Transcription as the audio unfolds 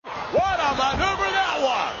a maneuver that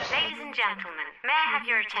was! Ladies and gentlemen, may I have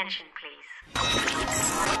your attention, please?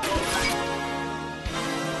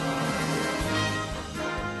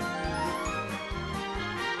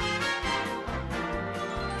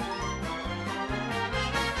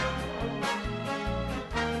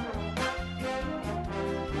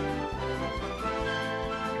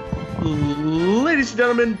 Ladies and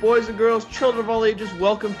gentlemen, boys and girls, children of all ages,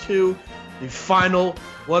 welcome to the final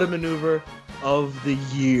What a Maneuver of the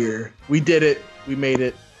year. We did it. We made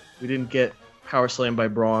it. We didn't get power slammed by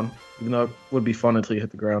Braun, even though it would be fun until you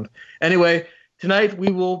hit the ground. Anyway, tonight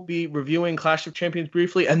we will be reviewing Clash of Champions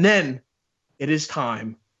briefly, and then it is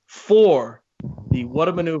time for the What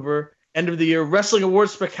a Maneuver End of the Year Wrestling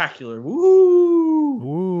Awards Spectacular. Woo!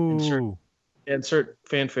 Ooh. Insert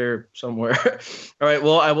fanfare somewhere. All right,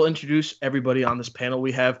 well, I will introduce everybody on this panel.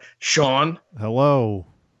 We have Sean. Hello.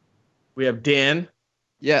 We have Dan.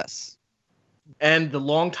 Yes. And the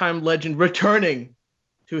longtime legend returning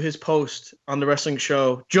to his post on the wrestling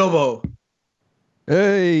show, Jobo.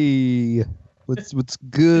 Hey, what's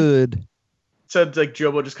good? Sounds like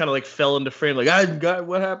Jobo just kind of like fell into frame. Like,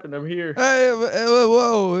 what happened? I'm here. Hey,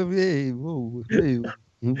 whoa, hey.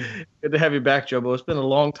 Good to have you back, Jobo. It's been a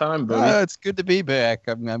long time, buddy. It's good to be back.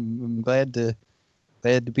 I'm glad to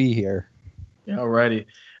be here. Yeah, alrighty.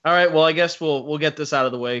 All right, well, I guess we'll get this out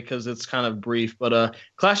of the way because it's kind of brief. But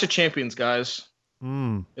Clash of Champions, guys.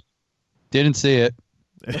 Didn't see it.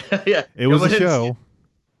 Yeah, It was a show.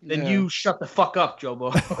 Then you shut the fuck up,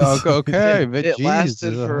 Jobo. Okay, but It geez,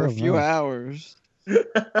 lasted for a oh, few no. hours.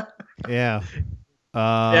 Yeah.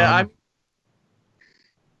 Yeah.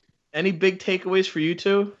 Any big takeaways for you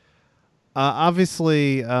two?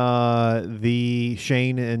 Obviously, the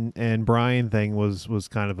Shane and Brian thing was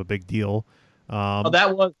kind of a big deal.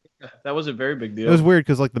 That was a very big deal. It was weird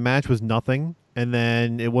because like the match was nothing, and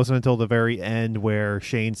then it wasn't until the very end where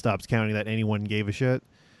Shane stops counting that anyone gave a shit.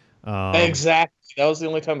 Exactly. That was the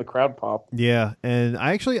only time the crowd popped. Yeah, and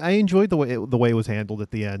I enjoyed the way it was handled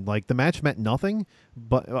at the end. Like the match meant nothing,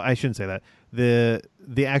 but I shouldn't say that.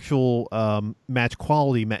 The actual match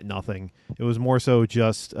quality meant nothing. It was more so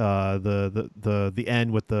just the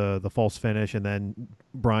end with the false finish and then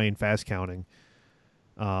Brian fast counting.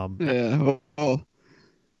 Yeah. Well,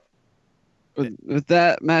 with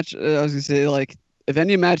that match, I was gonna say, like, if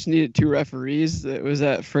any match needed two referees, it was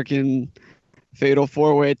that freaking fatal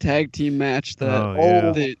four-way tag team match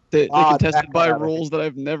that they contested by rules that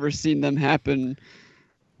I've never seen them happen.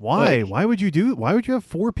 Why? Why would you have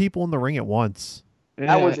four people in the ring at once?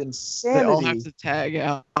 That was They insanity. all have to tag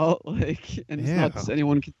out, like, and it's not just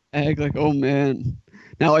anyone can tag. Like, oh man,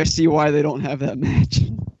 now I see why they don't have that match.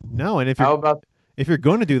 No, and if you're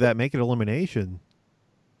going to do that, make it elimination.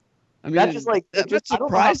 I mean, That's just like but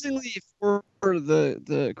surprisingly, for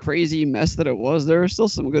the crazy mess that it was, there was still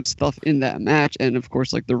some good stuff in that match, and of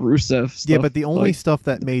course, like the Rusev stuff. Yeah, but the only like, stuff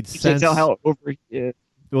that made you sense. can't tell how over it.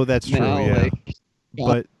 Well, that's true. Now, Yeah,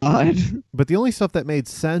 like, but the only stuff that made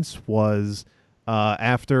sense was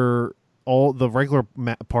after all the regular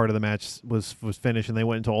part of the match was finished, and they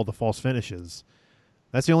went into all the false finishes.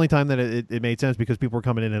 That's the only time that it made sense because people were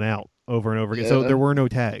coming in and out over and over again. So there were no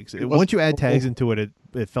tags. Once you add tags into it,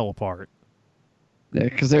 it fell apart. Yeah,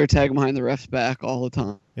 because they were tagging behind the ref's back all the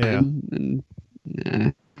time. Yeah. And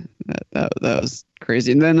that was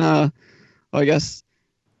crazy. And then I guess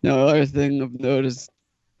other thing of note is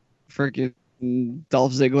freaking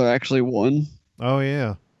Dolph Ziggler actually won. Oh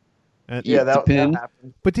yeah. And that pin.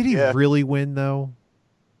 happened. But did he really win though?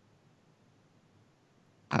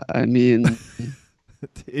 I mean,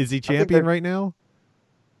 is he champion right now?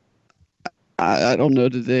 I don't know.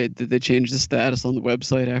 Did they change the status on the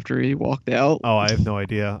website after he walked out? Oh, I have no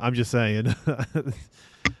idea. I'm just saying.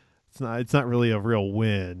 It's not really a real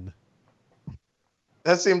win.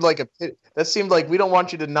 That seemed like we don't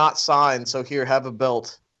want you to not sign, so here, have a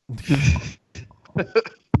belt. Yeah.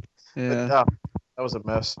 That was a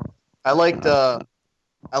mess. I liked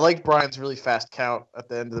Brian's really fast count at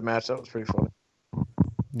the end of the match. That was pretty funny.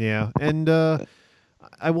 Yeah, and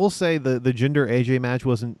I will say the Jinder AJ match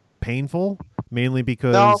wasn't painful, mainly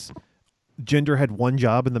because Jinder had one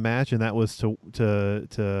job in the match, and that was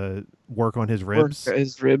to work on his ribs.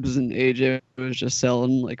 His ribs, and AJ was just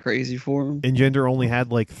selling like crazy for him. And Jinder only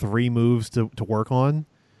had like 3 moves to work on.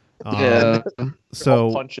 Yeah.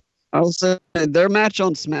 So I'll say their match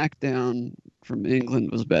on SmackDown from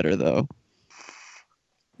England was better though.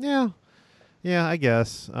 Yeah, I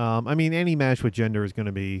guess. I mean, any match with Jinder is going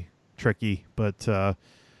to be tricky, but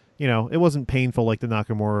it wasn't painful like the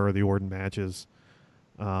Nakamura or the Orton matches.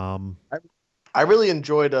 I really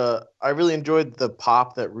enjoyed the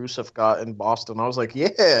pop that Rusev got in Boston. I was like,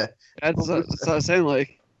 yeah. That's what I was saying.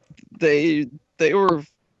 Like, they were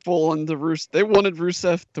full into Rusev. They wanted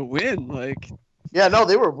Rusev to win. Like, Yeah, no,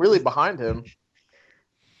 they were really behind him.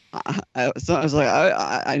 I was like,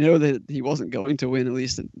 I know that he wasn't going to win, at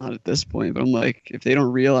least not at this point. But I'm like, if they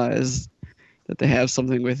don't realize that they have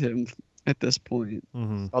something with him at this point,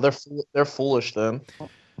 Oh, they're foolish then.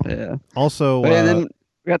 yeah. Also, But, and then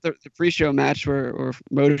we got the pre-show match where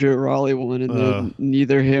Mojo Rawley won, and then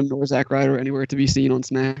neither him nor Zack Ryder were anywhere to be seen on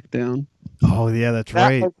SmackDown. oh yeah, that's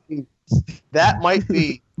right. That might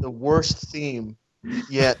be the worst theme.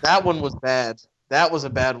 Yeah, that one was bad. That was a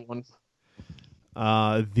bad one.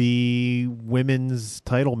 The women's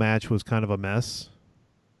title match was kind of a mess.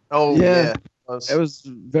 Oh Yeah. yeah. It was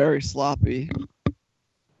very sloppy,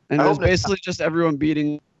 and I it was hope they- basically just everyone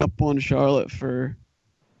beating up on Charlotte for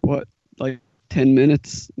what, like 10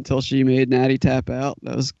 minutes until she made Natty tap out.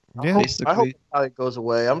 That was Yeah. I hope basically. it goes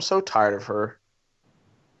away. I'm so tired of her.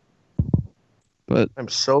 But I'm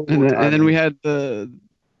so and tired. then we had the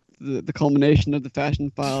culmination of the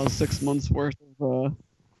Fashion Files 6 months worth of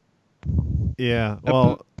Yeah.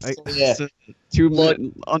 Well, Yeah.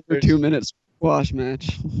 under 2 minutes squash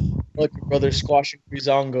match. Like your brother squashing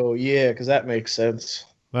Breezango. Yeah, because that makes sense.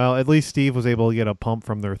 at least Steve was able to get a pump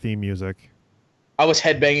from their theme music. I was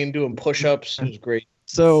headbanging, doing push-ups. It was great.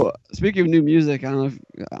 So speaking of new music, I don't know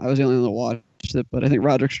if I was the only one that watched it, but I think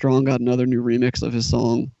Roderick Strong got another new remix of his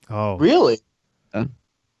song. Oh, Really? Yeah.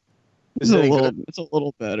 Is It's it a any little, good? it's a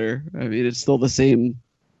little better. I mean, it's still the same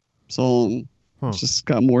song. Huh. It's just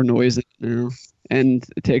got more noise in it now, and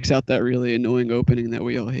it takes out that really annoying opening that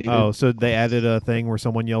we all hate. Oh, so they added a thing where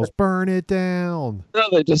someone yells, "Burn it down." No,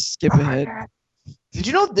 they just skip ahead. Did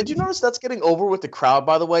you notice that's getting over with the crowd?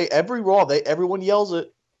 By the way, every Raw, everyone yells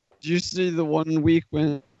it. Did you see the 1 week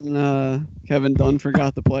when Kevin Dunn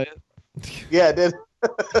forgot to play it? Yeah, it did.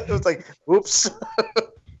 It was like, oops.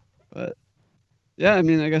 But yeah, I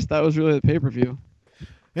mean, I guess that was really the pay-per-view.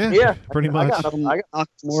 Yeah, Yeah, pretty I much. got nothing to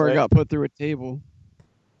Nakamura say. got put through a table.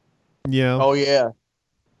 Yeah. Oh yeah.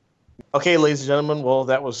 Okay, ladies and gentlemen. Well,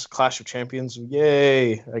 that was Clash of Champions.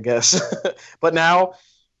 Yay, I guess. But now,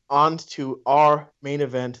 on to our main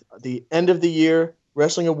event, the end of the year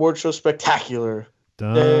Wrestling Award Show Spectacular.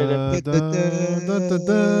 Dun, dun, dun, dun, dun,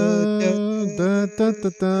 dun, dun,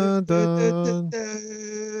 dun, dun,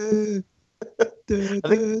 dun. I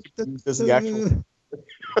think this is the actual.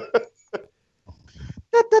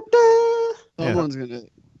 Someone's gonna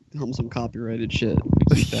hum some copyrighted shit.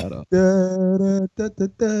 Keep that up.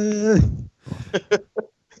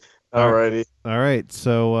 Alrighty. All right,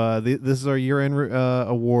 so this is our year-end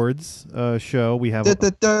awards show. We have we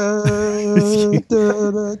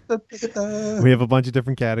have a bunch of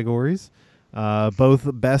different categories, both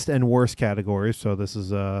best and worst categories. So this is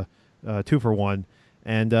 2 for 1,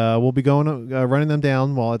 and we'll be going running them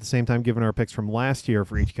down while at the same time giving our picks from last year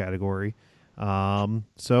for each category.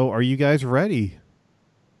 So are you guys ready?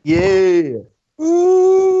 Yeah.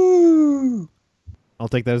 Ooh. I'll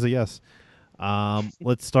take that as a yes.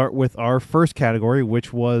 Let's start with our first category,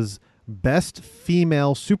 which was Best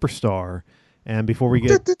Female Superstar. And before we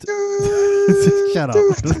get... Shut up.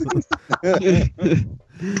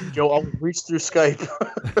 Joe, I'll reach through Skype.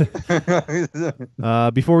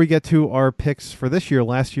 Before we get to our picks for this year,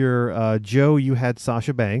 last year, Joe, you had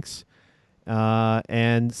Sasha Banks.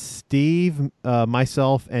 And Steve,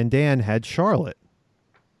 myself, and Dan had Charlotte.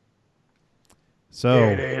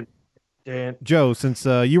 So... Dan. Joe, since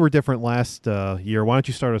you were different last year, why don't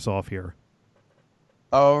you start us off here?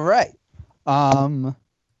 All right.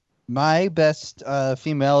 My best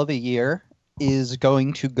female of the year is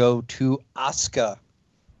going to go to Asuka.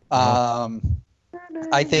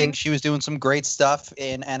 I think she was doing some great stuff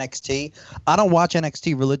in NXT. I don't watch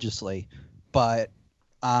NXT religiously, but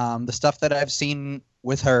the stuff that I've seen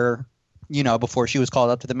with her, before she was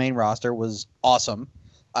called up to the main roster was awesome.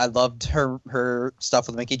 I loved her stuff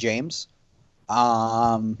with Mickie James.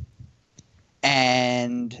 And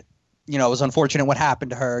it was unfortunate what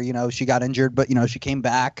happened to her. She got injured, but she came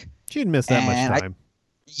back. She didn't miss that much time.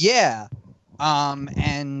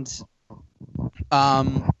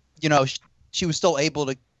 She was still able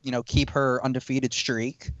to keep her undefeated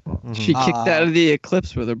streak. Mhm. She kicked out of the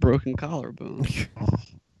Eclipse with a broken collarbone.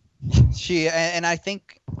 I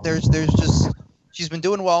think there's just she's been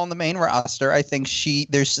doing well on the main roster. I think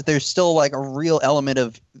there's still like a real element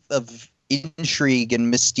of intrigue and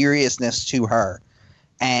mysteriousness to her,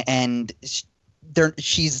 and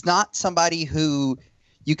she's not somebody who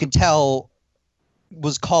you can tell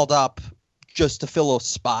was called up just to fill a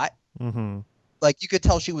spot. Mm-hmm. Like you could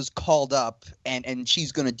tell she was called up and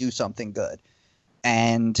she's going to do something good.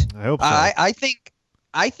 And I hope so.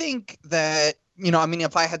 I think that I mean,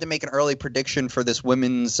 if I had to make an early prediction for this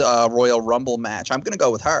women's Royal Rumble match, I'm going to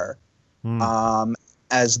go with her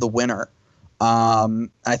as the winner.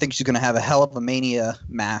 I think she's going to have a hell of a Mania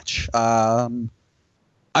match. I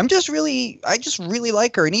just really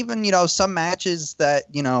like her, and even some matches that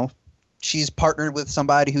she's partnered with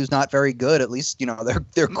somebody who's not very good. At least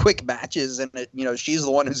they're quick matches, and she's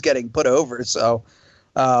the one who's getting put over. So,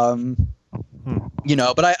 but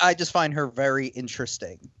I just find her very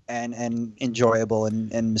interesting and enjoyable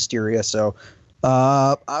and mysterious. So,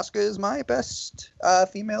 Asuka is my best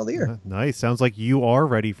female of the year. Nice. Sounds like you are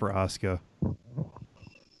ready for Asuka.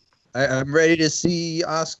 I'm ready to see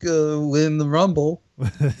Asuka win the Rumble.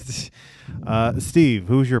 Steve,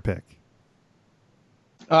 who's your pick?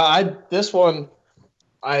 This for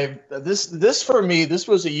me, this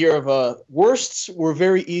was a year of worsts were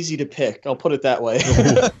very easy to pick. I'll put it that way.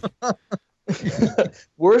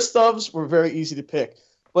 Worst ofs were very easy to pick.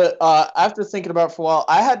 But after thinking about it for a while,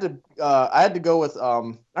 I had to go with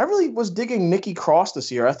I really was digging Nikki Cross this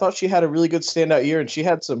year. I thought she had a really good standout year, and she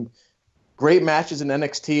had some great matches in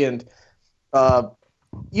NXT, and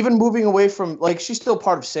even moving away from, she's still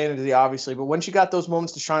part of Sanity, obviously, but when she got those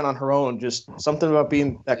moments to shine on her own, just something about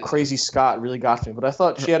being that crazy Scot really got me. But I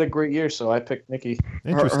thought she had a great year, so I picked Nikki.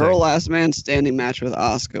 Her last man standing match with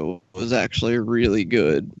Asuka was actually really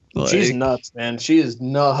good. She's nuts, man. She is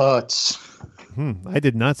nuts. I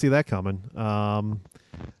did not see that coming.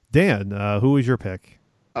 Dan, who was your pick?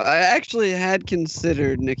 I actually had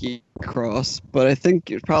considered Nikki Cross, but I think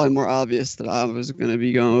it's probably more obvious that I was going to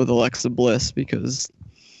be going with Alexa Bliss, because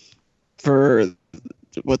for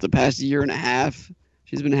the past year and a half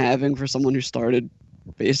she's been having, for someone who started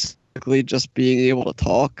basically just being able to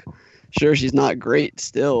talk. Sure, she's not great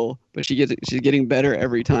still, but she's getting better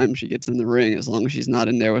every time she gets in the ring, as long as she's not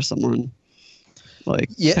in there with someone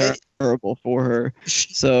terrible for her.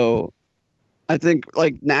 So I think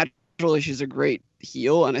naturally she's a great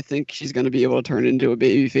heel, and I think she's going to be able to turn into a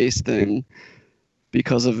babyface thing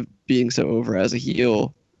because of being so over as a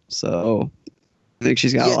heel. So I think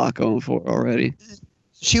she's got a lot going for her already.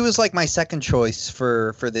 She was my second choice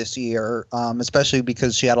for this year, especially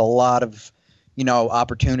because she had a lot of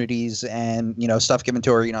opportunities and stuff given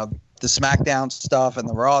to her. The SmackDown stuff and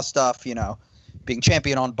the Raw stuff. Being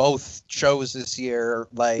champion on both shows this year,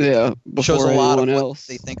 shows a lot of what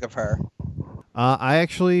they think of her. I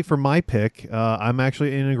actually, for my pick, I'm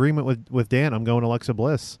actually in agreement with Dan. I'm going Alexa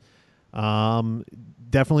Bliss.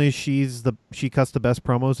 Definitely, she cuts the best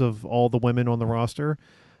promos of all the women on the roster.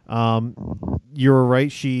 You're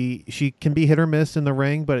right. She can be hit or miss in the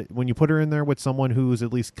ring, but when you put her in there with someone who's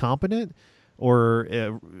at least competent or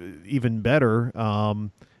even better,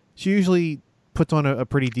 she usually puts on a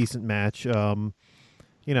pretty decent match.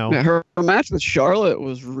 Her match with Charlotte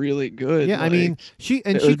was really good. Yeah, I mean, she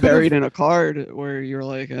was buried in a card where you're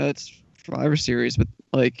like, it's Survivor Series, but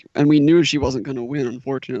and we knew she wasn't going to win,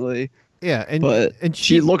 unfortunately. Yeah, and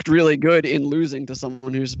she looked really good in losing to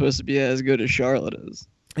someone who's supposed to be as good as Charlotte is.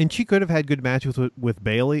 And she could have had good matches with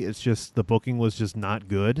Bayley. It's just the booking was just not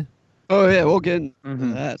good. Oh yeah, we'll get into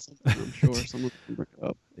that. I'm sure someone can bring it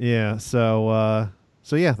up. Yeah, so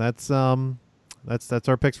yeah, that's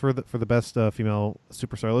our picks for the best female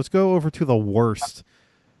superstar. Let's go over to the worst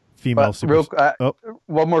female superstar.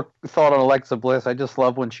 One more thought on Alexa Bliss. I just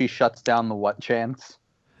love when she shuts down the what chants.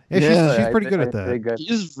 Yeah, she's pretty good at that.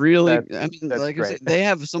 She's really. They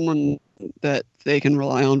have someone that they can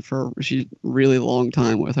rely on for a really long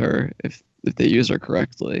time with her if they use her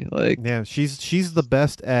correctly. Yeah, she's the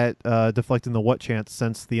best at deflecting the what chants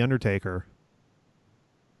since The Undertaker.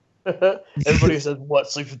 Everybody says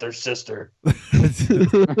what sleeps with their sister.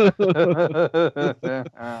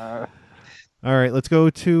 All right, let's go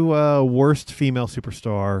to worst female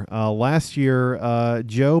superstar. Last year,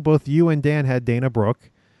 Joe, both you and Dan had Dana Brooke,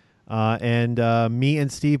 and me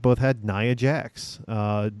and Steve both had Nia Jax.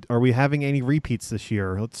 Are we having any repeats this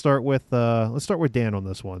year? Let's start with Dan on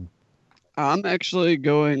this one. I'm actually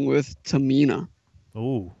going with Tamina.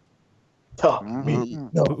 Ooh.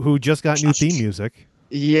 No. Who just got new theme music.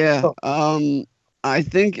 Yeah. I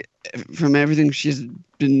think from everything she's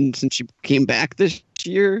been since she came back this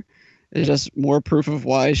year, it's just more proof of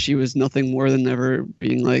why she was nothing more than ever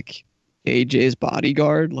being AJ's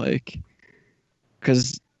bodyguard.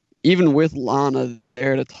 Because even with Lana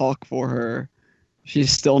there to talk for her,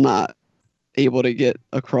 she's still not able to get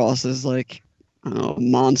across as a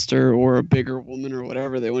monster or a bigger woman or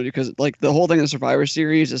whatever they want to do. Because the whole thing in the Survivor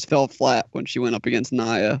Series just fell flat when she went up against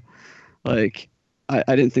Nia. I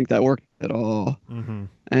didn't think that worked at all. Mm-hmm.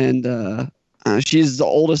 And she's the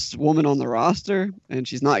oldest woman on the roster, and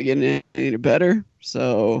she's not getting any better.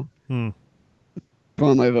 So one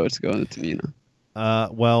of my votes going to Tamina.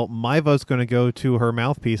 Well, my vote's going to go to her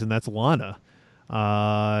mouthpiece, and that's Lana.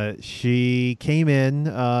 She came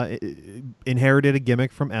in, inherited a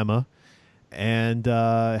gimmick from Emma, and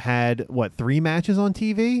had, 3 matches on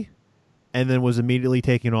TV? And then was immediately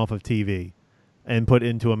taken off of TV and put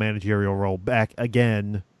into a managerial role back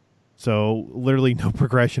again. So literally no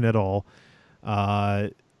progression at all.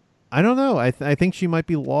 I don't know. I think she might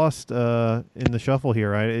be lost in the shuffle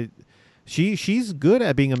here. She's good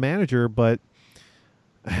at being a manager, but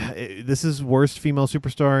this is worst female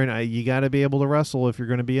superstar, and you got to be able to wrestle if you're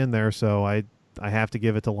going to be in there. So I have to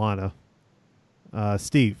give it to Lana.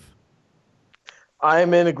 Steve.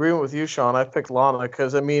 I'm in agreement with you, Sean. I picked Lana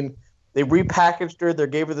because, I mean, they repackaged her. They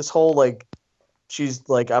gave her this whole, like, she's,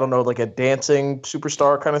 like, I don't know, like a dancing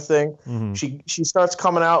superstar kind of thing. Mm-hmm. She starts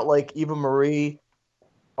coming out like Eva Marie,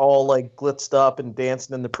 all, like, glitzed up and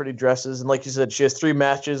dancing in the pretty dresses. And like you said, she has 3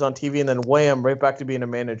 matches on TV and then wham, right back to being a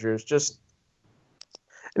manager. It's just...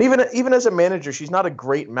 And even as a manager, she's not a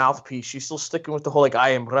great mouthpiece. She's still sticking with the whole, like, I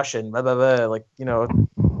am Russian, blah, blah, blah. Like, you know,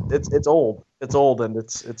 it's old. It's old, and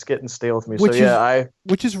it's getting stale with me.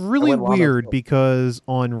 Which is really weird because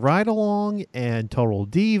on Ride Along and Total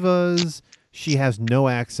Divas, she has no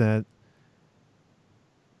accent.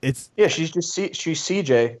 She's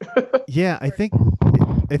CJ. Yeah, I think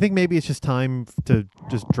maybe it's just time to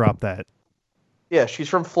just drop that. Yeah, she's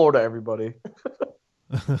from Florida, everybody.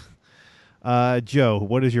 Joe,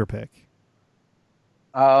 what is your pick?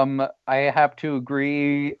 I have to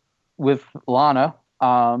agree with Lana.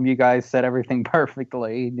 You guys said everything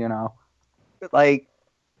perfectly, you know. Like,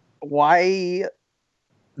 why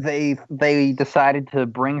they decided to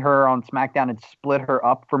bring her on SmackDown and split her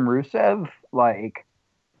up from Rusev, like,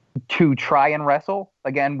 to try and wrestle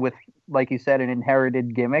again with, like you said, an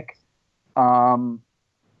inherited gimmick. I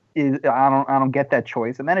don't get that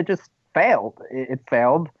choice. And then it just failed. It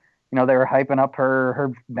failed. You know, they were hyping up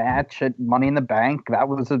her match at Money in the Bank. That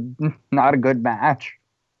was not a good match.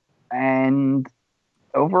 And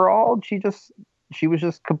overall, she was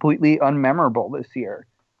just completely unmemorable this year.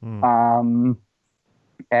 And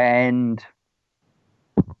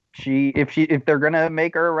if they're gonna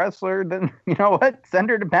make her a wrestler, then you know what? Send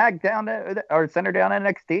her back down or send her down to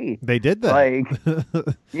NXT. They did that. Like,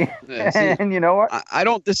 yeah, see, and you know what? I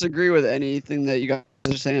don't disagree with anything that you guys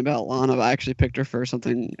are saying about Lana. I actually picked her for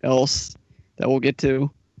something else that we'll get to.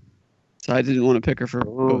 So I didn't want to pick her for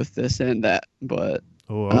both this and that, but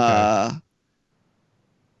the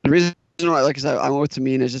reason why, like I said, I went with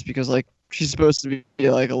Tamina is just because, like, she's supposed to be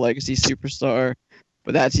like a legacy superstar,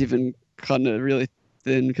 but that's even kind of really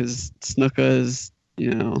thin because Snuka is,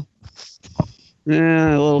 you know, a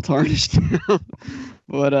little tarnished now.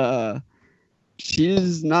 But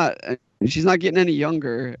she's not getting any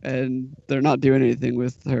younger, and they're not doing anything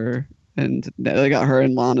with her. And they got her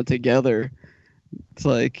and Lana together. It's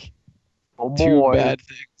like two bad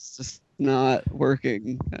things just not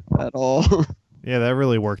working at all. Yeah, that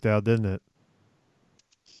really worked out, didn't it?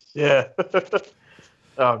 Yeah.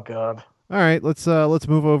 Oh God. All right, let's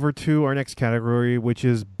move over to our next category, which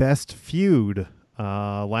is Best Feud.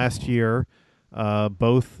 Last year,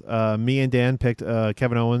 both me and Dan picked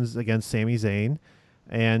Kevin Owens against Sami Zayn,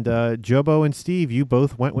 and Jobo and Steve, you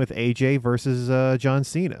both went with AJ versus John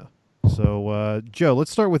Cena. So, Joe, let's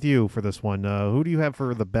start with you for this one. Who do you have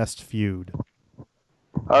for the Best Feud?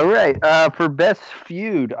 All right, for Best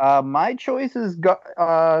Feud, my choice is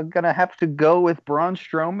gonna have to go with Braun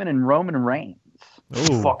Strowman and Roman Reigns.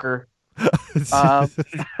 Ooh. Fucker. It's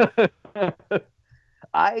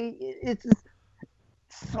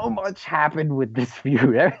so much happened with this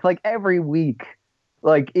feud. Like every week,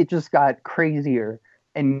 like it just got crazier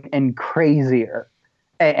and crazier,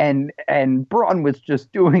 and Braun was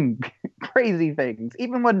just doing crazy things,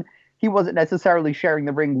 even when he wasn't necessarily sharing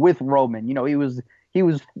the ring with Roman. You know, he was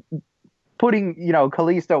putting, you know,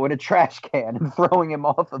 Kalisto in a trash can and throwing him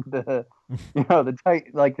off of the, you know,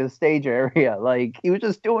 the stage area. Like he was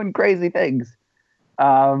just doing crazy things.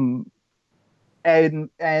 And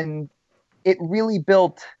it really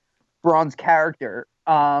built Braun's character.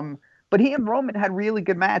 But he and Roman had really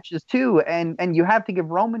good matches too. And you have to give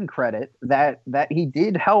Roman credit that he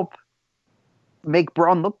did help make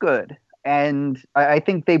Braun look good. And I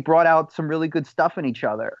think they brought out some really good stuff in each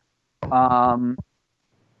other.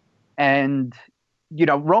 And, you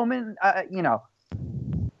know, Roman, you know,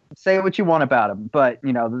 say what you want about him, but,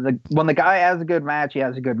 you know, when the guy has a good match, he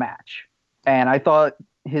has a good match. And I thought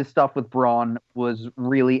his stuff with Braun was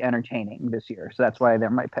really entertaining this year. So that's why they're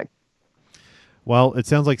my pick. Well, it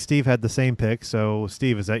sounds like Steve had the same pick. So,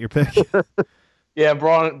 Steve, is that your pick? Yeah,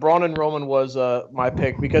 Braun and Roman was my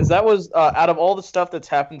pick because that was, out of all the stuff that's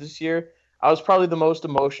happened this year, I was probably the most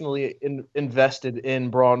emotionally invested in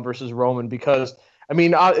Braun versus Roman because, I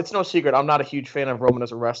mean, it's no secret I'm not a huge fan of Roman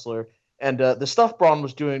as a wrestler. And the stuff Braun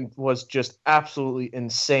was doing was just absolutely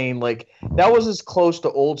insane. Like, that was as close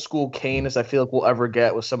to old school Kane as I feel like we'll ever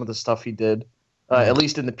get with some of the stuff he did, at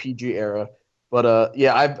least in the PG era. But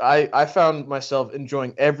yeah, I found myself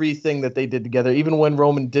enjoying everything that they did together, even when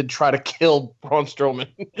Roman did try to kill Braun Strowman.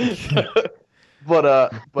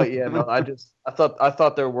 But yeah, no, I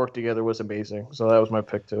thought their work together was amazing. So that was my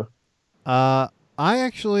pick too. I'm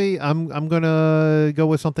gonna go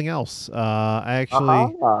with something else. My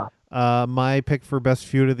pick for best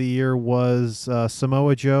feud of the year was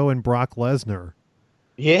Samoa Joe and Brock Lesnar.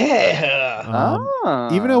 Yeah.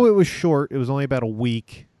 Even though it was short, it was only about a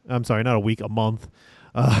week. I'm sorry, not a week, a month.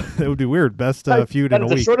 It would be weird. Best feud in a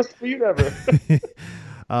week. The shortest feud ever.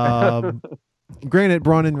 Granted,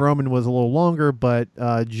 Braun and Roman was a little longer, but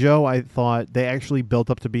Joe, I thought they actually built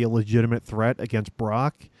up to be a legitimate threat against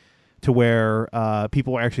Brock, to where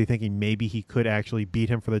people were actually thinking maybe he could actually beat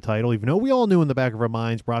him for the title, even though we all knew in the back of our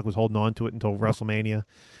minds Brock was holding on to it until WrestleMania.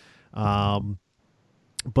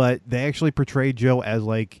 But they actually portrayed Joe as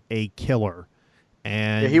like a killer.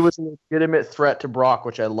 And yeah, he was a legitimate threat to Brock,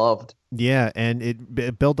 which I loved. Yeah, and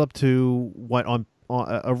it built up to what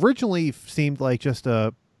originally seemed like just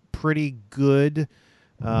a pretty good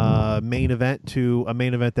main event to a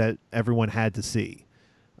main event that everyone had to see.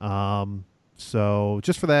 So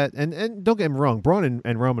just for that, and don't get me wrong, Braun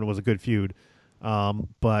and Roman was a good feud,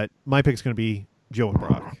 but my pick's going to be Joe and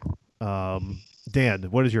Brock. Dan,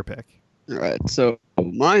 what is your pick? All right, so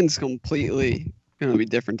mine's completely going to be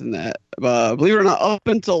different than that. Believe it or not, up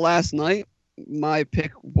until last night, my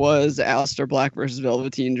pick was Aleister Black versus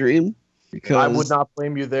Velveteen Dream. Because I would not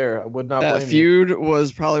blame you there. I would not blame you. That feud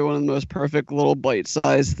was probably one of the most perfect little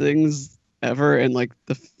bite-sized things ever, and like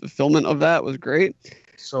the fulfillment of that was great.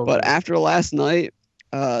 But after last night,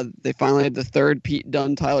 they finally had the third Pete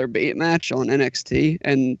Dunne Tyler Bate match on NXT,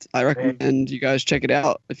 and I recommend you guys check it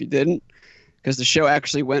out if you didn't, because the show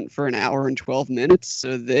actually went for an hour and 12 minutes,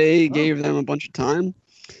 so they gave them a bunch of time.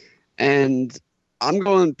 And I'm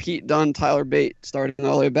going Pete Dunne Tyler Bate, starting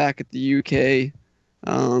all the way back at the UK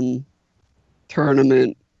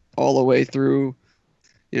tournament, all the way through,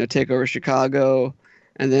 TakeOver Chicago,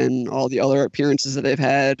 and then all the other appearances that they've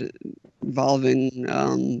had involving,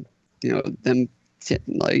 them,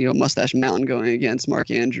 Mustache Mountain going against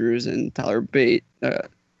Mark Andrews and Tyler Bate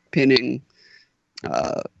pinning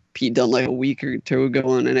Pete Dunne like a week or two ago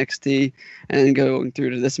on NXT, and then going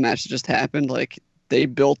through to this match that just happened. Like, they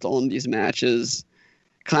built on these matches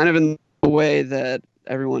kind of in the way that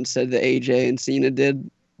everyone said that AJ and Cena did,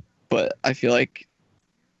 but I feel like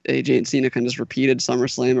AJ and Cena kind of just repeated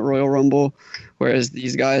SummerSlam at Royal Rumble, whereas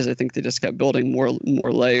these guys, I think they just kept building more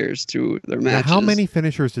layers to their matches. Now, how many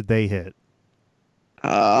finishers did they hit?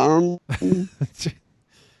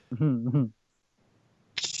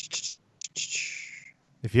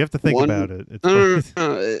 If you have to think about it. It's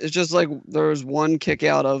it's just like there was one kick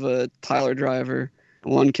out of a Tyler Driver,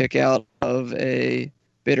 one kick out of a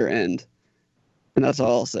Bitter End, and that's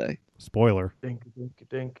all I'll say. Spoiler. Dink, dink,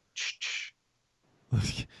 dink. All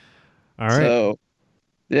right. So,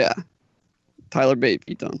 yeah, Tyler Bate,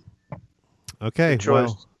 Pete Dunne. Okay,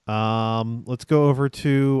 well, let's go over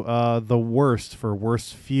to the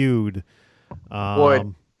worst feud. Boy,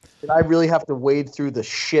 did I really have to wade through the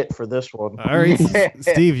shit for this one? All right,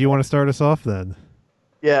 Steve, you want to start us off then?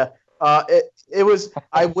 Yeah, it was.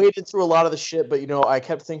 I waded through a lot of the shit, but I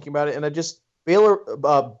kept thinking about it, and I just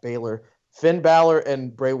Finn Balor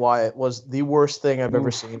and Bray Wyatt was the worst thing I've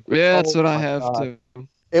ever seen. Yeah, that's what I have too.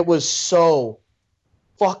 It was so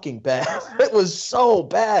fucking bad. It was so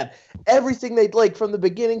bad. Everything they from the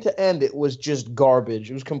beginning to end, it was just garbage.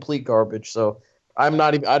 It was complete garbage. So I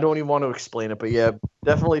don't even want to explain it, but yeah,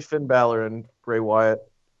 definitely Finn Balor and Bray Wyatt.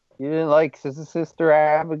 You didn't like Sister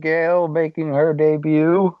Abigail making her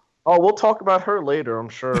debut? Oh, we'll talk about her later, I'm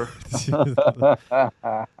sure.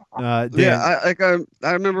 Yeah,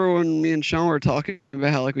 I remember when me and Sean were talking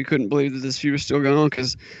about how we couldn't believe that this feud was still going on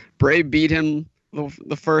because Bray beat him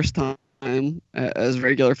the first time as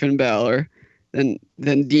regular Finn Balor, then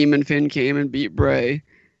Demon Finn came and beat Bray,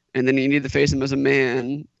 and then he needed to face him as a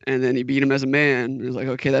man, and then he beat him as a man. It was like,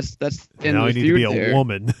 okay, that's now I need to be a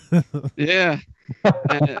woman. Yeah.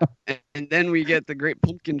 And then we get the Great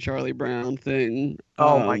Pumpkin Charlie Brown thing.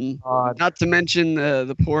 Oh my God! Not to mention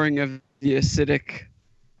the pouring of the acidic.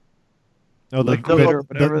 Oh,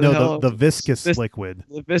 the viscous liquid.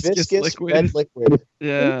 The viscous liquid. liquid.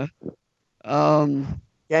 Yeah.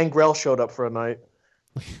 Gangrel showed up for a night.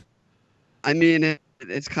 I mean,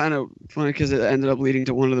 it's kind of funny because it ended up leading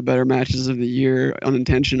to one of the better matches of the year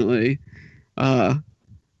unintentionally. Oh,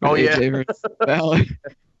 yeah. AJ versus Balor.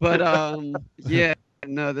 But yeah,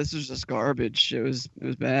 no, this was just garbage. It was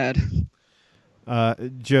bad.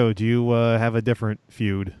 Joe, do you have a different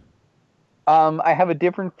feud? I have a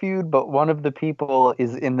different feud, but one of the people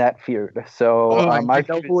is in that feud. So Oh, I my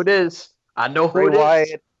know who it is. I know who Bray it is.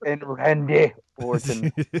 Wyatt and Randy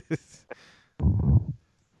Orton.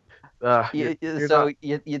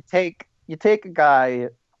 You take a guy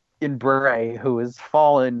in Bray who has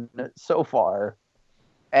fallen so far,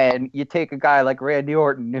 and you take a guy like Randy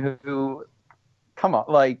Orton who come on,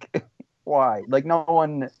 like, why? Like, no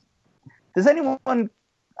one. Does anyone?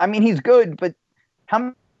 I mean, he's good, but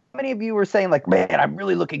how many of you were saying, like, man, I'm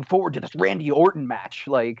really looking forward to this Randy Orton match?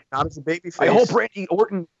 Like, Not as a babyface. I hope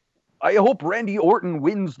Randy Orton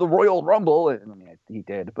wins the Royal Rumble. I mean, he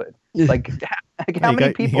did, but like, how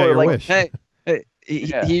many people are like, wish. Hey,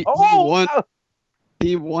 he won. wow.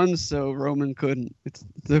 He won, so Roman couldn't. It's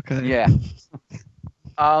okay. Yeah.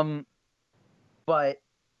 But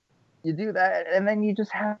you do that, and then you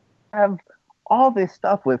just have all this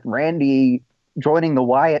stuff with Randy joining the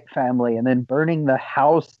Wyatt family, and then burning the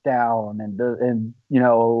house down, and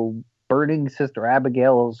burning Sister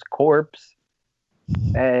Abigail's corpse,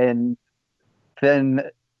 and then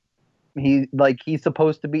he's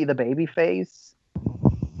supposed to be the baby face.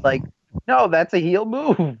 Like, no, that's a heel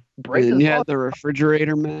move. And you had the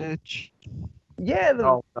refrigerator match. Yeah,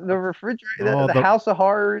 the refrigerator, Oh, the House of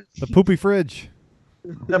Horrors, The poopy fridge.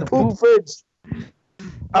 The poop fridge.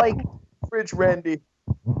 like Fridge Randy.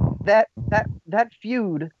 that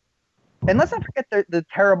feud. And let's not forget the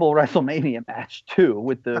terrible WrestleMania match too,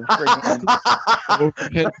 with the friggin'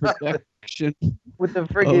 Overhead protection. with the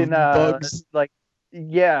friggin' bugs.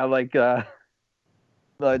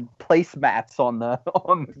 the placemats on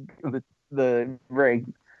the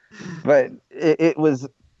ring. But it was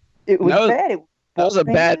bad. That was a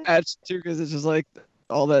bad match too, because it's just like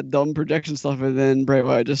all that dumb projection stuff, and then Bray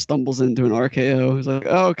Wyatt just stumbles into an RKO. He's like,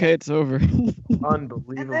 "Oh, okay, it's over."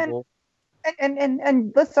 Unbelievable.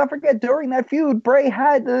 And let's not forget, during that feud, Bray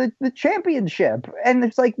had the championship, and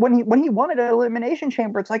it's like when he won at an Elimination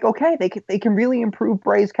Chamber, it's like, okay, they can really improve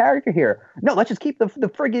Bray's character here. No, let's just keep the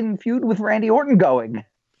friggin' feud with Randy Orton going.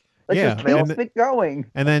 Let's just keep it going.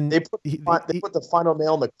 And then They put the final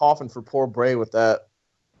nail in the coffin for poor Bray with that.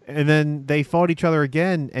 And then they fought each other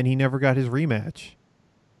again, and he never got his rematch.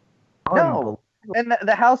 No, and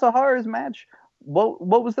the House of Horrors match. What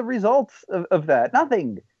was the results of that?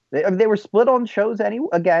 Nothing. They were split on shows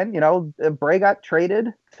again. Bray got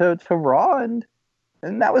traded to Raw, and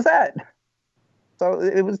that was that. So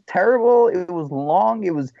it was terrible. It was long.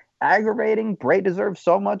 It was aggravating. Bray deserved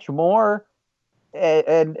so much more,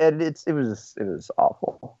 and it was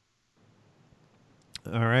awful.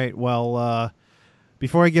 All right. Well,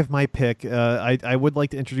 before I give my pick, I would like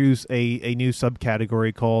to introduce a new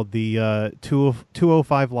subcategory called the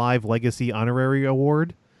 205 Live Legacy Honorary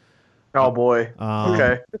Award. Oh boy.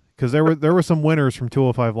 Okay. Because there were some winners from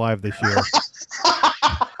 205 Live this year.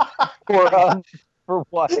 For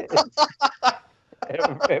what?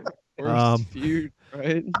 Worst feud,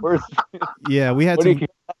 right? Yeah, we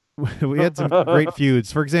had some great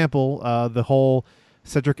feuds. For example, the whole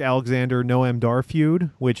Cedric Alexander Noam Dar feud,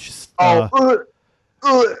 which started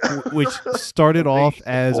off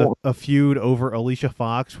as a feud over Alicia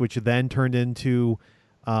Fox, which then turned into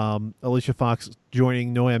Alicia Fox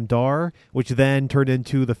joining Noam Dar, which then turned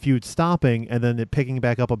into the feud stopping and then it picking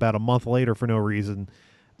back up about a month later for no reason.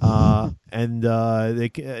 And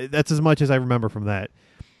that's as much as I remember from that.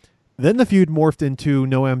 Then the feud morphed into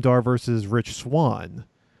Noam Dar versus Rich Swann,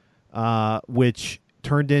 which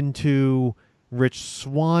turned into Rich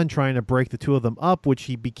Swann trying to break the two of them up, which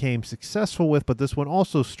he became successful with, but this one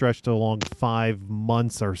also stretched along 5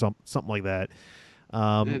 months or something like that.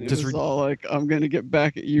 And it was all like, I'm going to get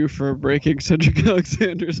back at you for breaking Cedric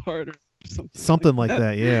Alexander's heart or something like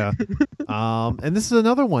that, yeah. And this is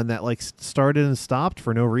another one that like started and stopped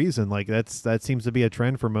for no reason. Like that seems to be a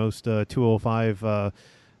trend for most 205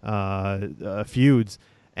 feuds.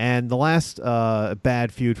 And the last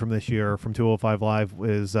bad feud from this year from 205 Live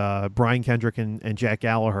is Brian Kendrick and Jack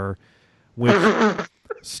Gallagher, which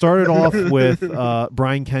started off with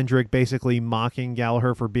Brian Kendrick basically mocking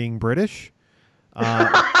Gallagher for being British,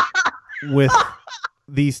 with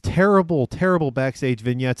these terrible, terrible backstage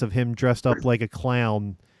vignettes of him dressed up like a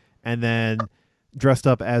clown and then dressed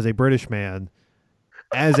up as a British man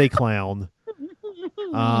as a clown.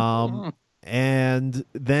 And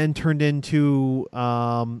then turned into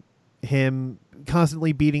him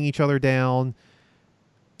constantly beating each other down.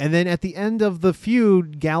 And then at the end of the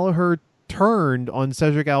feud, Gallagher turned on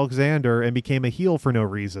Cedric Alexander and became a heel for no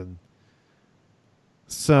reason.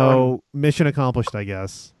 So mission accomplished, I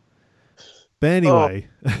guess. But anyway,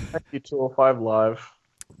 Thank you, 205 Live.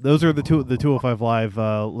 those are the 205 Live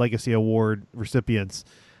Legacy Award recipients.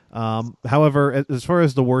 However, as far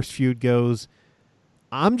as the worst feud goes,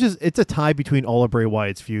 it's a tie between all of Bray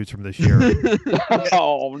Wyatt's feuds from this year.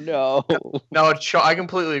 Oh no! No, I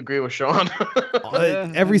completely agree with Sean.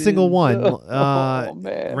 Every single one. Oh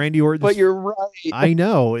man, Randy Orton. but you're right. I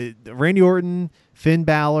know. Randy Orton, Finn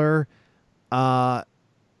Balor,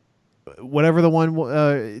 whatever the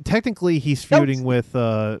one. Technically, he's feuding with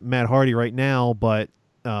Matt Hardy right now, but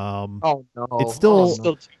Oh no, it's still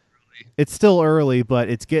Still too it's still early, but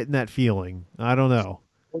it's getting that feeling. I don't know.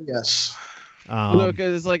 yes.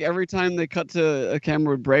 because it's like every time they cut to a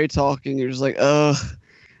camera with Bray talking, you're just like, ugh.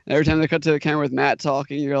 And every time they cut to a camera with Matt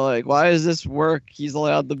talking, you're like, why does this work? He's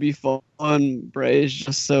allowed to be fun. Bray's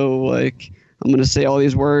just so like, I'm gonna say all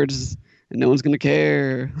these words and no one's gonna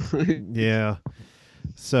care. Yeah.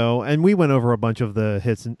 So, and we went over a bunch of the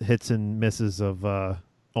hits and misses of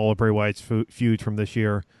all of Bray Wyatt's feuds from this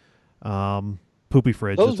year. Poopy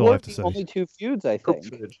fridge. Those That's all I were have to the say. only two feuds, I think.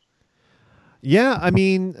 Yeah, I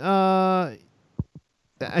mean, I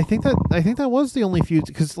think that was the only feud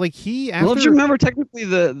because like Well, do you remember technically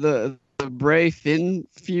the Bray Finn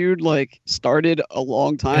feud like started a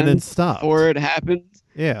long time and then stopped before it happened?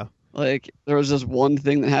 Yeah. Like there was just one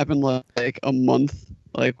thing that happened like a month,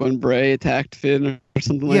 like when Bray attacked Finn or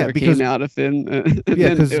something like that, or because- came out of Finn, and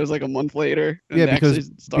Yeah, then it was like a month later. And Yeah, they actually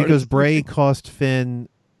because started. Bray cost Finn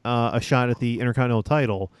a shot at the Intercontinental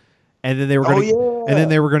title, and then they were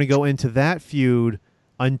going to go into that feud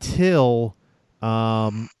until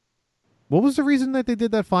what was the reason that they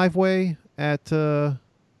did that 5-way at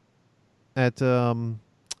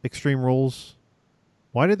Extreme Rules?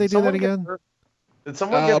 Why did they do that again? Did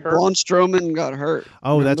someone get hurt? Braun Strowman got hurt.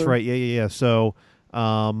 Oh, that's remember? right. Yeah. So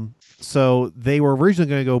they were originally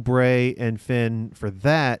going to go Bray and Finn for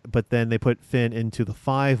that, but then they put Finn into the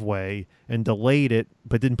 5-way and delayed it,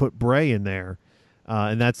 but didn't put Bray in there,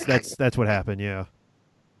 and that's what happened. Yeah.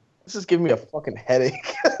 This is giving me a fucking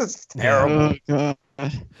headache. It's terrible. Oh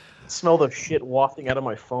god. Smell the shit wafting out of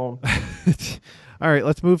my phone. All right,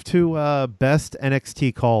 let's move to best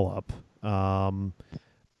NXT call up.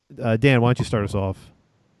 Dan, why don't you start us off?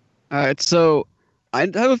 All right, so I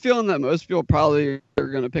have a feeling that most people probably are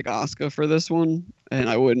going to pick Asuka for this one, and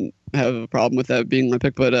I wouldn't have a problem with that being my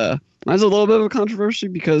pick. But mine's a little bit of a controversy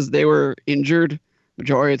because they were injured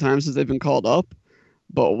majority of the time since they've been called up.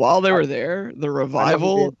 But while they were there, the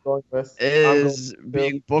Revival is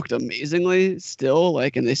being booked amazingly still,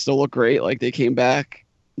 like, and they still look great. Like they came back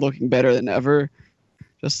looking better than ever.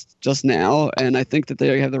 Just now, and I think that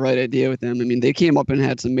they have the right idea with them. I mean, they came up and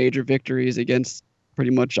had some major victories against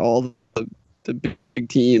pretty much all the big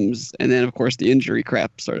teams, and then of course the injury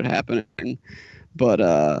crap started happening. But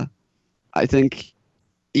I think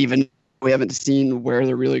even we haven't seen where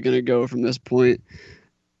they're really going to go from this point,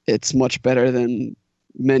 it's much better than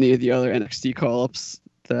many of the other NXT call-ups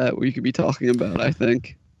that we could be talking about, I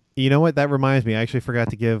think. You know what? That reminds me. I actually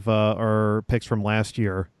forgot to give our picks from last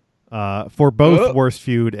year. For both Worst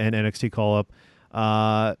Feud and NXT Call Up.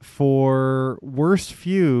 For Worst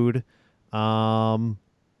Feud, Jobo,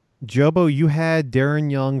 you had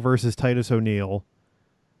Darren Young versus Titus O'Neil.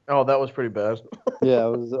 Oh, that was pretty bad. Yeah,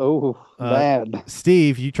 it was bad.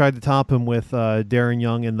 Steve, you tried to top him with Darren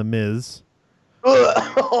Young and The Miz.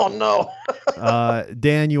 Oh no.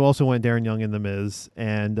 Dan, you also went Darren Young and The Miz,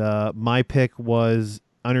 and my pick was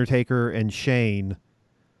Undertaker and Shane.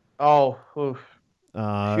 Oh, oof.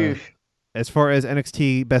 As far as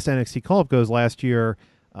NXT best NXT call up goes, last year,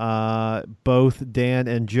 both Dan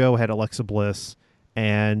and Joe had Alexa Bliss,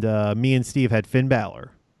 and me and Steve had Finn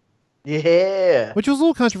Balor. Yeah. Which was a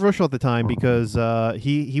little controversial at the time because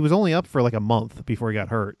he was only up for like a month before he got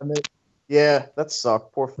hurt. Yeah, that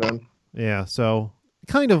sucked. Poor Finn. Yeah, so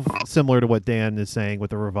kind of similar to what Dan is saying with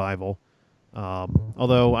the Revival.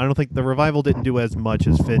 Although I don't think the Revival didn't do as much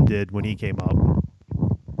as Finn did when he came up.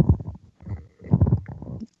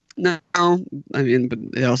 No, I mean, but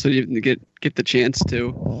they also didn't get the chance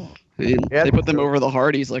to. I mean, they put them over the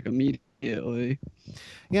Hardys like immediately.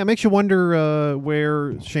 Yeah, it makes you wonder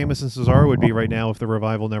where Sheamus and Cesaro would be right now if the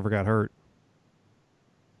Revival never got hurt.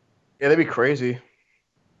 Yeah, that'd be crazy.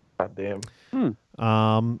 God damn.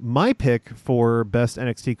 My pick for best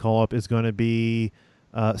NXT call-up is going to be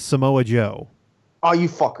Samoa Joe. Oh, you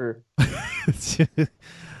fucker.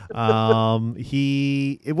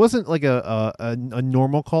 It wasn't like a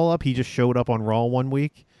normal call-up. He just showed up on Raw one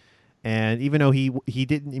week. And even though he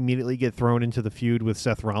didn't immediately get thrown into the feud with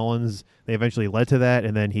Seth Rollins, they eventually led to that,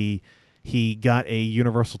 and then he he got a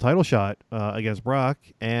Universal title shot against Brock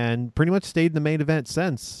and pretty much stayed in the main event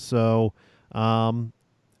since. So out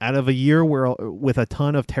of a year with a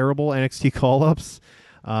ton of terrible NXT call-ups,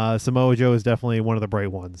 Samoa Joe is definitely one of the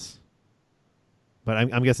bright ones. But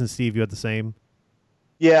I'm guessing, Steve, you had the same?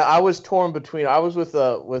 Yeah, I was torn between. I was with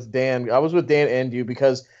Dan. I was with Dan and you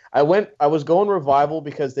because I was going Revival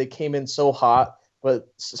because they came in so hot,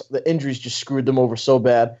 but the injuries just screwed them over so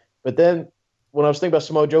bad. But then when I was thinking about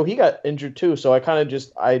Samoa Joe, he got injured too, so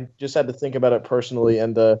I just had to think about it personally.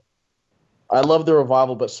 And I love the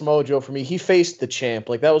Revival, but Samoa Joe for me, he faced the champ.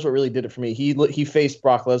 Like that was what really did it for me. He faced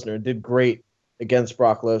Brock Lesnar and did great against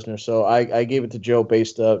Brock Lesnar. So I gave it to Joe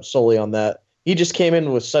based solely on that. He just came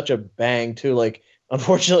in with such a bang too. Like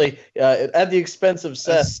unfortunately, at the expense of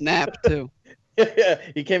Seth. A snap too. Yeah,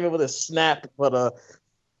 he came in with a snap, but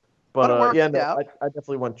yeah, no, I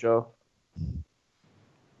definitely want Joe.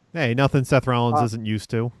 Hey, nothing Seth Rollins isn't used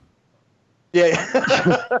to.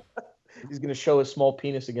 Yeah. He's going to show his small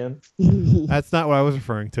penis again. That's not what I was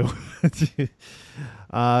referring to.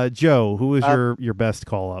 Joe, who was your best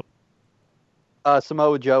call-up?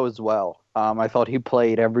 Samoa Joe as well. I thought he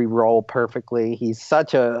played every role perfectly. He's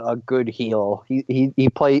such a good heel. He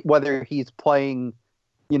played, whether he's playing,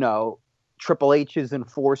 Triple H's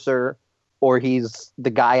enforcer, or he's the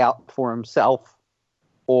guy out for himself,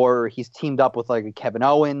 or he's teamed up with like a Kevin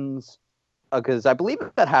Owens, because I believe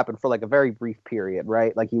that happened for like a very brief period,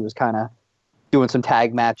 right? Like he was kind of doing some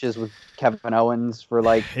tag matches with Kevin Owens for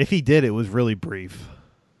like. If he did, it was really brief.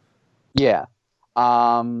 Yeah,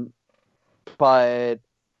 but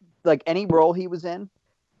like any role he was in,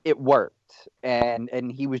 it worked,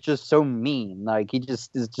 and he was just so mean. Like he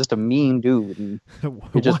just is just a mean dude, and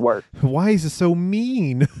it just worked. Why is it so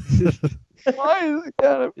mean? Why is it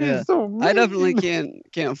gotta be so mean? I definitely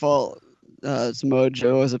can't fault Samoa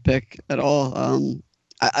Joe as a pick at all.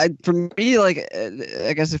 I for me, like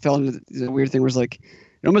I guess it fell into the weird thing was like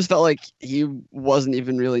it almost felt like he wasn't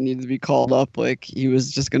even really needed to be called up. Like he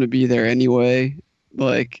was just going to be there anyway.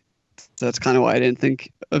 Like so that's kind of why I didn't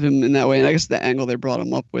think of him in that way. And I guess the angle they brought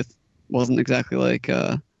him up with wasn't exactly like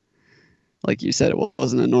you said, it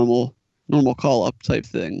wasn't a normal call up type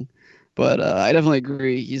thing. But I definitely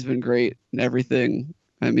agree. He's been great in everything.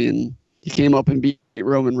 I mean, he came up and beat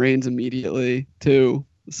Roman Reigns immediately too.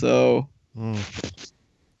 So.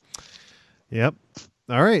 Yep.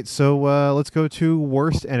 All right. So let's go to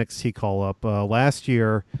worst NXT call up. Last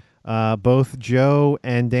year, both Joe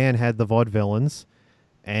and Dan had the Vaudevillains.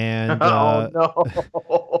 And no.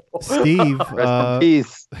 Steve, Rest in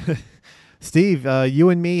peace. Steve, you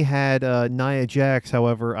and me had Nia Jax.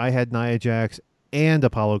 However, I had Nia Jax and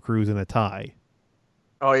Apollo Crews in a tie.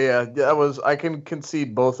 Oh yeah, I can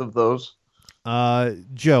concede both of those.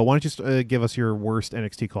 Joe, why don't you give us your worst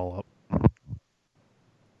NXT call up?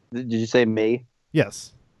 Did you say me?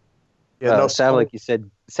 Yes. Yeah, no. Sound like you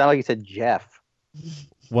said Jeff.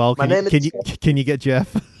 Well, can you get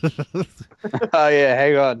Jeff? Oh yeah,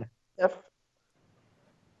 hang on. Jeff.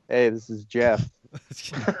 Hey, this is Jeff.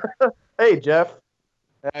 Hey, Jeff.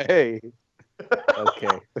 Hey.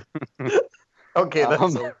 Okay. Okay,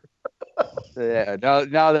 that's yeah. Now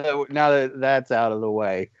that that's out of the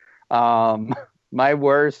way, my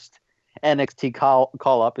worst NXT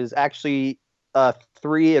call up is actually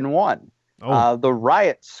 3-1. The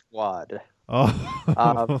Riot Squad.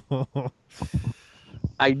 Oh.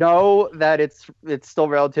 I know that it's still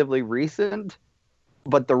relatively recent,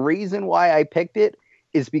 but the reason why I picked it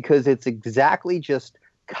is because it's exactly just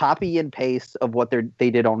copy and paste of what they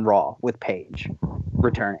did on Raw with Paige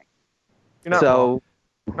returning. So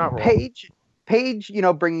Paige,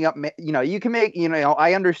 bringing up, you can make,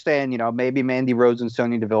 I understand, maybe Mandy Rose and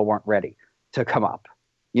Sonya Deville weren't ready to come up.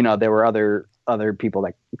 There were other people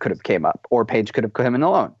that could have came up, or Paige could have come in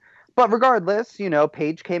alone. But regardless,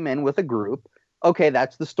 Paige came in with a group. Okay,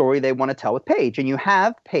 that's the story they want to tell with Paige. And you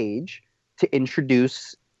have Paige to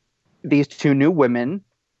introduce these two new women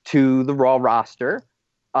to the Raw roster.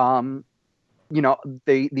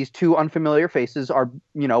 These two unfamiliar faces are,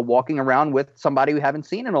 walking around with somebody we haven't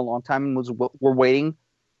seen in a long time and we're waiting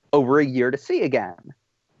over a year to see again.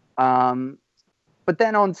 But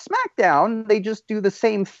then on SmackDown, they just do the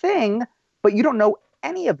same thing, but you don't know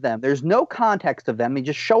any of them. There's no context of them. They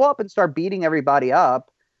just show up and start beating everybody up.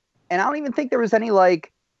 And I don't even think there was any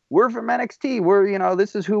we're from NXT. We're,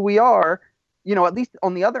 this is who we are. At least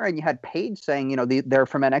on the other end, you had Paige saying, they're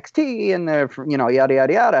from NXT and they're from, yada,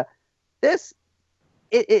 yada, yada. This,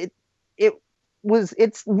 it's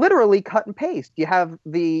literally cut and paste. You have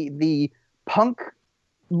the punk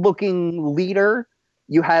looking leader,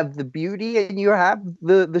 you have the beauty, and you have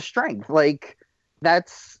the strength. Like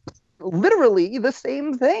that's literally the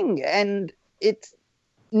same thing, and it's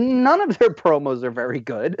none of their promos are very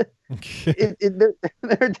good.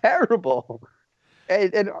 They're terrible,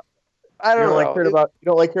 and I don't know. You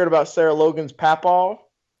don't like hearing about Sarah Logan's papaw?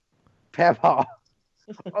 Papaw.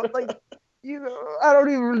 Like, I don't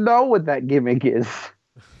even know what that gimmick is.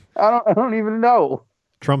 I don't even know.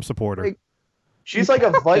 Trump supporter. Like, she's like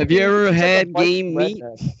a Viking. Have you ever had game meat?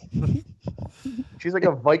 She's like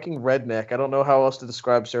a Viking redneck. I don't know how else to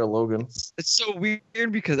describe Sarah Logan. It's so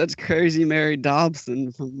weird because that's Crazy Mary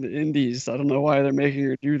Dobson from the Indies. I don't know why they're making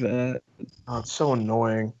her do that. Oh, it's so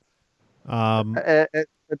annoying. They're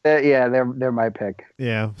my pick.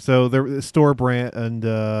 Yeah. So the store brand and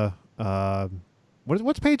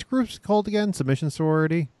what's Page Group's called again? Submission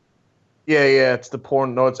Sorority. Yeah, it's the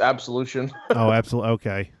porn. No, it's Absolution. Oh, absolutely.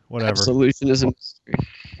 Okay, whatever. Absolution is a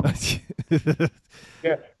mystery.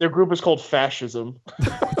 Yeah, their group is called Fascism.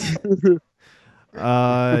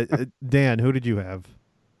 Dan, who did you have?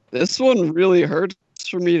 This one really hurts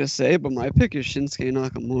for me to say, but my pick is Shinsuke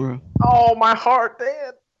Nakamura. Oh, my heart,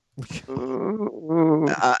 Dan.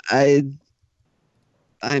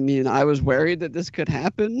 I mean, I was worried that this could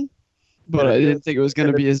happen, but I didn't think it was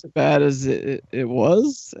going to be as bad as it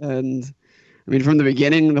was. And I mean, from the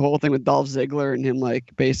beginning, the whole thing with Dolph Ziggler and him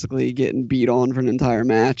like basically getting beat on for an entire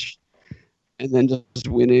match, and then just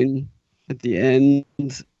winning at the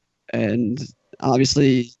end. And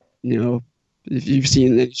obviously, if you've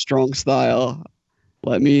seen any Strong Style,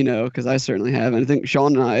 let me know, because I certainly have. And I think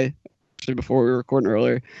Sean and I, actually before we were recording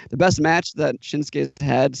earlier, the best match that Shinsuke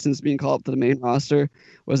had since being called up to the main roster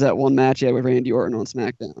was that one match he had with Randy Orton on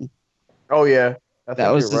SmackDown. Oh, yeah.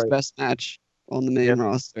 That was his best match on the main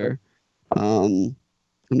roster. I mean,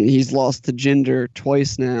 he's lost to Jinder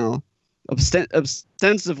twice now.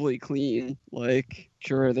 Ostensively clean. Like,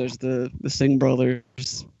 sure, there's the Singh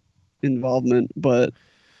brothers involvement, but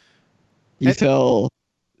he fell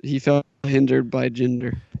hindered by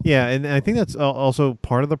Jinder. Yeah, and I think that's also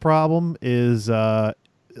part of the problem is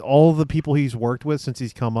all the people he's worked with since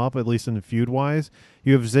he's come up, at least in the feud-wise.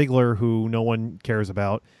 You have Ziggler, who no one cares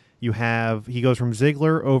about. He goes from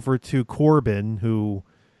Ziggler over to Corbin, who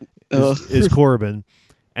is Corbin,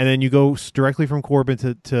 and then you go directly from Corbin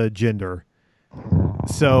to Jinder.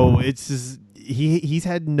 So it's just, he's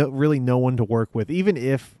had really no one to work with, even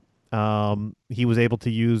if he was able to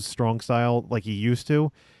use Strong Style like he used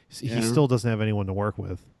to. Yeah. He still doesn't have anyone to work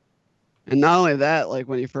with. And not only that, like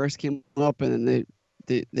when he first came up, and then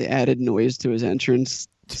they added noise to his entrance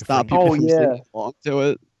to stop people from singing along to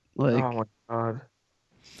it. Like, oh my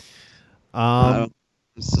god.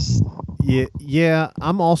 It's just... Yeah.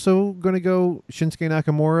 I'm also gonna go Shinsuke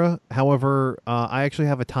Nakamura. However, I actually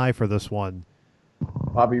have a tie for this one.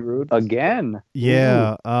 Bobby Roode again.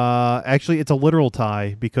 Yeah. Actually, it's a literal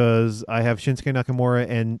tie because I have Shinsuke Nakamura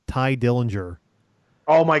and Ty Dillinger.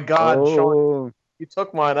 Oh my God, Sean, you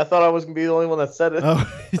took mine. I thought I was gonna be the only one that said it. Oh,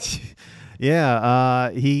 yeah.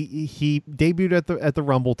 He debuted at the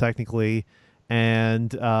Rumble technically,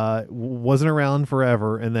 and wasn't around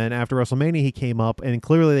forever. And then after WrestleMania, he came up, and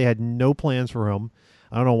clearly they had no plans for him.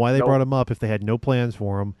 I don't know why they brought him up if they had no plans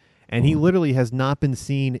for him. And he literally has not been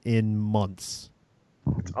seen in months.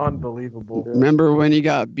 It's unbelievable. Remember when he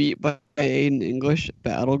got beat by Aiden English at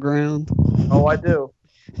Battleground? Oh, I do.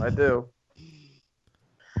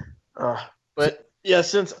 But yeah,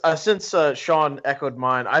 since Sean echoed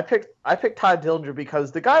mine, I picked Ty Dillinger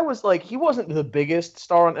because the guy was like, he wasn't the biggest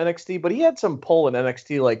star on NXT, but he had some pull in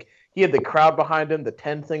NXT. Like, he had the crowd behind him. The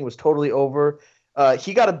 10 thing was totally over.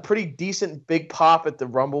 He got a pretty decent big pop at the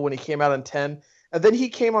Rumble when he came out in 10, and then he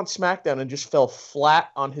came on SmackDown and just fell flat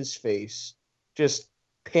on his face, just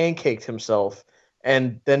pancaked himself,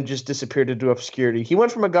 and then just disappeared into obscurity. He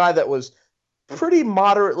went from a guy that was pretty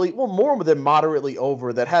moderately, well, more than moderately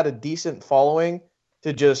over, that had a decent following,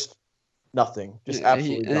 to just nothing. Just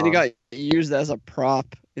absolutely and then he got used as a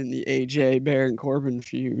prop in the AJ Baron Corbin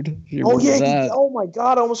feud. Oh, yeah. Oh, my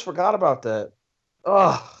God. I almost forgot about that.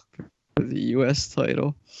 Ugh. The U.S.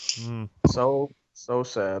 title. So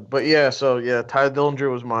sad. But yeah, Ty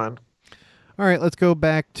Dillinger was mine. All right, let's go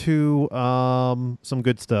back to some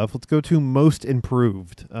good stuff. Let's go to Most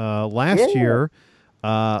Improved. Last year,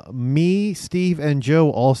 me, Steve, and Joe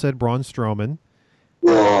all said Braun Strowman.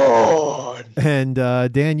 And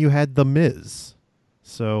Dan, you had The Miz.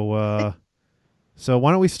 So why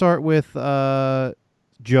don't we start with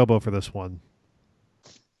Jobo for this one?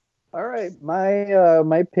 All right,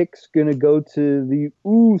 my pick's gonna go to the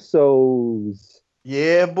Usos.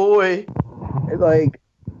 Yeah, boy.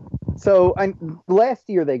 So last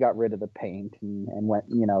year they got rid of the paint and went,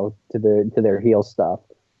 to their heel stuff.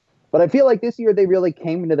 But I feel like this year they really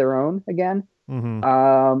came into their own again.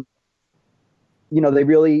 Mm-hmm. they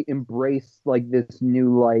really embrace like this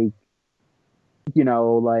new like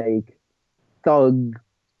like thug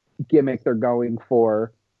gimmick they're going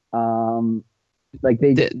for. Like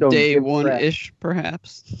they just don't day give one crap. ish,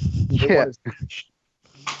 perhaps. Yeah.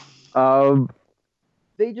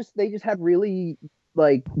 They just had really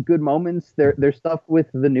like good moments. Their stuff with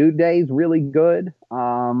the New Day is really good.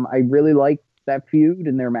 I really like that feud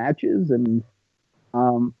and their matches, and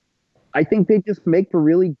I think they just make for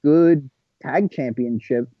really good tag champions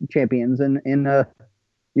in a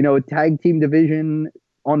a tag team division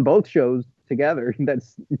on both shows together.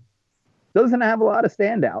 That's doesn't have a lot of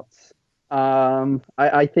standouts.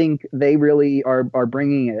 I think they really are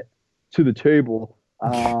bringing it to the table.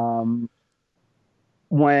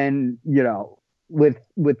 When with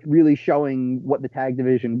really showing what the tag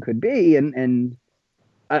division could be, and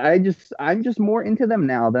I'm just more into them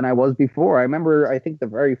now than I was before. I remember, I think the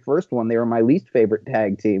very first one, they were my least favorite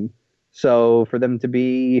tag team. So for them to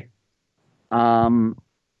be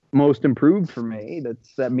most improved for me,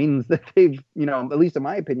 that means that they've, at least in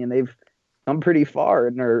my opinion, they've come pretty far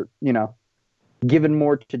and are, given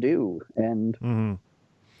more to do and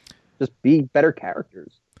just be better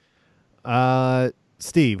characters.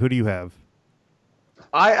 Steve, who do you have?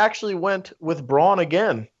 I actually went with Braun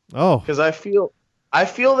again. Oh, because I feel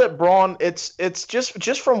that Braun, it's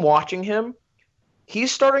just from watching him,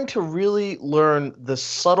 he's starting to really learn the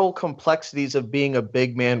subtle complexities of being a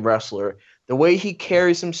big man wrestler. The way he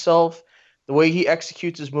carries himself, the way he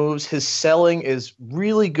executes his moves, his selling is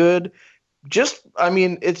really good. I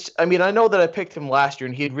know that I picked him last year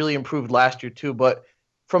and he had really improved last year too, but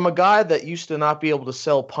from a guy that used to not be able to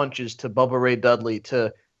sell punches to Bubba Ray Dudley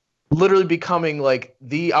to literally becoming like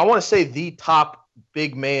the top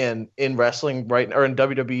big man in wrestling or in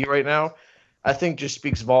WWE right now, I think just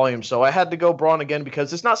speaks volumes. So I had to go Braun again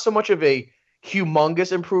because it's not so much of a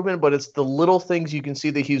humongous improvement, but it's the little things you can see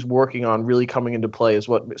that he's working on really coming into play is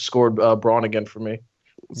what scored Braun again for me.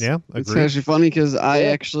 Yeah, It's agreed. actually funny because I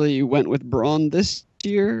actually went with Braun this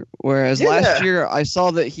year, whereas last year I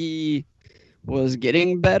saw that he was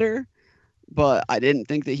getting better, but I didn't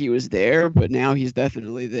think that he was there. But now he's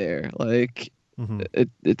definitely there. Like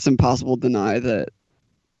it's impossible to deny that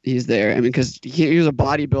he's there. I mean, because he was a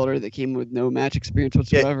bodybuilder that came with no match experience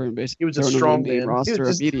whatsoever, and basically he was a strong main man. roster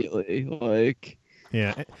immediately. Like,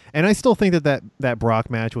 yeah, and I still think that Brock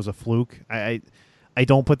match was a fluke. I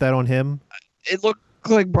don't put that on him. it looked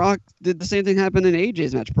like Brock did the same thing happen in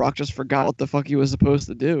AJ's match. Brock just forgot what the fuck he was supposed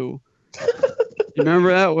to do. You remember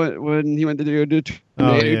that when he went to do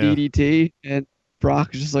tornado DDT and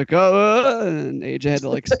Brock was just like, and AJ had to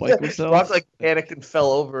like spike himself. Brock like panicked and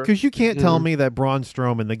fell over. Because you can't tell me that Braun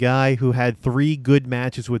Strowman, the guy who had 3 good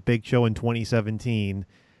matches with Big Show in 2017,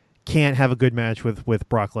 can't have a good match with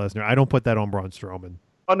Brock Lesnar. I don't put that on Braun Strowman.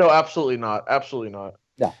 Oh no, absolutely not. Absolutely not.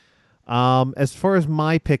 Yeah. As far as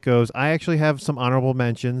my pick goes, I actually have some honorable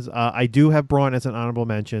mentions. I do have Braun as an honorable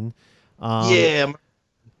mention.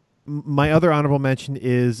 My other honorable mention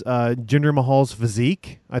is Jinder Mahal's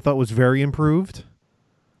physique. I thought was very improved.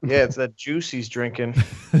 Yeah, it's that juice he's drinking.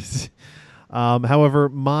 However,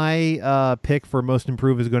 my pick for most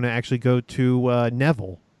improved is going to actually go to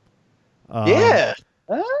Neville.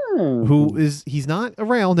 Who he's not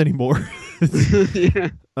around anymore. He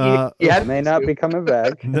may not be coming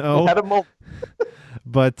back. No. Had a moment.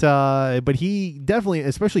 But he definitely,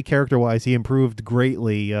 especially character-wise, he improved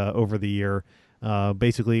greatly over the year.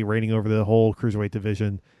 Basically reigning over the whole cruiserweight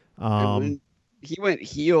division. When he went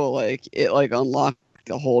heel, like it like unlocked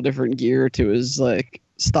a whole different gear to his like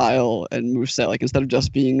style and moveset. Like instead of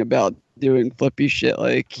just being about doing flippy shit,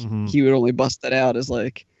 like he would only bust that out as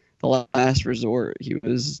like the last resort. He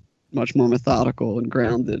was much more methodical and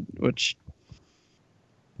grounded, which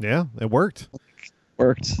it worked.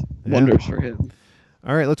 Wonders for him.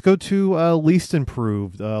 All right, let's go to least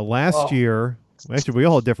improved. Last year, actually, we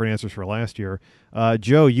all had different answers for last year.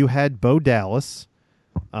 Joe, you had Bo Dallas.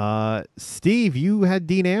 Steve, you had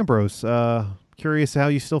Dean Ambrose. Curious how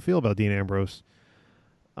you still feel about Dean Ambrose.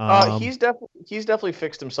 He's definitely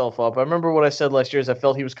fixed himself up. I remember what I said last year is I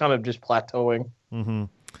felt he was kind of just plateauing.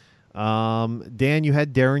 Dan, you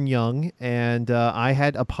had Darren Young, and I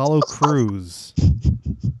had Apollo Crews.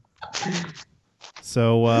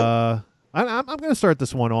 So I'm going to start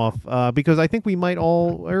this one off because I think we might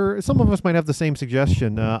all, or some of us might have the same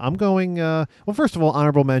suggestion. I'm going. Well, first of all,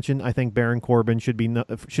 honorable mention. I think Baron Corbin should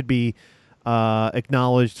be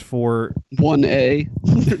acknowledged for 1A.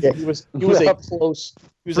 Yeah, he was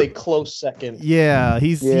a close second. Yeah,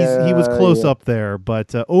 he was close up there,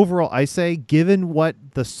 but overall, I say given what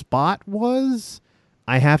the spot was,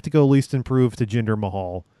 I have to go least improved to Jinder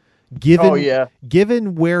Mahal.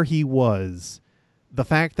 Given where he was, the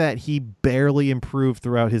fact that he barely improved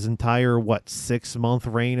throughout his entire 6-month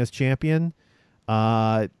reign as champion,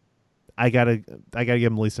 I gotta give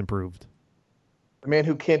him least improved. A man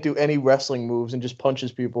who can't do any wrestling moves and just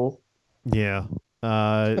punches people. Yeah.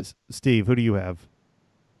 Steve, who do you have?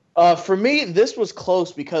 For me, this was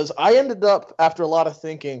close because I ended up, after a lot of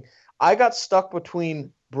thinking, I got stuck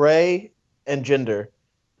between Bray and Jinder.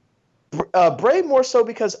 Bray more so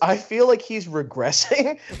because I feel like he's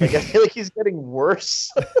regressing. Like I feel like he's getting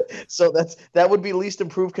worse. So that would be least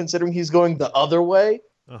improved considering he's going the other way.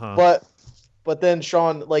 Uh-huh. But then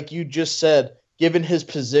Sean, like you just said, given his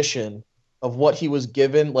position of what he was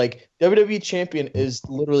given, like WWE champion is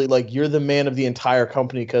literally like you're the man of the entire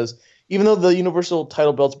company, because even though the Universal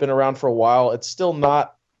title belt's been around for a while, it's still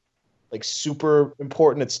not like super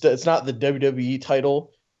important. It's not the WWE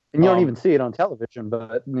title. And you don't even see it on television,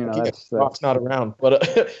 but that's Rock's not around.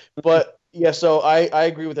 But yeah, so I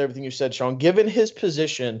agree with everything you said, Sean. Given his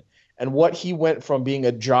position and what he went from being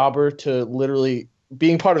a jobber to literally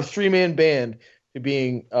being part of a 3-man band to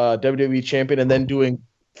being WWE champion and then doing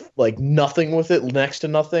like nothing with it, next to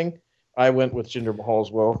nothing, I went with Jinder Mahal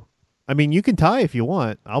as well. I mean, you can tie if you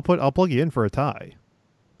want. I'll plug you in for a tie.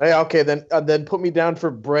 Hey, okay, then put me down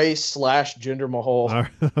for Bray / Jinder Mahal.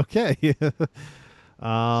 Okay.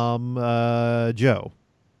 Joe.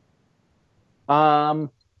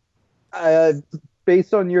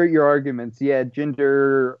 Based on your arguments, yeah,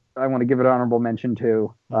 Jinder, I want to give it an honorable mention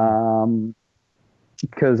too,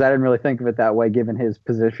 because I didn't really think of it that way given his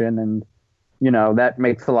position, and that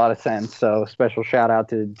makes a lot of sense. So special shout out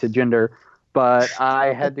to Jinder, but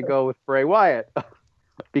I had to go with Bray Wyatt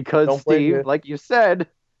because Steve, like you said,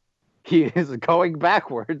 he is going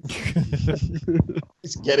backwards.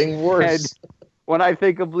 It's getting worse. And when I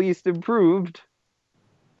think of least improved,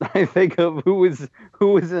 I think of who is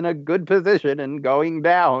in a good position and going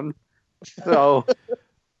down. So,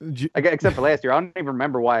 except for last year, I don't even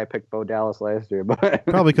remember why I picked Bo Dallas last year, but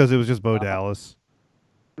probably because it was just Bo Dallas.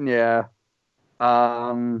 Yeah.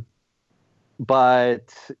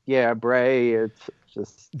 But yeah, Bray, it's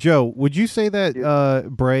just Joe. Would you say that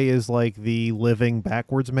Bray is like the living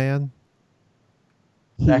backwards man?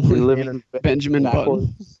 Actually living Benjamin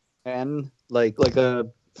Button. And like what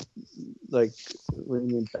do you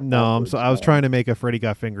mean? No, I was trying to make a Freddy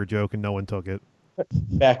Got Finger joke and no one took it.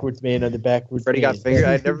 Backwards man on the backwards. Freddy man. Got Finger.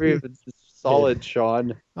 I never even solid,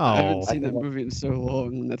 Sean. I haven't seen that movie in so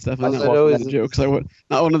long. That's definitely not one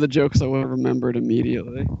of the jokes I would have remembered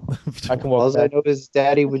immediately. I can walk. All I know is,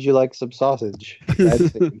 Daddy, would you like some sausage? All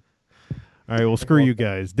right, well, screw you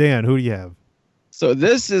guys. Dan, who do you have? So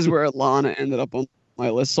this is where Lana ended up on my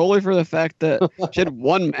list solely for the fact that she had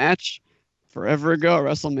one match forever ago at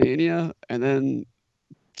WrestleMania, and then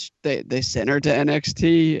they sent her to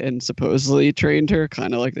NXT and supposedly trained her,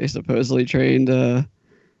 kind of like they supposedly trained.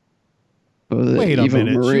 Wait a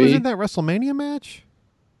minute, Marie. she was in that WrestleMania match?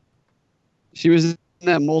 She was in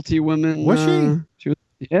that multi-women. Was she? She was,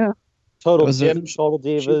 yeah. Total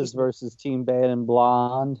Divas versus Team Bad and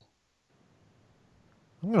Blonde.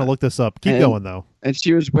 I'm gonna look this up. Keep going though. And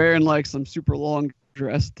she was wearing like some super long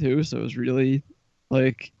dress too, so it was really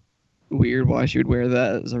like weird why she would wear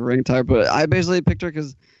that as a ring tie. But I basically picked her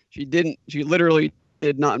because she literally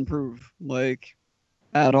did not improve like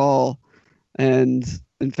at all, and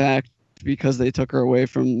in fact, because they took her away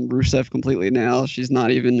from Rusev completely, now she's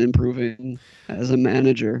not even improving as a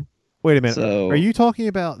manager. Wait a minute. So, are you talking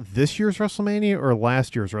about this year's WrestleMania or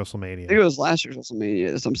last year's WrestleMania? I think it was last year's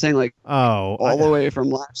WrestleMania. So I'm saying like all the way from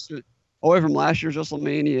last year's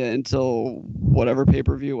WrestleMania until whatever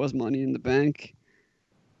pay-per-view was Money in the Bank.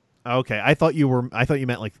 Okay, I thought you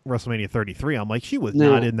meant like WrestleMania 33. I'm like, she was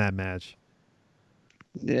not in that match.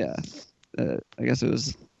 Yeah, I guess it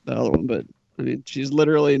was the other one, but I mean, she's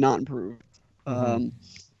literally not improved. So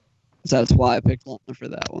that's why I picked Lana for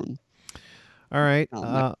that one. All right.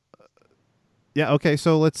 Yeah. Okay.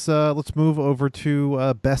 So let's move over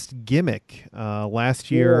to best gimmick. Last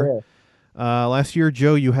year,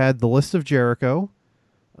 Joe, you had the List of Jericho.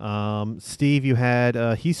 Steve, you had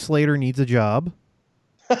Heath Slater Needs a Job.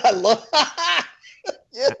 I love.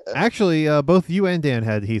 Yeah. Actually, both you and Dan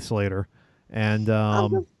had Heath Slater, and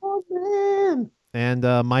my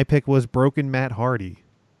pick was Broken Matt Hardy.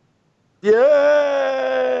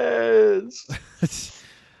 Yes.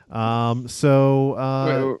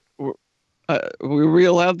 Were we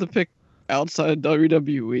allowed to pick outside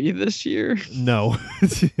WWE this year? No.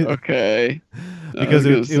 Okay. Because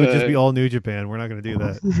it would just be all New Japan. We're not going to do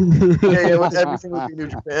that. Everything would be New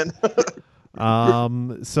Japan.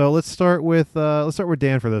 So let's start with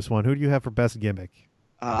Dan for this one. Who do you have for best gimmick?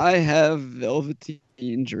 I have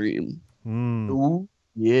Velveteen Dream. Ooh,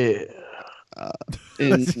 yeah.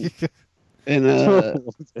 in a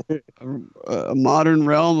modern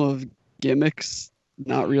realm of gimmicks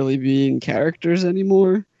not really being characters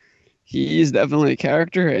anymore, he's definitely a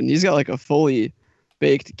character, and he's got like a fully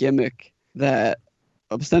baked gimmick that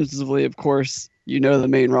ostensibly, of course, the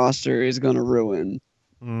main roster is going to ruin.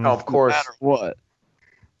 Oh, of course. No matter what.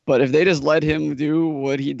 But if they just let him do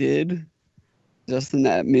what he did, just in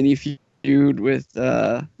that mini feud with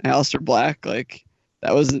Aleister Black, like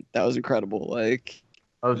that was incredible. Like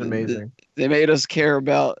that was amazing. They made us care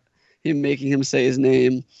about him, making him say his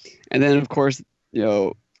name, and then of course,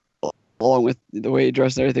 along with the way he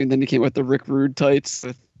dressed and everything, then he came with the Rick Rude tights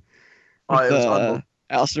with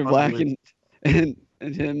Aleister Black and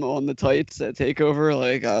him on the tights at TakeOver.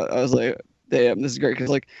 Like I was like, damn, this is great. Because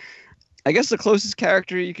like, I guess the closest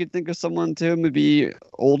character you could think of someone to him would be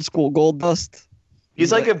old school Goldust.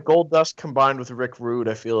 He's like if Goldust combined with Rick Rude,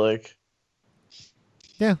 I feel like.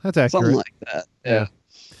 Yeah, that's accurate. Something like that. Yeah.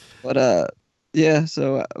 But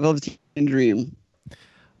so Velveteen Dream.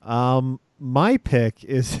 My pick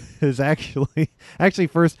is actually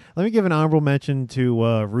first. Let me give an honorable mention to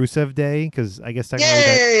Rusev Day, because I guess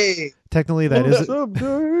technically that is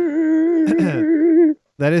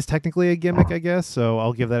that is technically a gimmick, I guess. So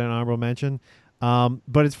I'll give that an honorable mention.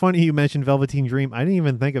 But it's funny you mentioned Velveteen Dream. I didn't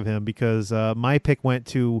even think of him because my pick went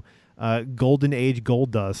to Golden Age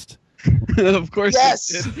Goldust. Of course,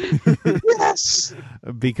 yes, yes.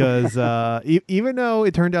 Because even though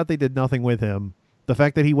it turned out they did nothing with him, the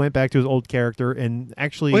fact that he went back to his old character and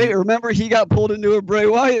actually... Wait, remember he got pulled into a Bray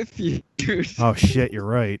Wyatt feud. Oh, shit, you're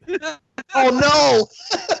right. Oh, no!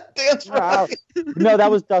 That's right. No, that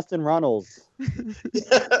was Dustin Runnels.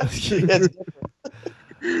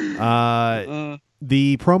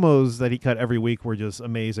 The promos that he cut every week were just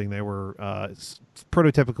amazing. They were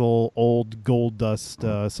prototypical old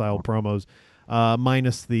Goldust style promos,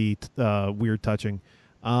 minus the weird touching.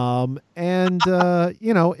 It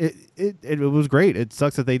was great. It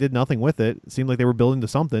sucks that they did nothing with it. It seemed like they were building to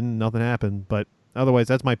something. Nothing happened. But otherwise,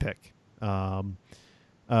 that's my pick. Jobo.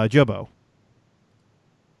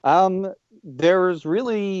 There's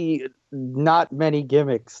really not many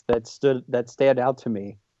gimmicks that stand out to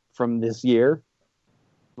me from this year.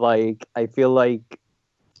 Like, I feel like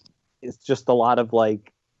it's just a lot of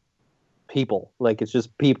like people. Like, it's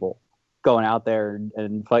just people going out there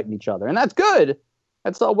and fighting each other, and that's good.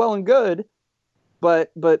 That's all well and good,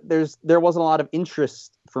 but there wasn't a lot of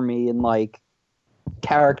interest for me in like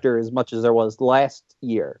character as much as there was last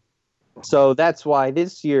year. So that's why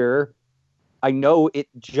this year, I know it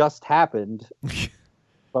just happened,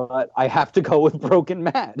 but I have to go with Broken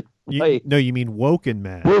Mad. No, you mean Woken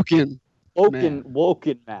Mad. Woken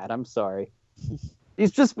Mad. I'm sorry. He's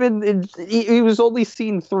just been. He was only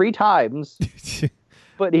seen 3 times.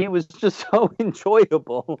 But he was just so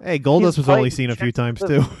enjoyable. Hey, Goldust was only seen a few times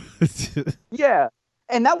too. Yeah,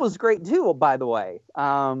 and that was great too. By the way,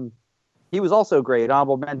 he was also great.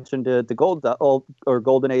 Honorable mention to Goldust or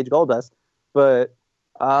Golden Age Goldust. But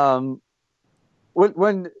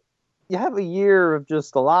when you have a year of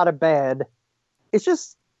just a lot of bad, it's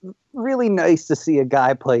just really nice to see a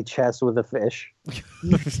guy play chess with a fish.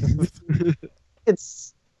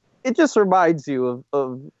 It just reminds you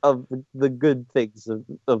of the good things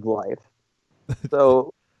of life.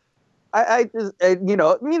 So I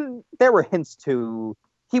mean, there were hints to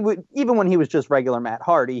even when he was just regular Matt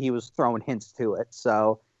Hardy, he was throwing hints to it.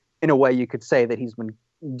 So in a way, you could say that he's been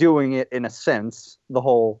doing it in a sense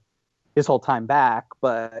his whole time back.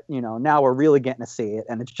 But now we're really getting to see it,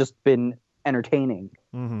 and it's just been entertaining.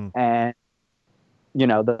 Mm-hmm. And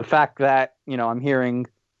the fact that I'm hearing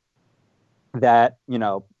that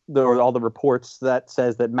there were all the reports that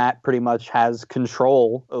says that Matt pretty much has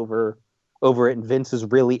control over it, and Vince is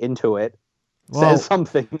really into it. Says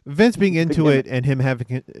something. Vince being into it and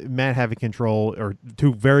Matt having control are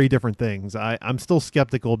two very different things. I'm still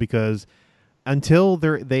skeptical because until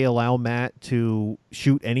they allow Matt to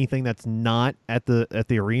shoot anything that's not at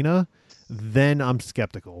the arena, then I'm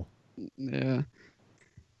skeptical. Yeah,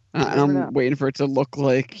 I'm waiting for it to look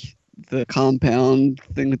like the compound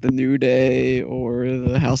thing with the New Day or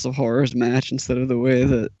the House of Horrors match instead of the way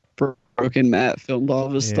that Broken Matt filmed all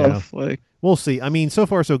of his stuff. Like, we'll see. I mean, so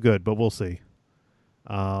far so good, but we'll see.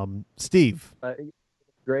 Steve,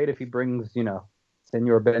 great if he brings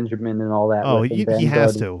Senor Benjamin and all that. Oh, he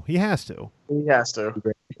has to. He has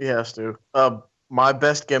to. My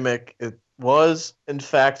best gimmick was, in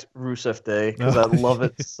fact, Rusev Day, because I love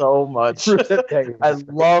it so much. I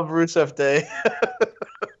love Rusev Day.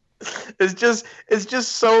 It's just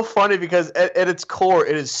so funny because at its core,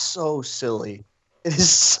 it is so silly. It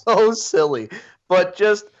is so silly. But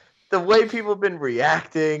just the way people have been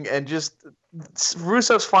reacting and just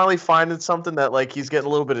Rusev's finally finding something that like he's getting a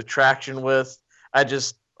little bit of traction with. I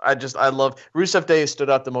love Rusev Day stood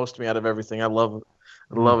out the most to me out of everything. I love it.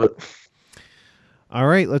 I love it. All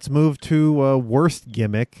right, let's move to worst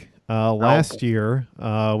gimmick. Last year,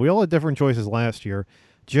 we all had different choices last year.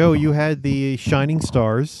 Joe, you had the Shining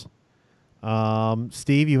Stars.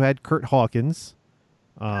 Steve, you had Kurt Hawkins.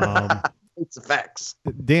 It's the facts.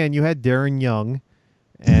 Dan, you had Darren Young.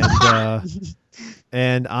 And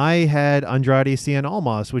and I had Andrade Cien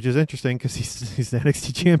Almas, which is interesting because he's the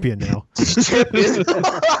NXT champion now.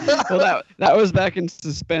 Well, that was back in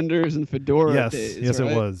suspenders and fedora days. Yes,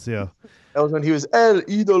 right? it was. Yeah, that was when he was El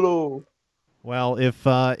Idolo. Well, if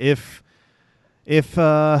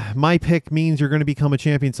my pick means you're going to become a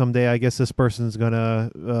champion someday, I guess this person's going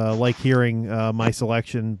to like hearing my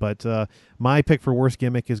selection. But my pick for worst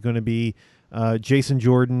gimmick is going to be Jason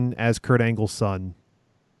Jordan as Kurt Angle's son.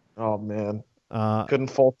 Oh man, couldn't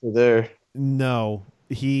falter there. No,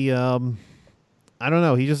 he. I don't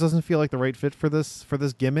know. He just doesn't feel like the right fit for this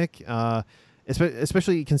gimmick.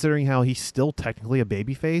 Especially considering how he's still technically a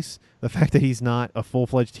babyface. The fact that he's not a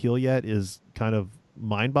full-fledged heel yet is kind of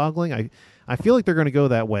mind-boggling. I feel like they're going to go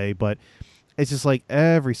that way, but it's just like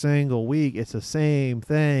every single week it's the same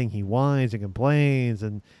thing. He whines and complains,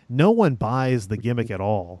 and no one buys the gimmick at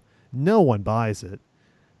all. No one buys it.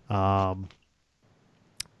 But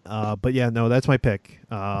yeah, no, that's my pick.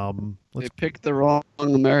 They picked the wrong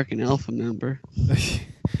American Alpha member.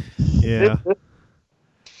 Yeah.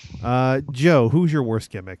 Joe, who's your worst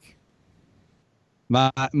gimmick?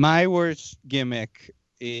 My worst gimmick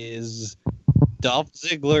is Dolph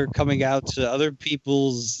Ziggler coming out to other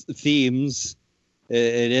people's themes at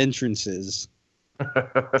entrances.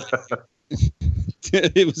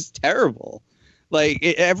 It was terrible. Like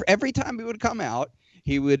every time he would come out,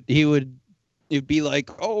 it'd be like,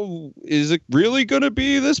 oh, is it really going to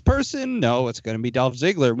be this person? No, it's going to be Dolph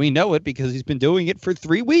Ziggler. We know it because he's been doing it for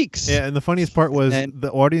 3 weeks. Yeah, and the funniest part was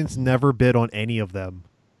the audience never bid on any of them.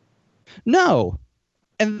 No.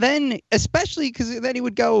 And then, especially because then he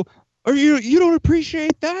would go, "Are you don't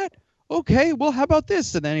appreciate that? Okay, well, how about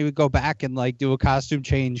this?" And then he would go back and like do a costume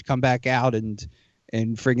change, come back out and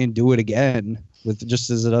friggin' do it again with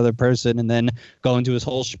just as another person, and then go into his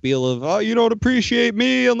whole spiel of, "Oh, you don't appreciate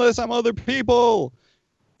me unless I'm other people,"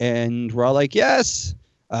 and we're all like, "Yes."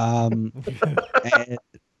 I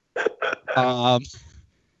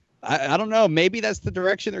don't know. Maybe that's the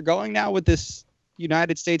direction they're going now with this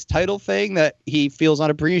United States title thing, that he feels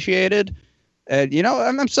unappreciated. And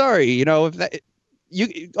I'm sorry. If that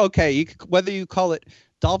whether you call it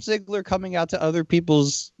Dolph Ziggler coming out to other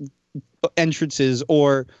people's entrances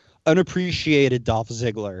or unappreciated Dolph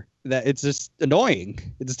Ziggler, that it's just annoying.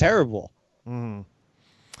 It's terrible.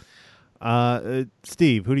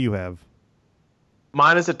 Steve, who do you have?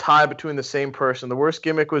 Mine is a tie between the same person. The worst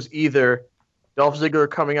gimmick was either Dolph Ziggler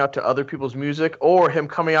coming out to other people's music or him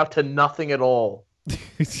coming out to nothing at all.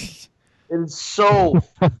 It's so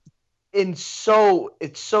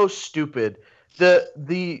stupid.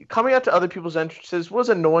 The coming out to other people's entrances was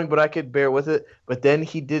annoying, but I could bear with it. But then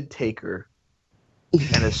he did Taker.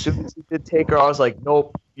 And as soon as he did Taker, I was like,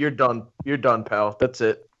 nope, you're done. You're done, pal. That's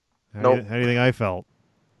it. Nope. How do you think I felt?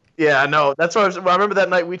 Yeah, no. That's what I remember that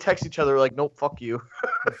night we texted each other like, nope, fuck you.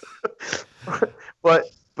 But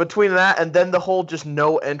between that and then the whole just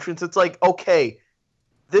no entrance, it's like, okay,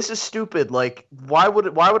 this is stupid. Like, why would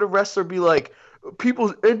a wrestler be like,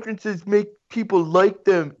 people's entrances make people like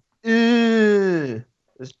them? And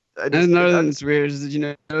another thing that's weird is, did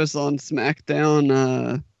you notice on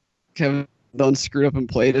SmackDown, Kevin Dunn screwed up and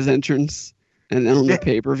played his entrance, and then on the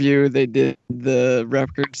pay-per-view they did the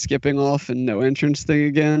record skipping off and no entrance thing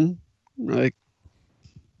again. Like,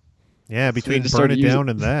 yeah, between Burn It Down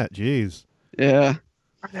and that, jeez. Yeah.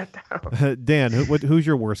 Burn It Down. Dan, who's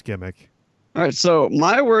your worst gimmick? All right, so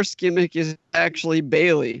my worst gimmick is actually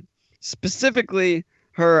Bayley, specifically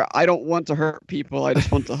her "I don't want to hurt people, I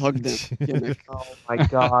just want to hug them" gimmick. Oh my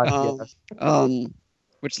god! Yes.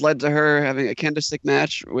 Which led to her having a kendo stick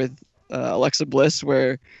match with Alexa Bliss,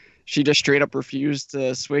 where she just straight up refused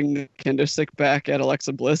to swing the kendo stick back at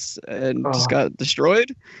Alexa Bliss and just got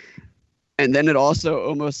destroyed. And then it also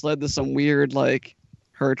almost led to some weird, like,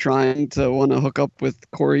 her trying to want to hook up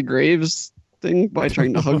with Corey Graves thing by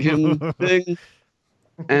trying to hug him thing.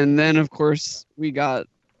 And then, of course, we got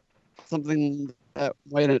something that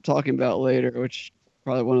we ended up talking about later, which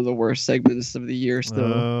probably one of the worst segments of the year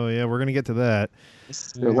still. Oh, yeah, we're going to get to that.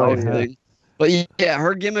 Thing. But yeah,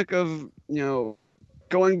 her gimmick of,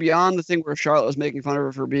 going beyond the thing where Charlotte was making fun of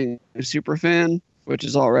her for being a super fan, which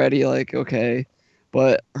is already like, okay,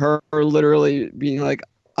 but her literally being like,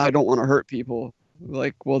 I don't want to hurt people,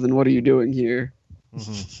 Like, well, then what are you doing here?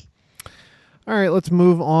 Mm-hmm. All right, let's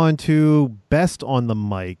move on to best on the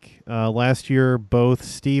mic. Last year, both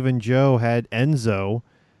Steve and Joe had Enzo.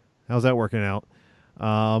 How's that working out?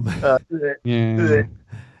 Yeah.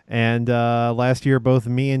 And last year, both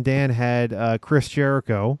me and Dan had Chris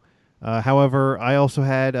Jericho. However, I also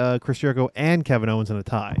had Chris Jericho and Kevin Owens in a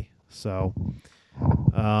tie. So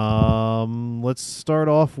let's start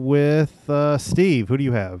off with Steve. Who do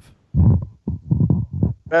you have?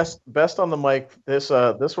 Best on the mic. This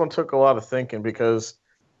one took a lot of thinking because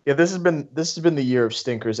this has been the year of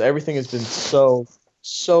stinkers. Everything has been so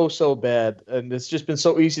bad, and it's just been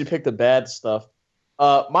so easy to pick the bad stuff.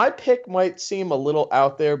 My pick might seem a little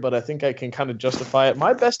out there, but I think I can kind of justify it.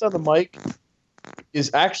 My best on the mic is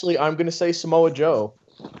actually, I'm going to say, Samoa Joe,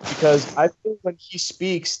 because I feel when he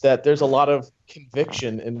speaks that there's a lot of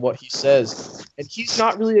conviction in what he says, and he's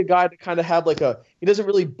not really a guy to kind of have he doesn't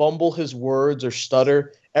really bumble his words or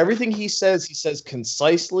stutter. Everything he says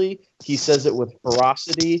concisely. He says it with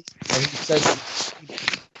ferocity, and he says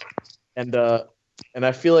it, and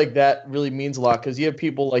I feel like that really means a lot because you have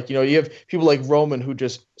people like Roman who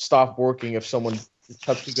just stop working if someone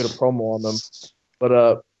cuts too good a promo on them.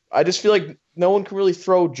 But I just feel like no one can really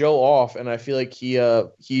throw Joe off, and I feel like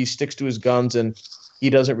he sticks to his guns and he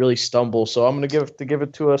doesn't really stumble. So I'm gonna give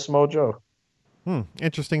it to Samoa Joe.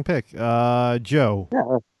 Interesting pick, Joe.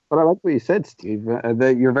 Yeah, but I like what you said, Steve.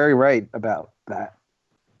 That you're very right about that.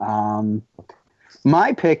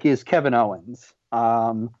 My pick is Kevin Owens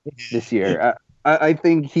this year. I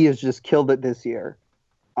think he has just killed it this year.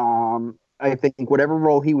 I think whatever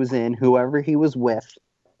role he was in, whoever he was with,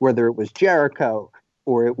 whether it was Jericho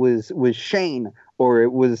or it was Shane or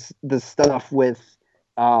it was the stuff with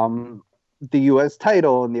the U.S.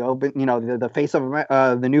 title and the open, the face of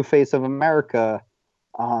the new face of America,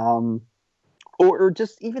 or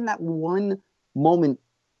just even that one moment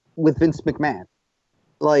with Vince McMahon,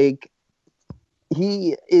 like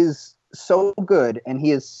he is so good and he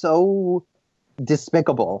is so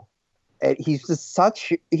despicable. And he's just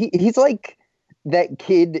he's like that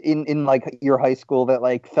kid in like your high school that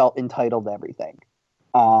like felt entitled to everything,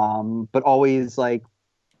 but always like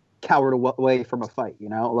cowered away from a fight,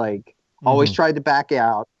 always tried to back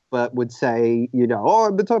out, but would say, oh,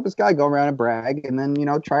 I'm the toughest guy, go around and brag, and then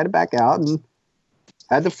try to back out and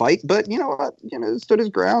had to fight, but stood his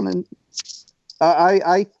ground. And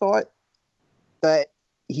I thought that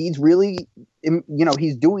he's really,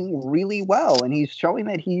 he's doing really well, and he's showing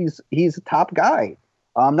that he's a top guy.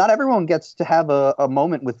 Not everyone gets to have a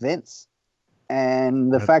moment with Vince,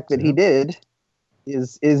 and the fact that he did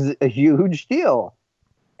is a huge deal.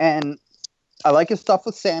 And I like his stuff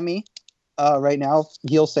with Sammy right now,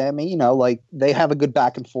 heel Sammy. They have a good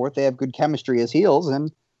back and forth. They have good chemistry as heels,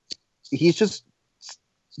 and he's just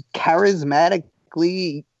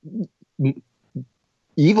charismatically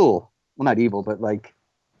evil. Well, not evil, but like.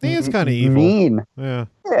 He is kind of evil. Mean. Yeah.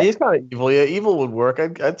 He's kind of evil. Yeah, evil would work.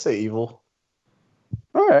 I'd say evil.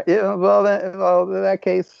 All right. Yeah. Well, in that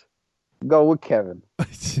case, go with Kevin.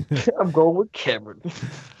 I'm going with Kevin.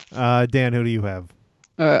 Dan, who do you have?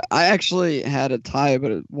 I actually had a tie,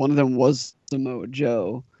 but one of them was Samoa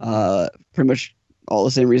Joe. Pretty much all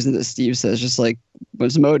the same reasons that Steve says. Just like when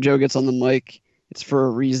Samoa Joe gets on the mic, it's for a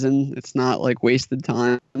reason. It's not like wasted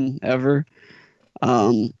time ever.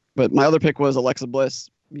 But my other pick was Alexa Bliss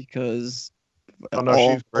because of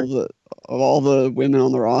all the women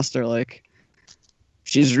on the roster, like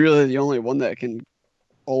she's really the only one that can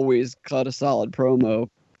always cut a solid promo.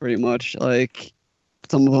 Pretty much, like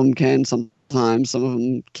some of them can sometimes, some of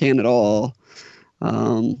them can't at all.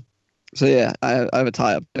 So yeah, I have a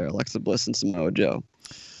tie up there: Alexa Bliss and Samoa Joe.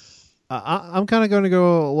 I'm kind of going to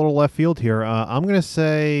go a little left field here. I'm going to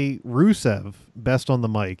say Rusev, best on the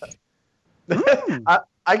mic.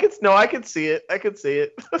 I could see it. I could see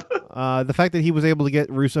it. The fact that he was able to get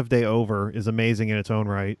Rusev Day over is amazing in its own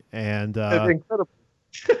right, and incredible.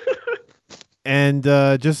 And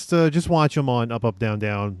just watch him on Up Up Down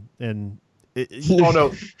Down, and oh no,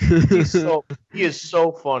 he is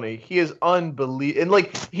so funny. He is unbelievable, and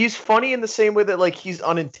like he's funny in the same way that like he's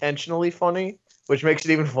unintentionally funny, which makes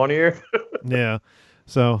it even funnier. Yeah.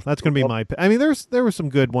 So that's going to be my pick. I mean, there were some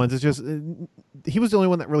good ones. It's just he was the only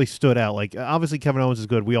one that really stood out. Like obviously Kevin Owens is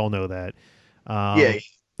good. We all know that. Yeah.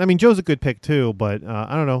 I mean, Joe's a good pick too, but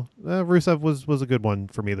I don't know. Rusev was a good one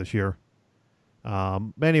for me this year. But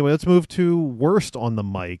anyway, let's move to worst on the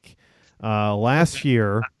mic. Last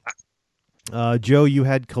year, Joe, you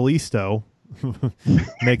had Kalisto.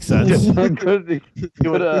 Makes sense. Lucha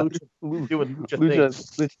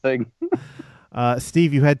thing.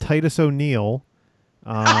 Steve, you had Titus O'Neil.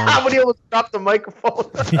 Somebody almost dropped the microphone.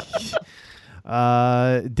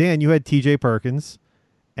 Dan, you had T.J. Perkins,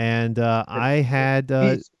 and I had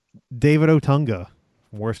David Otunga,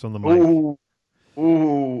 worst on the mic.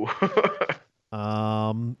 Ooh.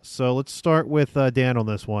 So let's start with Dan on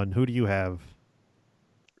this one. Who do you have?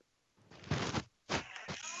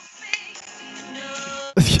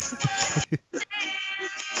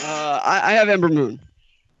 I have Ember Moon.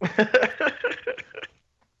 I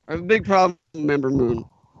have a big problem with Ember Moon.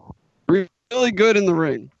 Really good in the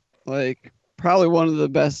ring. Like, probably one of the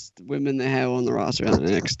best women they have on the roster on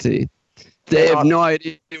NXT. They have no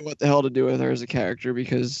idea what the hell to do with her as a character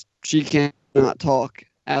because she cannot talk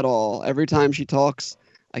at all. Every time she talks,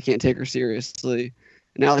 I can't take her seriously.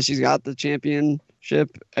 Now that she's got the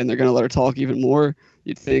championship and they're going to let her talk even more,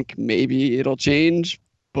 you'd think maybe it'll change,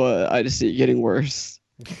 but I just see it getting worse.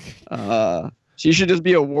 She should just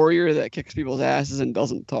be a warrior that kicks people's asses and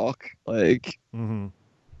doesn't talk. Like,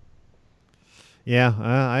 yeah,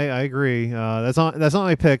 I agree. That's not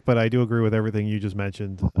my pick, but I do agree with everything you just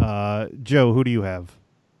mentioned. Joe, who do you have?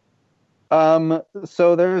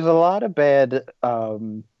 So there's a lot of bad,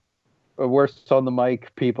 worst on the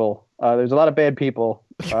mic people. There's a lot of bad people.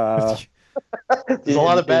 There's a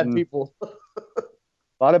lot of bad people. A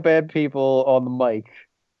lot of bad people on the mic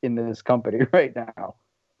in this company right now.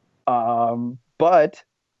 But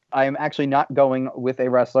I'm actually not going with a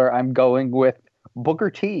wrestler. I'm going with Booker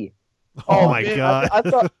T. Oh my God. I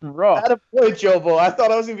thought, at a point, Jobo, I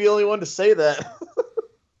thought I was going to be the only one to say that.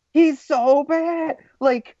 He's so bad.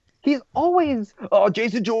 Like, he's always,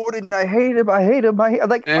 Jason Jordan, I hate him.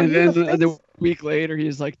 Like, and then the week later,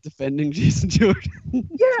 he's like defending Jason Jordan.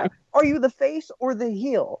 Yeah. Are you the face or the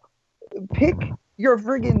heel? Pick your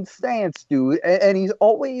friggin' stance, dude. And he's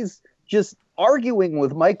always just arguing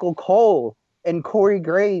with Michael Cole and Corey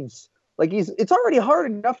Graves. Like, it's already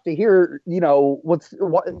hard enough to hear, enjoy what's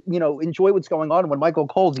going on when Michael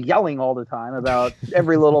Cole's yelling all the time about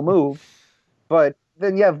every little move. But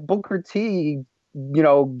then you have Booker T,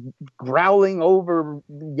 growling over,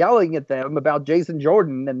 yelling at them about Jason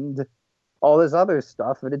Jordan and all this other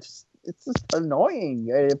stuff. And it's just annoying.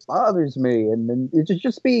 It bothers me. And it should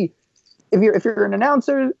just be, if you're an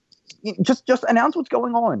announcer, just announce what's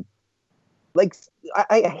going on. Like,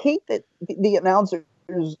 I hate that the announcers,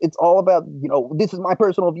 it's all about, this is my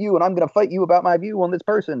personal view and I'm going to fight you about my view on this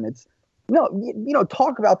person. It's,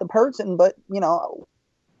 talk about the person, but,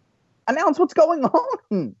 announce what's going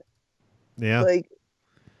on. Yeah. Like,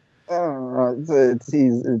 I don't know.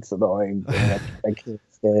 It's annoying. I can't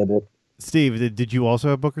stand it. Steve, did you also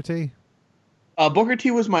have Booker T? Booker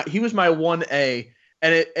T was my 1A.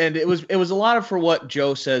 And it was a lot of for what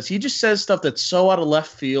Joe says. He just says stuff that's so out of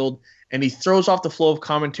left field, and he throws off the flow of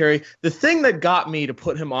commentary. The thing that got me to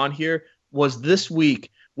put him on here was this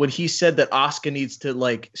week when he said that Asuka needs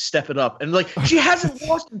to step it up, and she hasn't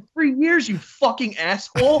lost in 3 years. You fucking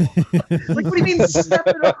asshole! What do you mean step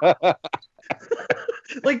it up?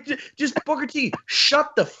 Just Booker T,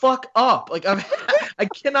 shut the fuck up! I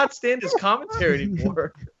cannot stand his commentary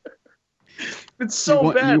anymore. It's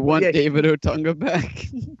so bad. You want David Otunga back?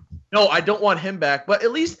 No, I don't want him back. But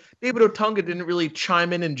at least David Otunga didn't really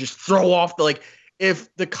chime in and just throw off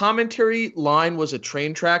if the commentary line was a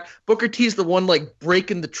train track, Booker T's the one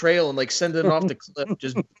breaking the trail and sending it off the cliff,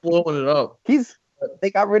 just blowing it up.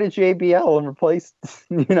 They got rid of JBL and replaced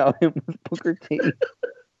him with Booker T.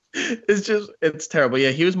 It's terrible.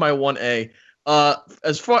 Yeah, he was my 1A.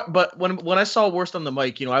 But when I saw worst on the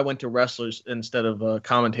mic, I went to wrestlers instead of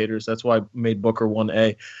commentators. That's why I made Booker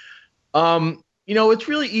 1A. It's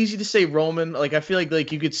really easy to say Roman. I feel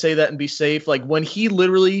like you could say that and be safe. When he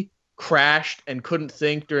literally crashed and couldn't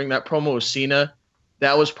think during that promo with Cena,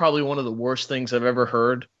 that was probably one of the worst things I've ever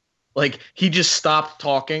heard. He just stopped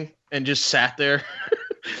talking and just sat there.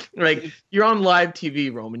 You're on live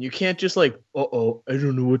TV, Roman. You can't just I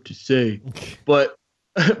don't know what to say. But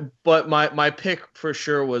my pick for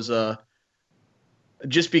sure was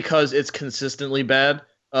just because it's consistently bad.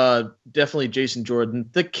 Definitely Jason Jordan.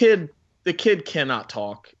 The kid cannot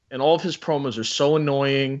talk, and all of his promos are so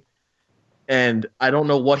annoying. And I don't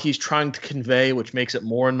know what he's trying to convey, which makes it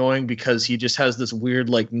more annoying because he just has this weird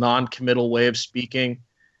non-committal way of speaking.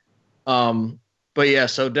 But yeah,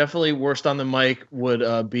 so definitely worst on the mic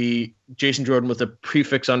would be Jason Jordan with a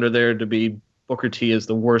prefix under there to be Booker T as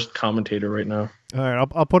the worst commentator right now. All right,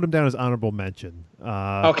 I'll put him down as honorable mention.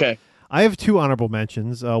 Okay. I have 2 honorable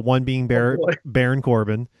mentions. One being Baron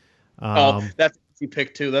Corbin. That's you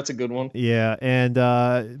picked too. That's a good one. Yeah,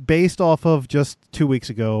 and based off of just 2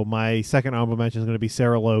 weeks ago, my second honorable mention is going to be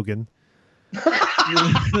Sarah Logan.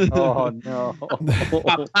 Oh no,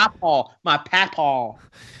 my papaw.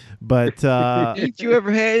 But did you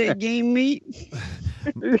ever had game meat?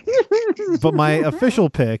 But my official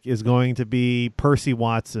pick is going to be Percy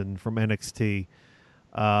Watson from NXT.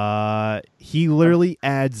 He literally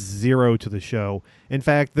adds 0 to the show. In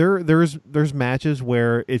fact, there's matches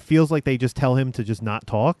where it feels like they just tell him to just not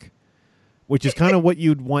talk, which is kind of what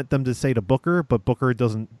you'd want them to say to Booker, but Booker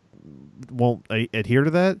won't adhere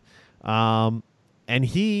to that. And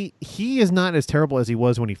he is not as terrible as he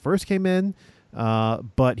was when he first came in,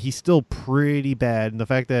 but he's still pretty bad. And the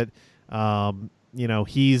fact that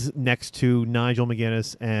he's next to Nigel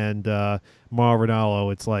McGuinness and Mauro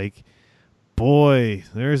Ranallo, it's like, boy,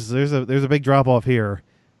 there's a big drop off here,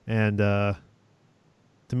 and to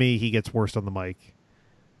me, he gets worse on the mic.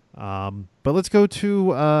 But let's go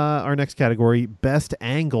to our next category: best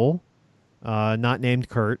angle, not named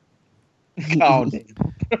Kurt. Oh,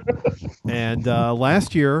 And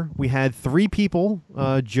last year we had 3 people: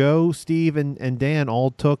 Joe, Steve, and Dan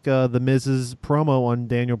all took the Miz's promo on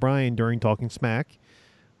Daniel Bryan during Talking Smack.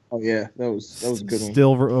 Oh yeah, that was a good one.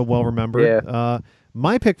 Still well remembered. Yeah.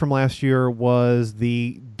 My pick from last year was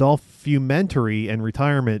the Dolphumentary and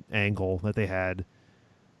retirement angle that they had.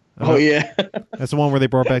 Oh yeah, That's the one where they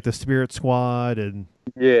brought back the Spirit Squad and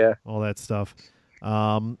Yeah. all that stuff.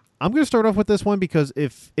 I'm going to start off with this one because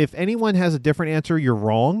if anyone has a different answer, you're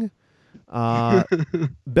wrong.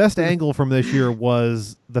 Best angle from this year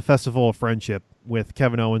was the Festival of Friendship with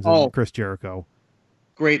Kevin Owens and Chris Jericho.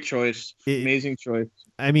 great choice, amazing choice.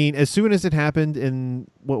 I mean, as soon as it happened in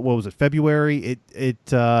what was it, February? It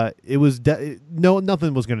was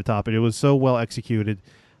nothing was going to top it. It was so well executed,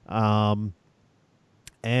 and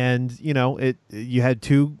you had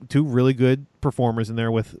two really good performers in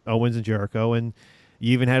there with Owens and Jericho, and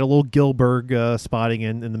you even had a little Gilbert spotting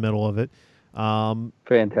in the middle of it.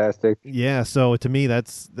 Fantastic. Yeah, so to me,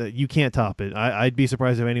 you can't top it. I'd be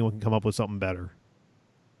surprised if anyone can come up with something better.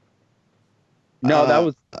 No, that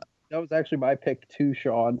was actually my pick too,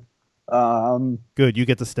 Sean. Good, you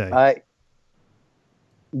get to stay.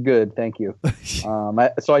 Good, thank you.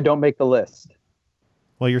 So I don't make the list.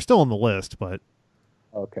 Well, you're still on the list, but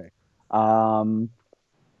Okay.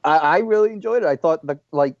 I really enjoyed it. I thought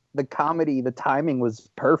the comedy, the timing was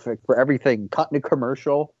perfect for everything. Cutting a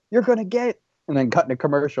commercial, you're gonna get, and then cutting a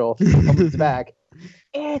commercial, comes back.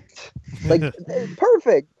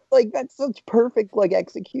 Perfect. Like that's such perfect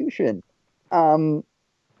execution. And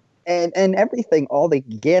everything. All the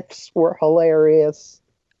gifts were hilarious.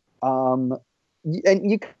 And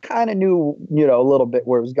you kind of knew, a little bit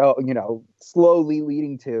where it was going, slowly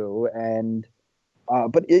leading to, and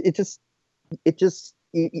but it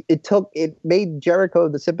made Jericho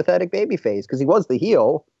the sympathetic babyface because he was the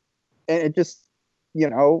heel, and it just,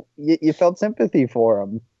 you felt sympathy for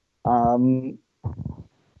him,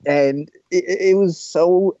 and it was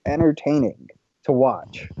so entertaining to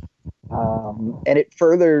watch, and it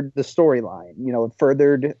furthered the storyline. It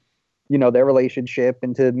furthered, their relationship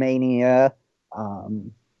into Mania,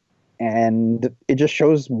 and it just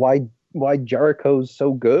shows why Jericho's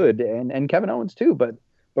so good, and Kevin Owens too, but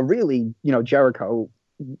really, Jericho,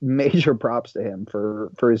 major props to him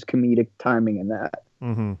for his comedic timing in that.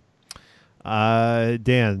 Mm-hmm.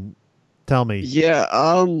 Dan, tell me.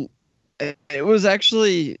 Yeah, it was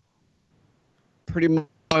actually pretty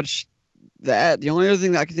much that. The only other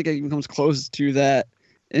thing that I can think of even comes close to that,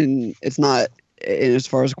 and it's not in as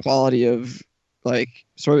far as quality of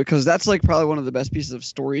story, because that's probably one of the best pieces of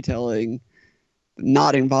storytelling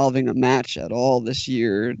not involving a match at all this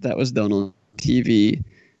year that was done on TV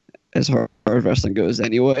as far as wrestling goes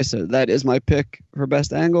anyway. So that is my pick for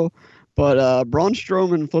best angle. But Braun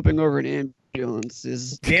Strowman flipping over an ambulance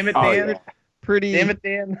is Damn it, Dan. Pretty. Damn it,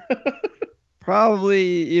 Dan.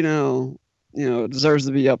 Probably, deserves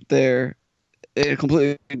to be up there in a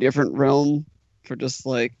completely different realm for just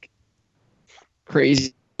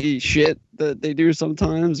crazy shit that they do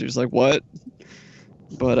sometimes. You're just like, what?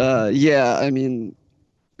 But yeah, I mean,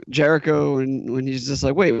 Jericho, and when he's just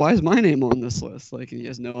like, wait, why is my name on this list? And he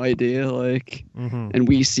has no idea. Mm-hmm. And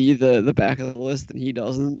we see the back of the list, and he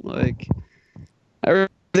doesn't.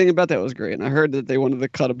 Everything about that was great. And I heard that they wanted to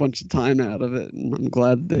cut a bunch of time out of it, and I'm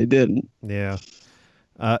glad they didn't. Yeah.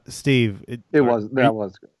 Steve, that was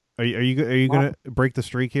good. Are you gonna break the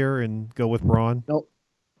streak here and go with Braun? No.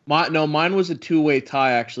 Mine was a two-way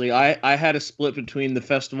tie, actually. I had a split between the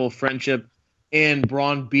Festival of Friendship and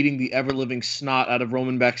Braun beating the ever-living snot out of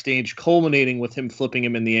Roman backstage, culminating with him flipping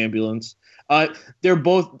him in the ambulance. They're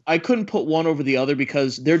both... I couldn't put one over the other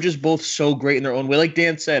because they're just both so great in their own way. Like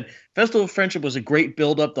Dan said, Festival of Friendship was a great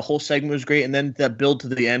build-up. The whole segment was great, and then that build to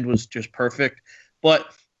the end was just perfect. But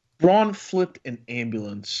Braun flipped an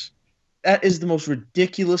ambulance. That is the most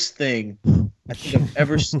ridiculous thing I think I've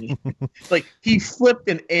ever seen. Like, he flipped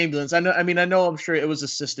an ambulance. I know. I'm sure it was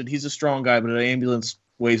assisted. He's a strong guy, but an ambulance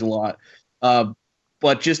weighs a lot.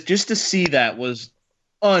 But just to see that was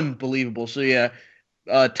unbelievable. So yeah,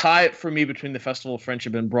 tie it for me between the Festival of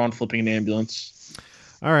Friendship and Braun flipping an ambulance.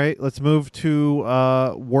 All right, let's move to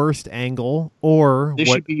worst angle or This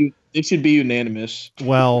should be unanimous.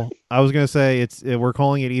 Well, I was gonna say we're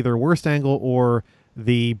calling it either worst angle or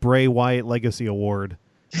the Bray Wyatt Legacy Award.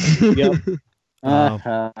 Yep.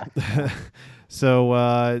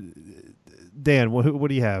 So, Dan, what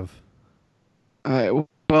do you have? All right.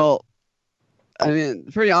 Well, I mean,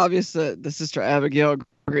 pretty obvious that the Sister Abigail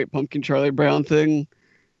Great Pumpkin Charlie Brown thing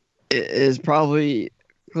is probably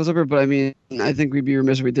close over, but I mean, I think we'd be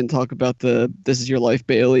remiss if we didn't talk about the This Is Your Life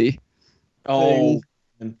Bailey. Oh,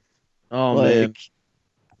 thing. Man.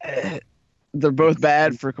 They're both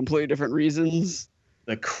bad for completely different reasons.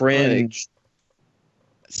 The cringe.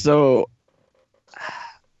 So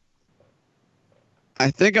I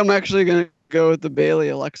think I'm actually going to go with the Bailey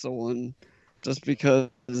Alexa one just because,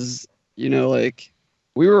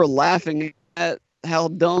 we were laughing at how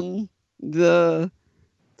dumb the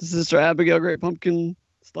Sister Abigail Great Pumpkin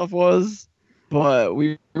stuff was, but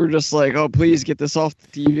we were just like, oh, please get this off the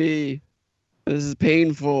TV. This is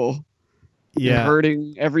painful. Yeah. You're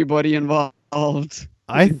hurting everybody involved,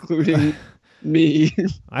 including me.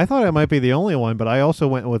 I thought I might be the only one, but I also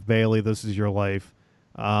went with Bailey, This Is Your Life.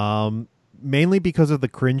 Mainly because of the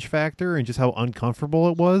cringe factor and just how uncomfortable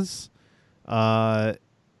it was.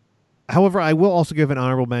 However, I will also give an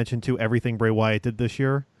honorable mention to everything Bray Wyatt did this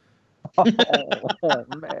year. Oh,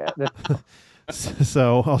 man.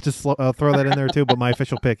 So I'll just throw that in there too, but my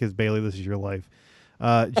official pick is Bailey, This Is Your Life.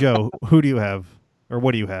 Joe, who do you have? Or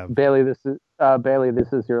what do you have? Bailey, this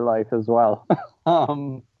is your life as well.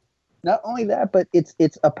 Not only that, but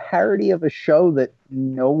it's a parody of a show that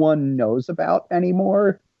no one knows about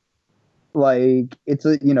anymore. Like, it's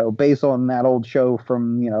based on that old show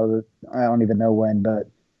from, I don't even know when, but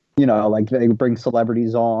like they bring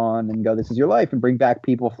celebrities on and go, "This is your life," and bring back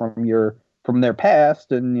people from their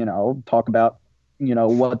past and, talk about,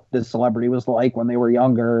 what the celebrity was like when they were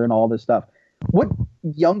younger and all this stuff. What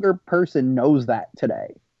younger person knows that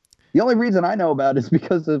today? The only reason I know about it is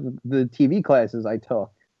because of the TV classes I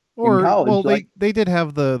took in college. Well, they did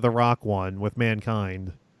have the Rock one with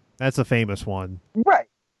Mankind. That's a famous one. Right.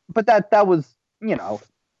 But that was,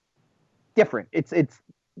 different.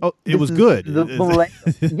 It was good.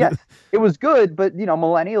 Yes, it was good, but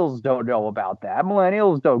millennials don't know about that.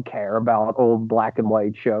 Millennials don't care about old black and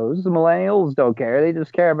white shows. Millennials don't care. They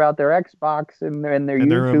just care about their Xbox and their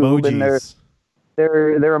YouTube and their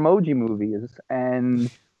emoji movies.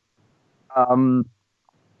 And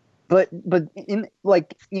but in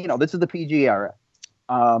this is the PG era.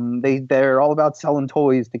 They're all about selling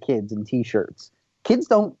toys to kids and T-shirts. Kids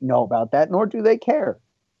don't know about that, nor do they care.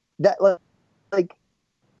 That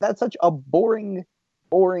that's such a boring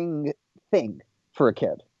thing for a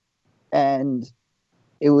kid. And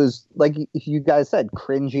it was, like you guys said,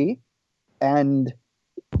 cringy. And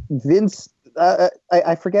Vince,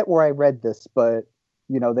 I forget where I read this, but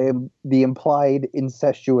the implied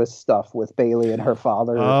incestuous stuff with Bailey and her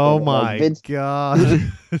father. Oh and, my Vince, God.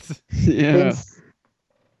 Yeah.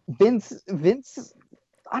 Vince,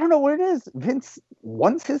 I don't know what it is. Vince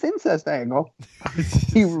wants his incest angle.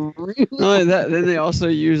 He really. Then they also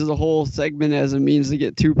use the whole segment as a means to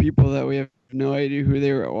get two people that we have no idea who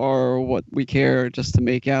they are or what we care, just to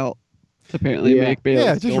make out. To apparently make Bailey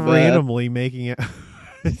just feel randomly making it.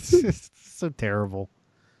 It's just so terrible.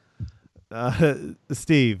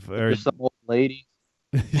 Steve, or some old lady.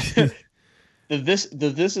 The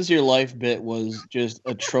This Is Your Life bit was just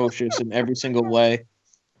atrocious in every single way.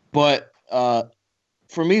 But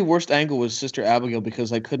for me, worst angle was Sister Abigail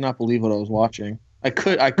because I could not believe what I was watching. I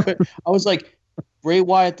was like, Bray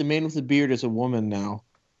Wyatt, the man with the beard, is a woman now.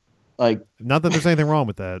 Like, not that there's anything wrong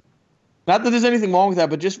with that. Not that there's anything wrong with that,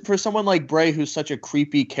 but just for someone like Bray, who's such a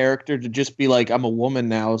creepy character, to just be like, I'm a woman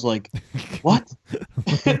now, is like, what?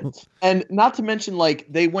 And not to mention, like,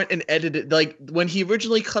 they went and edited, like, when he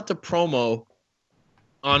originally cut the promo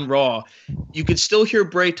on Raw, you could still hear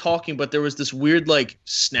Bray talking, but there was this weird, like,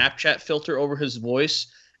 Snapchat filter over his voice.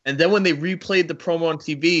 And then when they replayed the promo on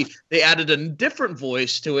TV, they added a different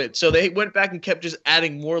voice to it. So they went back and kept just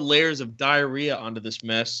adding more layers of diarrhea onto this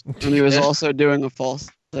mess. And he was also doing a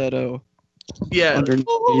falsetto. Yeah, underneath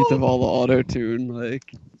of all the auto tune,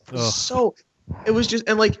 like. So it was just,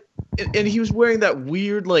 and like, and he was wearing that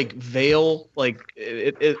weird like veil, like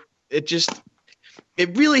it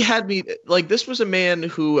really had me like. This was a man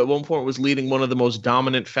who at one point was leading one of the most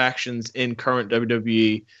dominant factions in current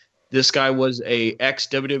WWE, This guy was a ex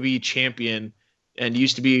WWE champion and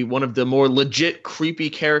used to be one of the more legit creepy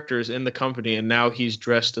characters in the company, and now he's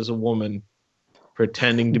dressed as a woman,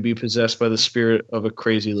 pretending to be possessed by the spirit of a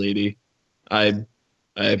crazy lady.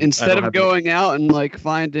 Instead of going out and like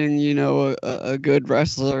finding, a good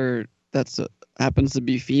wrestler that's happens to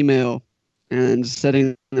be female, and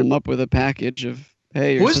setting them up with a package of,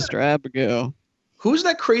 hey, your sister Abigail. Who's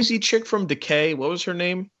that crazy chick from Decay? What was her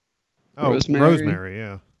name? Oh, Rosemary.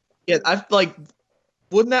 Yeah. Yeah, I like.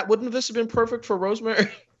 Wouldn't this have been perfect for Rosemary?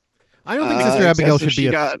 I don't think Sister Abigail should be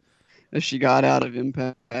if she got out of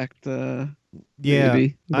Impact. Yeah,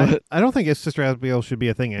 maybe, but I don't think Sister Abigail should be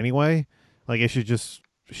a thing anyway. Like it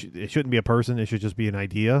shouldn't be a person. It should just be an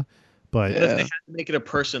idea. But if they had to make it a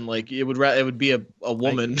person, like it would be a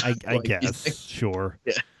woman. I guess. Sure.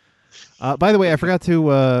 Yeah. By the way, I forgot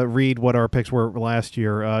to read what our picks were last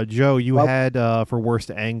year. Joe, you had for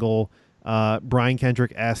worst angle. Brian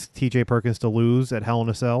Kendrick asked T.J. Perkins to lose at Hell in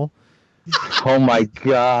a Cell. Oh my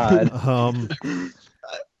God.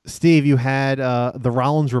 Steve, you had the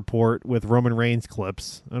Rollins report with Roman Reigns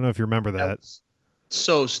clips. I don't know if you remember that.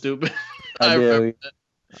 So stupid. I remember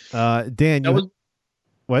that. Dan,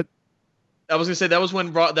 what? I was gonna say that was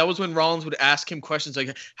when Rollins would ask him questions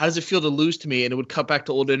like, "How does it feel to lose to me?" And it would cut back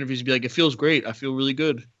to old interviews and be like, "It feels great. I feel really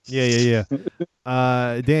good." Yeah.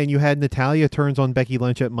 Dan, you had Natalya turns on Becky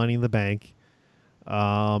Lynch at Money in the Bank,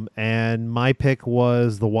 and my pick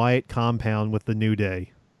was the Wyatt compound with the New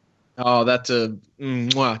Day. Oh, that's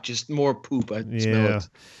just more poop. I smell it.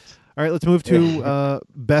 All right, let's move to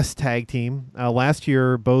best tag team. Last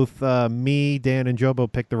year, both me, Dan, and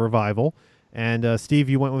Jobo picked the Revival. And Steve,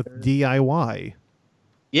 you went with DIY.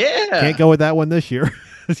 Yeah. Can't go with that one this year.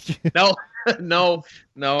 No.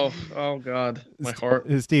 Oh, God. My heart.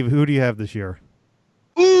 Steve, who do you have this year?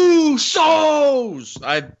 Usos!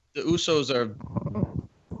 The Usos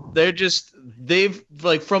they've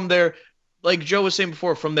like from their, like Joe was saying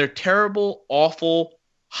before, from their terrible, awful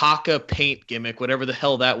Haka paint gimmick, whatever the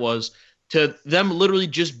hell that was, to them literally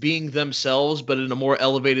just being themselves, but in a more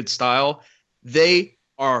elevated style. They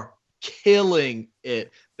are killing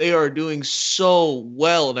it. They are doing so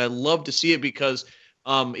well, and I love to see it because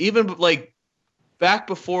even like back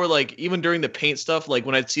before, like even during the paint stuff, like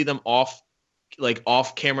when I'd see them off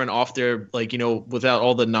camera and off their, like, without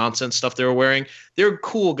all the nonsense stuff they were wearing, they're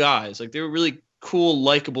cool guys. Like they were really cool,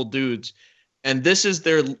 likable dudes. And this is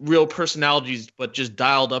their real personalities, but just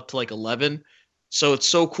dialed up to like 11. So it's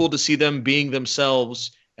so cool to see them being themselves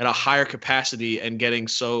at a higher capacity and doing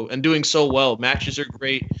so well. Matches are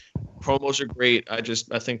great. Promos are great. I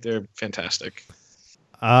think they're fantastic.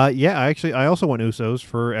 I also went Usos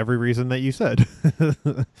for every reason that you said.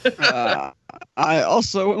 I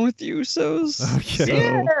also went with the Usos.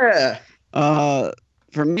 Okay. Yeah.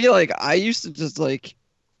 For me, like I used to just like,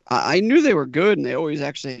 I knew they were good and they always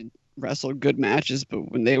actually wrestled good matches,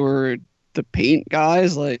 but when they were the paint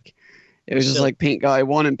guys, like it was just like Paint Guy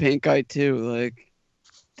 1 and Paint Guy 2, like.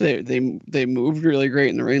 They moved really great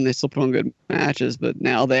in the ring. They still put on good matches, but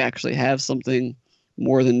now they actually have something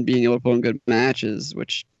more than being able to put on good matches,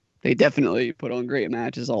 which they definitely put on great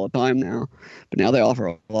matches all the time now. But now they offer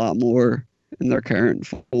a lot more in their current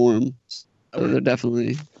form. So they're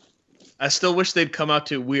definitely. I still wish they'd come out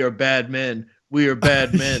to "We are bad men. We are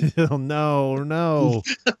bad men." Oh, no.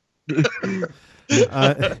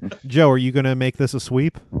 Joe, are you going to make this a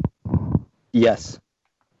sweep? Yes.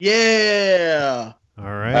 Yeah.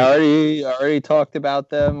 All right. I already talked about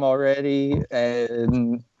them already,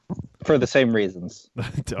 and for the same reasons.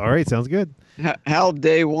 All right, sounds good. How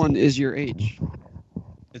day one is your H?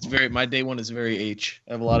 My day one is very H.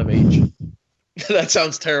 I have a lot of H. That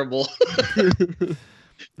sounds terrible.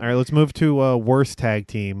 All right, let's move to worst tag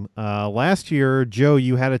team. Last year, Joe,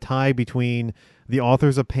 you had a tie between the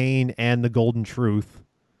Authors of Pain and the Golden Truth.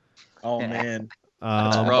 Oh man,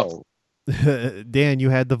 that's rough. Dan, you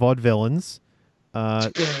had the Vaudevillains.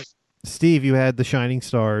 Steve, you had the Shining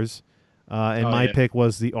Stars, and my pick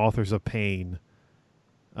was the Authors of Pain.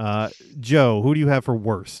 Joe, who do you have for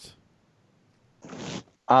worst?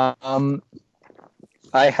 I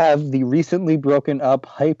have the recently broken up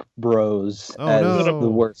Hype Bros as the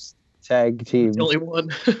worst tag team. The only one.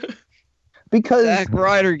 Because Zack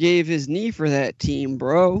Ryder gave his knee for that team,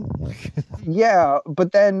 bro. Yeah,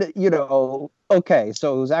 but then, okay,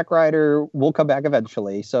 so Zack Ryder will come back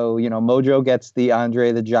eventually. So, Mojo gets the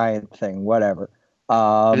Andre the Giant thing, whatever.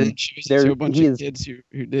 There's a bunch of kids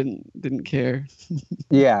who didn't care.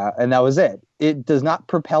 Yeah, and that was it. It does not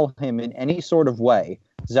propel him in any sort of way.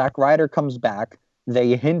 Zack Ryder comes back.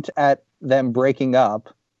 They hint at them breaking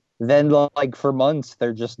up. Then, like, for months,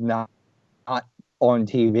 they're just not on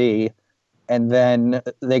TV. and then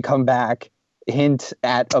they come back, hint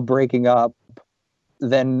at a breaking up,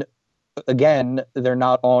 then again they're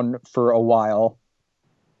not on for a while,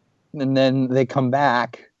 and then they come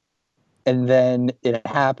back, and then it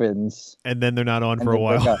happens, and then they're not on for a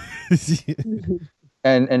while.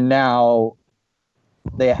 and now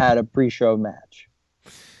they had a pre-show match.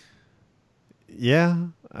 Yeah,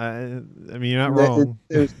 I mean, you're not wrong.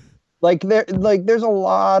 There's a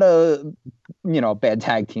lot of bad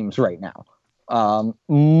tag teams right now.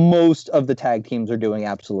 Most of the tag teams are doing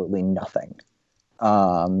absolutely nothing,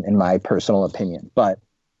 in my personal opinion. But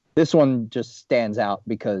this one just stands out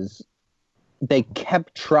because they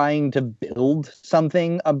kept trying to build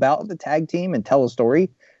something about the tag team and tell a story,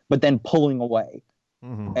 but then pulling away,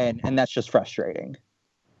 and that's just frustrating.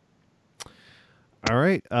 All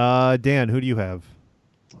right, Dan, who do you have?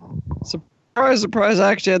 Surprise, surprise!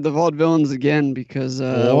 I actually had the Vaudevillains again because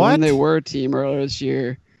when they were a team earlier this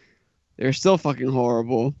year, they're still fucking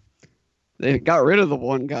horrible. They got rid of the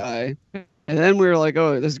one guy, and then we were like,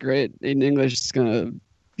 "Oh, this is great." Aiden English is gonna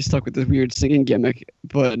be stuck with this weird singing gimmick,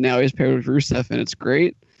 but now he's paired with Rusev, and it's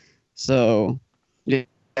great. So, yeah.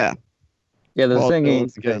 The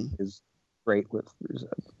singing is great with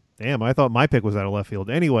Rusev. Damn, I thought my pick was out of left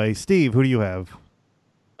field. Anyway, Steve, who do you have?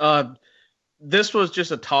 This was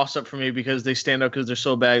just a toss-up for me because they stand out because they're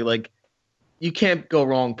so bad. Like, you can't go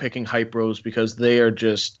wrong picking Hype Bros because they're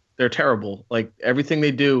terrible. Like, everything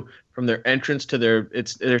they do from their entrance to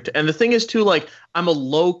and the thing is too, like, I'm a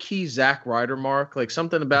low-key Zack Ryder mark. Like,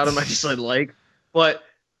 something about him I just like, but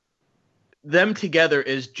them together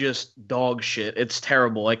is just dog shit. It's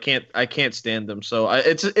terrible. I can't stand them. So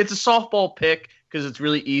it's a softball pick because it's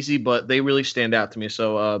really easy, but they really stand out to me.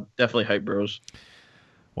 So definitely Hype Bros.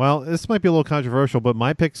 Well, this might be a little controversial, but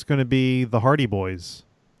my pick's going to be the Hardy Boys.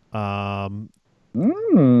 Yeah,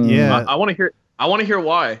 I want to hear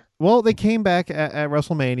why. Well, they came back at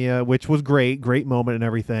WrestleMania, which was great moment and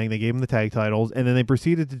everything. They gave them the tag titles, and then they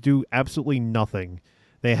proceeded to do absolutely nothing.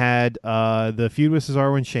 They had the feud with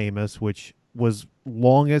Cesaro and Sheamus, which was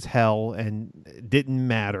long as hell and didn't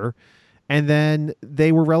matter. And then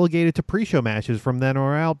they were relegated to pre-show matches from then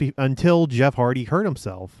on out until Jeff Hardy hurt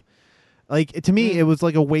himself. Like, to me, it was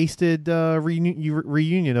like a wasted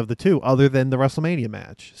reunion of the two, other than the WrestleMania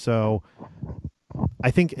match. So,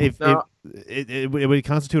 I think it would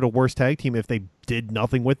constitute a worse tag team if they did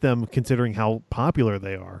nothing with them, considering how popular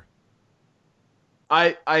they are.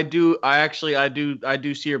 I do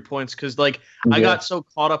see your points because I got so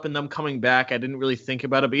caught up in them coming back I didn't really think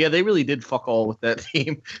about it, but yeah, they really did fuck all with that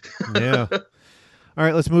team. Yeah. All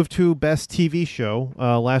right, let's move to best TV show.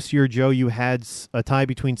 Last year, Joe, you had a tie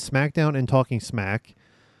between SmackDown and Talking Smack.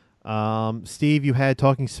 Steve, you had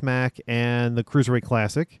Talking Smack and the Cruiserweight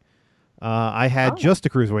Classic. I had just the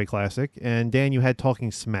Cruiserweight Classic, and Dan, you had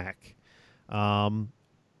Talking Smack.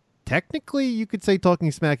 Technically, you could say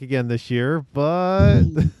Talking Smack again this year, but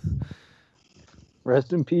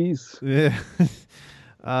rest in peace. Yeah.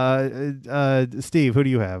 Steve, who do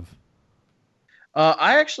you have?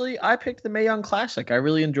 I picked the Mae Young Classic. I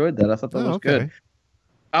really enjoyed that. I thought that was good.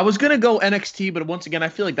 I was gonna go NXT, but once again, I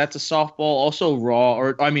feel like that's a softball. Also,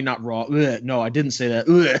 Raw, not Raw. No, I didn't say that.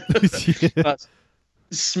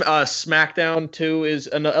 SmackDown too is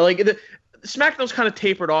SmackDown's kind of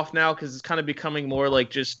tapered off now because it's kind of becoming more like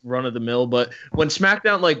just run of the mill. But when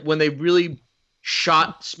SmackDown, when they really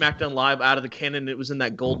shot SmackDown Live out of the cannon, it was in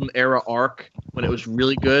that golden era arc when it was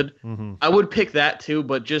really good. Mm-hmm. I would pick that too,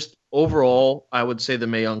 but just overall, I would say the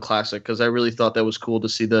Mae Young Classic because I really thought that was cool to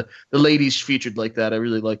see the ladies featured like that. I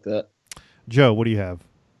really like that. Joe, what do you have?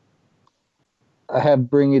 I have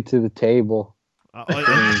Bring It to the Table. That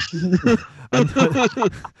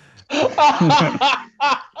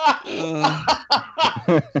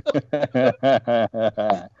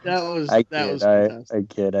was fantastic. I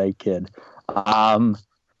kid.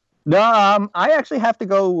 I actually have to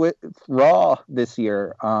go with Raw this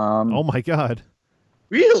year. Oh my God.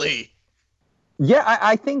 Really? Yeah,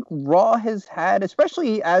 I think Raw has had,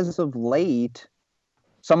 especially as of late,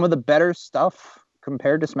 some of the better stuff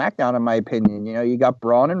compared to SmackDown, in my opinion. You know, you got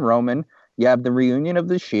Braun and Roman. You have the reunion of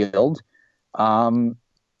the Shield. The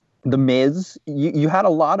Miz. You had a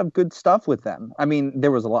lot of good stuff with them. I mean,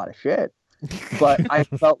 there was a lot of shit. But I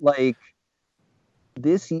felt like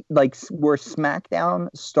this, where SmackDown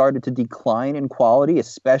started to decline in quality,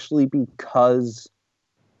 especially because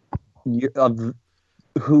of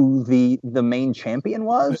who the main champion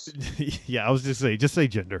was. Yeah, I was just say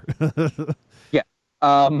gender. Yeah.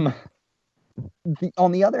 On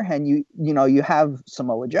the other hand, you have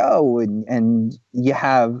Samoa Joe and you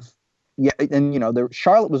have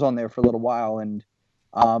Charlotte was on there for a little while, and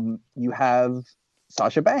you have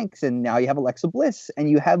Sasha Banks, and now you have Alexa Bliss, and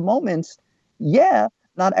you have moments. Yeah,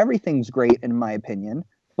 not everything's great in my opinion,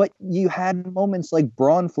 but you had moments like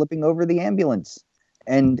Braun flipping over the ambulance,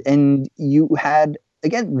 and you had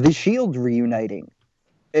again the Shield reuniting,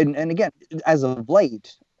 and again as of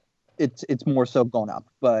late, it's more so gone up.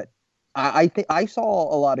 But I think I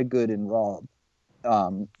saw a lot of good in Raw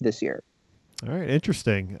this year. All right,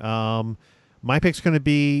 interesting. My pick's going to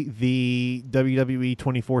be the WWE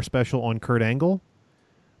 24 special on Kurt Angle.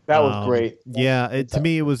 That was great. Yeah, to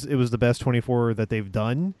me it was the best 24 that they've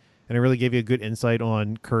done, and it really gave you a good insight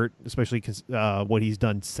on Kurt, especially what he's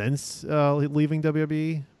done since leaving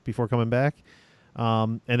WWE before coming back.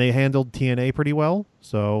 And they handled TNA pretty well,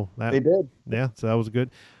 so they did. Yeah, so that was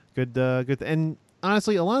good. And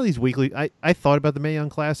honestly, a lot of these weekly, I thought about the Mae Young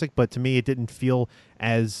Classic, but to me it didn't feel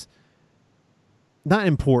as not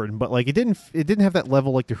important, but like it didn't have that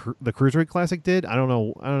level like the Cruiserweight Classic did. I don't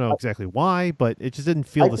know exactly why, but it just didn't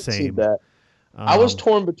feel the same. That. I was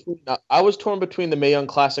torn between the Mae Young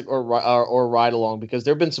Classic or Ride Along, because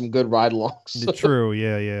there've been some good Ride Alongs. True,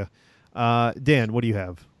 yeah. Dan, what do you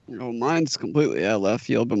have? Oh, mine's completely out of left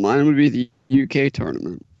field, but mine would be the UK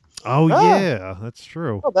tournament. Oh yeah, that's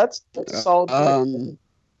true. Oh, that's solid.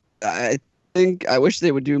 I wish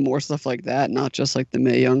they would do more stuff like that, not just like the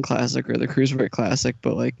Mae Young Classic or the Cruiserweight Classic,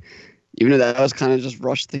 but like even though that was kind of just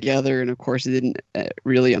rushed together, and of course it didn't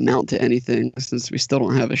really amount to anything since we still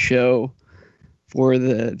don't have a show for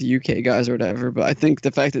the UK guys or whatever. But I think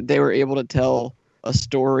the fact that they were able to tell a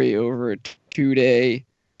story over a 2-day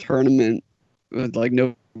tournament with like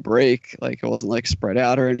no break, like it wasn't like spread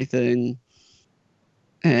out or anything,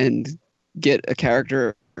 and get a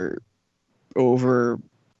character over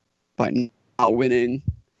by not winning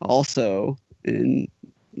also in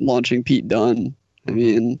launching Pete Dunne. I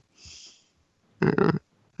mean,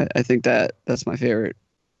 I think that's my favorite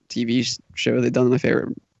TV show they've done, my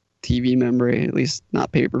favorite TV memory, at least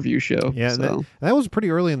not pay-per-view show. Yeah, so. that was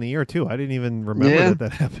pretty early in the year too. I didn't even remember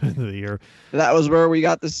that happened in the year. That was where we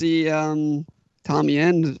got to see Tommy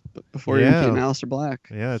End before he became Aleister Black.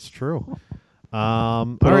 Yeah, that's true.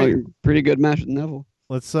 All right, pretty good match with Neville.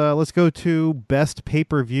 Let's go to best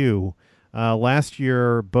pay-per-view. Last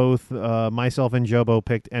year, both myself and Jobo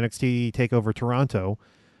picked NXT TakeOver Toronto.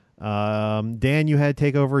 Dan, you had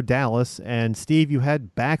TakeOver Dallas, and Steve, you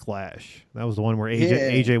had Backlash. That was the one where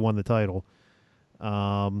AJ won the title.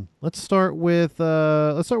 Let's start with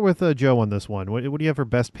Joe on this one. What do you have for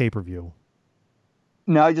best pay-per-view?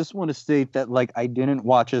 No, I just want to state that like I didn't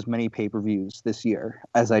watch as many pay-per-views this year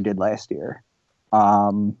as I did last year,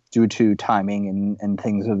 due to timing and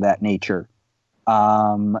things of that nature.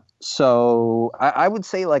 So I would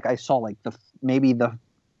say like I saw like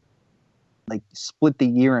split the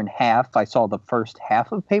year in half. I saw the first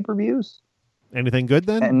half of pay-per-views. Anything good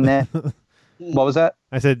then? And then what was that?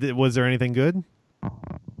 I said, was there anything good?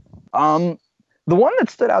 The one that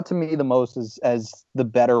stood out to me the most as the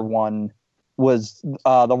better one was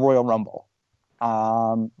the Royal Rumble.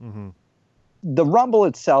 The Rumble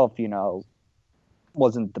itself,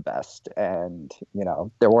 wasn't the best, and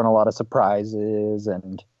there weren't a lot of surprises,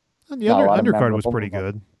 and the undercard was pretty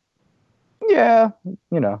good. Yeah,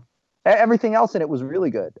 everything else in it was really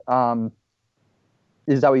good.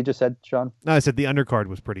 Is that what you just said, Sean? No, I said the undercard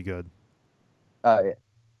was pretty good. Yeah.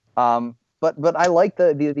 But I like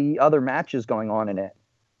the other matches going on in it.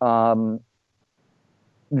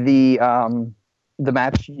 The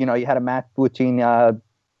match, you had a match between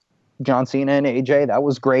John Cena and AJ. That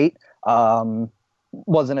was great.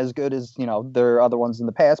 Wasn't as good as their other ones in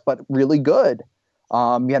the past, but really good.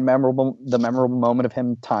 You had the memorable moment of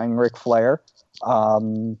him tying Ric Flair.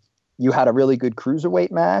 You had a really good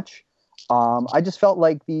cruiserweight match. I just felt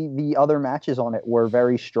like the other matches on it were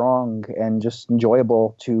very strong and just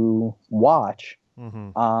enjoyable to watch.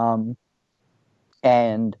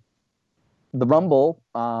 And the Rumble,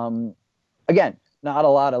 again, not a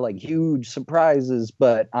lot of like huge surprises,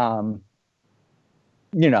 but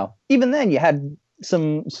even then you had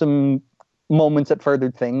some moments that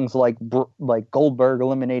furthered things, like Goldberg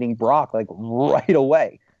eliminating Brock like right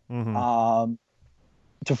away, to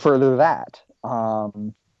further that.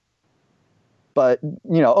 But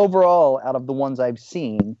overall, out of the ones I've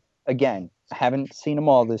seen, again, I haven't seen them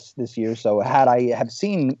all this year. So had I have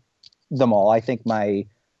seen them all, I think my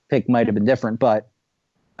pick might have been different. But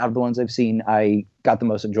out of the ones I've seen, I got the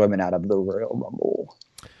most enjoyment out of the Royal Rumble.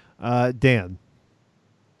 Dan.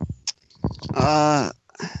 I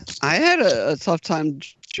had a tough time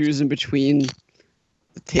choosing between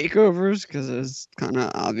the takeovers because it was kind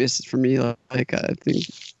of obvious for me. Like I think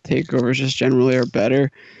takeovers just generally are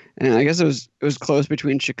better, and I guess it was close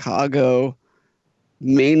between Chicago,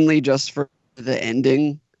 mainly just for the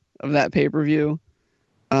ending of that pay-per-view.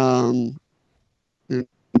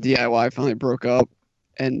 DIY finally broke up,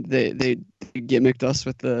 and they gimmicked us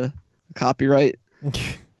with the copyright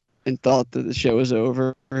and thought that the show was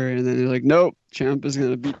over, and then they're like, nope, Ciampa is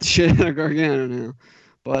gonna beat the shit out of Gargano now.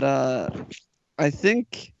 But I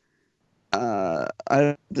think I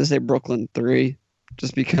have to say Brooklyn 3,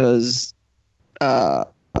 just because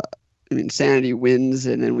Sanity wins,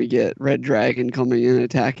 and then we get Red Dragon coming in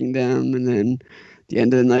attacking them, and then at the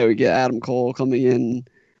end of the night we get Adam Cole coming in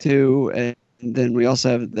too, and then we also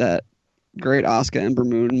have that great Asuka Ember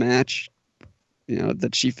Moon match,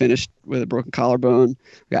 that she finished with a broken collarbone.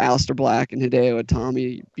 We got Aleister Black and Hideo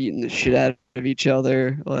Itami beating the shit out of each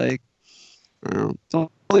other. Like, I don't know. It's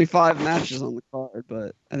only 5 matches on the card,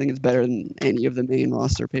 but I think it's better than any of the main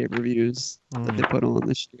roster pay-per-views that they put on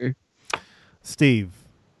this year. Steve.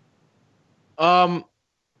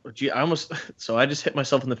 Gee, I just hit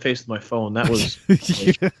myself in the face with my phone. That was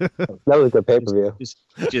that was a pay-per-view.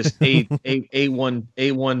 Just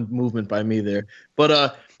A1 movement by me there.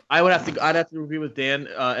 But I'd have to agree with Dan.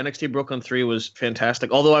 NXT Brooklyn 3 was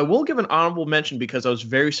fantastic. Although I will give an honorable mention because I was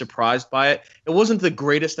very surprised by it. It wasn't the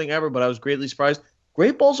greatest thing ever, but I was greatly surprised.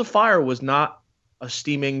 Great Balls of Fire was not a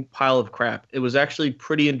steaming pile of crap. It was actually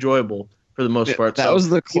pretty enjoyable for the most part. That was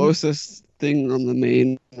the closest thing on the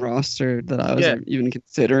main roster that I was even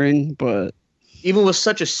considering, but even with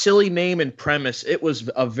such a silly name and premise, it was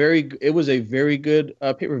a very good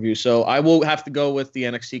pay-per-view. So I will have to go with the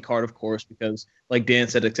NXT card, of course, because like Dan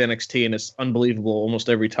said, it's NXT and it's unbelievable almost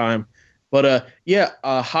every time. But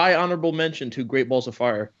high honorable mention to Great Balls of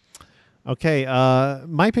Fire. Okay,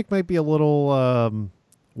 my pick might be a little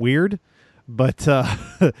weird, but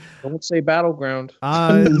don't say Battleground.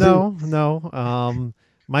 No.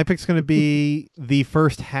 My pick's going to be the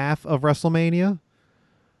first half of WrestleMania.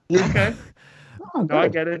 Okay. No, I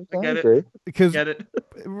get it. Because, get it.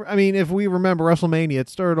 I mean, if we remember WrestleMania, it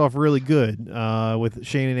started off really good with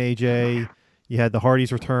Shane and AJ. You had the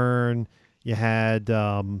Hardys return. You had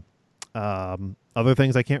other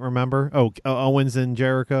things I can't remember. Owens and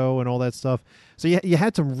Jericho and all that stuff. So you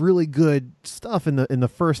had some really good stuff in the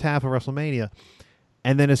first half of WrestleMania.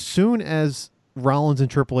 And then as soon as Rollins and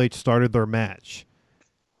Triple H started their match,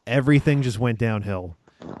 everything just went downhill.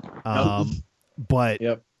 But I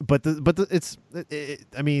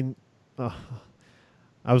mean, I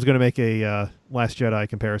was going to make a Last Jedi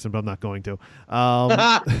comparison, but I'm not going to. I'll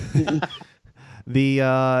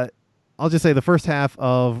just say the first half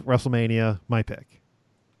of WrestleMania, my pick.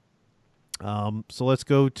 So let's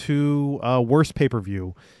go to worst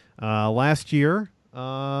pay-per-view. Last year,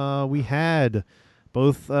 we had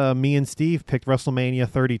both me and Steve picked WrestleMania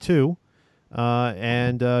 32.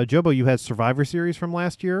 And Jobo, you had Survivor Series from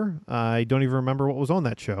last year. I don't even remember what was on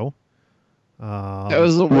that show. That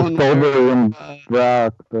was the one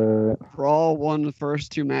where Raw won the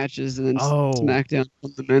first 2 matches, and then SmackDown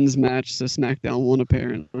won the men's match. So SmackDown won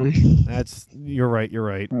apparently. You're right.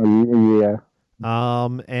 Yeah.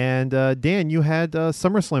 And Dan, you had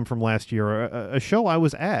SummerSlam from last year, a show I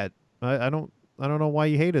was at. I don't know why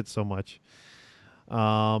you hate it so much.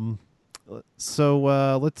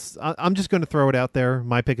 So let's. I'm just going to throw it out there.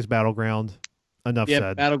 My pick is Battleground. Enough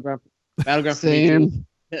said. Battleground. Same.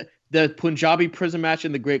 The Punjabi prison match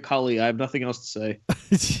and the Great Khali. I have nothing else to say.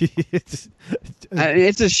 It's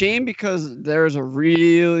a shame because there's a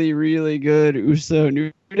really, really good Uso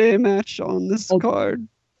New Day match on this card.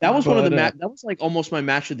 That was one of the that was like almost my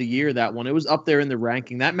match of the year. That one. It was up there in the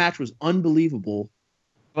ranking. That match was unbelievable.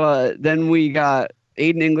 But then we got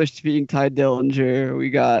Aiden English defeating Ty Dillinger. We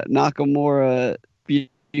got Nakamura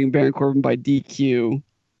beating Baron Corbin by DQ.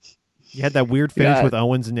 You had that weird finish with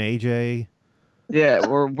Owens and AJ. Yeah,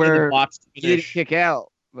 where he didn't kick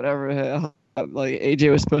out. Whatever. Like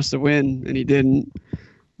AJ was supposed to win and he didn't.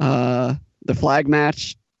 The flag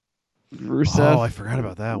match. Rusev. Oh, I forgot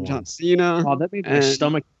about that one. John Cena. Oh, that made my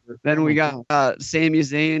stomach hurt. Then we got Sami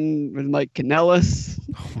Zayn with Mike Kanellis.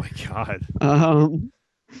 Oh my god.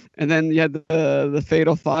 And then you had the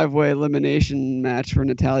fatal 5-way elimination match where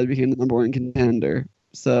Natalya became the number 1 contender.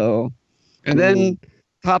 So, and then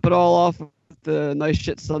top it all off with the nice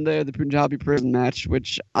shit Sunday of the Punjabi prison match,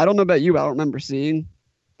 which I don't know about you, I don't remember seeing.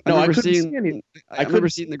 I remember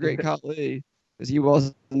seeing the Great Khali because he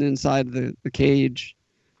wasn't inside the cage.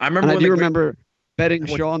 I remember. I do remember betting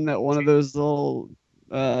Sean that one of those little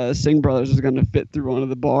Singh brothers was going to fit through one of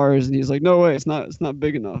the bars, and he's like, "No way, it's not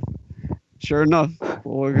big enough." Sure enough,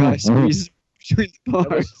 little guy squeezes between the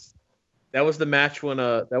bars. That was the match when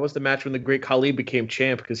the Great Khali became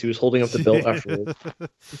champ because he was holding up the belt afterwards.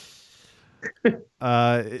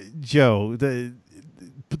 Joe,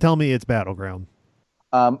 tell me it's Battleground.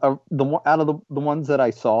 Out of the ones that I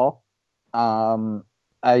saw,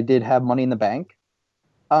 I did have Money in the Bank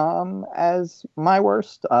as my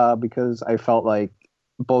worst because I felt like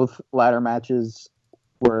both ladder matches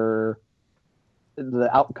the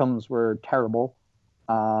outcomes were terrible.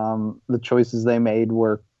 The choices they made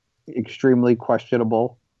were extremely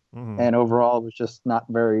questionable, and overall it was just not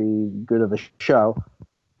very good of a show.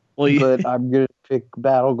 Well, but I'm going to pick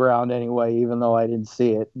Battleground anyway, even though I didn't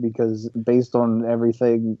see it, because based on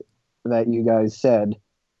everything that you guys said,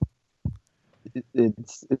 it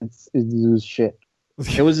was shit.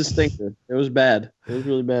 It was a stinker. It was bad. It was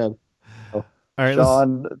really bad. All right,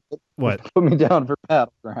 Sean, what? Put me down for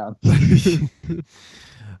Battleground.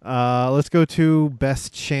 Let's go to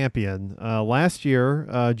Best Champion. Last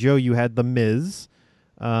year, Joe, you had The Miz.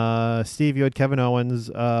 Steve, you had Kevin Owens.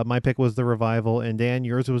 My pick was The Revival. And Dan,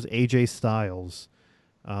 yours was AJ Styles.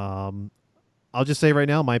 I'll just say right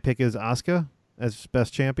now, my pick is Asuka as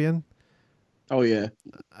Best Champion. Oh, yeah.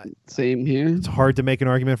 Same here. It's hard to make an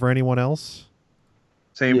argument for anyone else.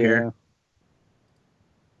 Same here.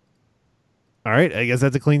 All right, I guess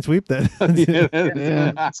that's a clean sweep then.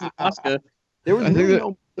 Asuka. There was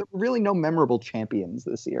really no memorable champions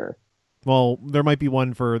this year. Well, there might be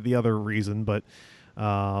one for the other reason, but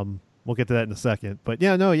we'll get to that in a second. But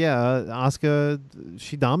Asuka,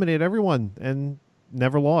 she dominated everyone and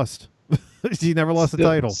never lost. She never lost the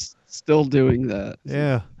title. Still doing that.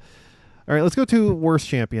 Yeah. All right, let's go to worst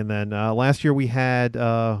champion then. Last year we had,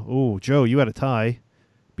 Joe, you had a tie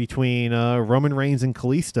between Roman Reigns and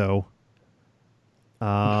Kalisto.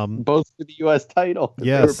 Both for the U.S. title.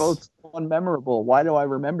 Yes. They were both unmemorable. Why do I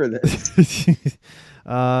remember this?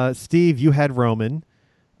 Steve, you had Roman.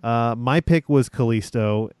 My pick was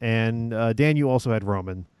Kalisto, and Dan, you also had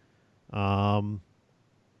Roman.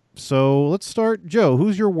 So let's start. Joe,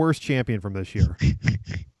 who's your worst champion from this year?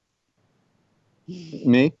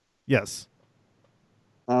 Me? Yes.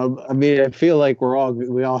 I mean, I feel like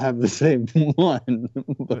we all have the same one.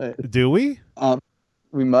 But do we?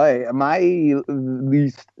 We might. My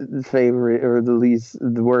least favorite, or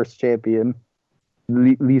the worst champion,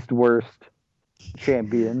 least worst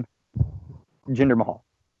champion, Jinder Mahal.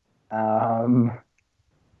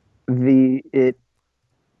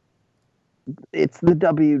 It's the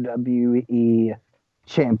WWE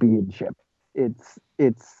Championship. It's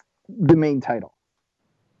the main title.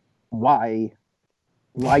 Why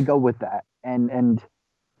go with that? And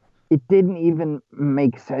it didn't even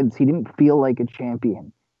make sense. He didn't feel like a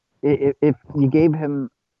champion. If you gave him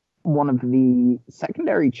one of the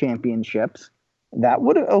secondary championships, that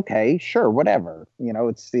would sure, whatever.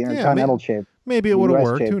 It's the Intercontinental Champ. Maybe it would have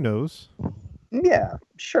worked. Who knows? Yeah,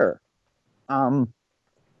 sure. When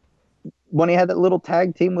he had that little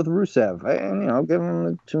tag team with Rusev, give him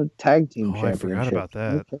a tag team championship. I forgot about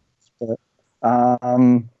that.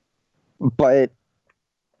 But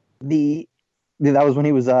that was when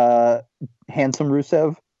he was handsome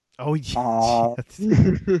Rusev. Oh yeah.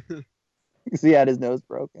 He had his nose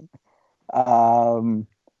broken.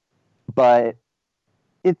 But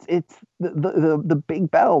it's the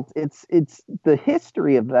big belt. It's the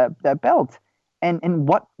history of that belt, and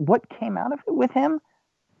what came out of it with him.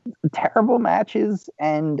 Terrible matches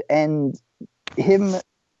and him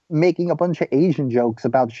making a bunch of Asian jokes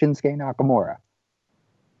about Shinsuke Nakamura.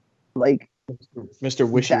 Like Mr.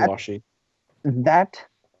 Wishy-Washy.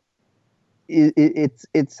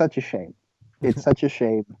 It's such a shame. It's such a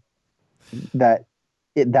shame that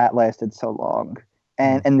that lasted so long.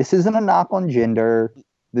 And this isn't a knock on Jinder.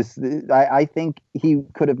 I think he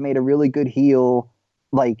could have made a really good heel,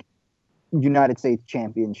 like United States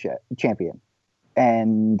champion.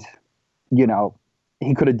 And,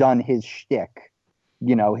 he could have done his shtick,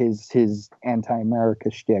 his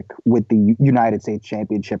anti-America shtick with the United States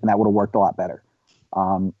Championship, and that would have worked a lot better.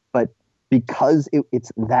 But because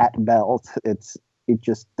it's that belt, it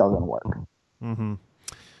just doesn't work. Mm-hmm.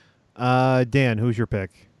 Dan, who's your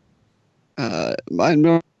pick? Mine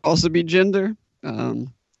will also be Jinder.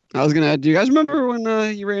 I was going to add, do you guys remember when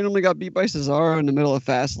he randomly got beat by Cesaro in the middle of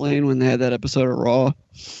Fastlane when they had that episode of Raw?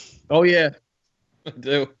 Oh, yeah. I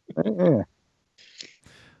do.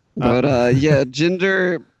 But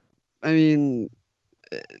Jinder, I mean,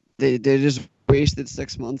 they just wasted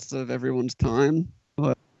 6 months of everyone's time,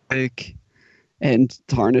 and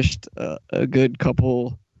tarnished a good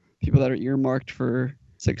couple people that are earmarked for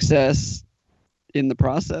success in the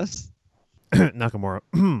process. Nakamura.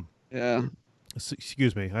 Yeah.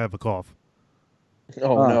 Excuse me, I have a cough.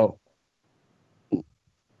 Oh no.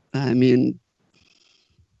 I mean,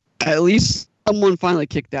 at least someone finally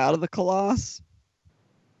kicked out of the Colossus.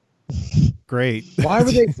 Great. Why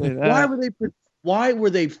were they Why were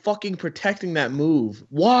they fucking protecting that move?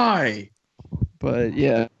 Why? But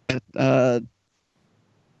yeah,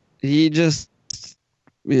 he just,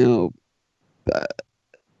 it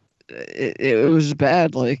was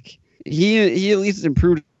bad. Like he at least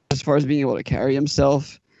improved as far as being able to carry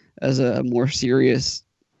himself as a more serious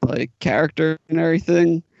like character and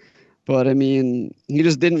everything. But I mean, he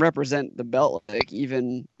just didn't represent the belt like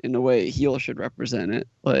even in a way a heel should represent it.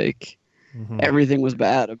 Like everything was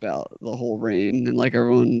bad about the whole reign, and like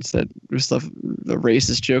everyone said, stuff, the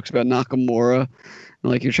racist jokes about Nakamura,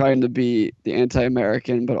 and like you're trying to be the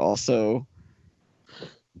anti-American, but also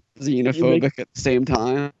xenophobic at the same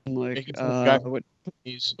time. Like,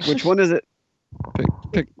 which one is it?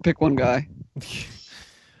 Pick one guy.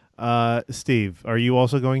 Steve, are you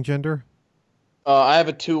also going gender? I have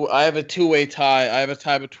a two-way tie. I have a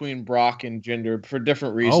tie between Brock and Jinder for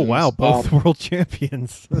different reasons. Oh wow, both world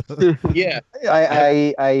champions. Yeah,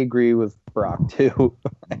 I agree with Brock too.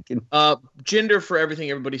 Jinder, for everything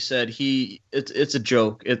everybody said, it's a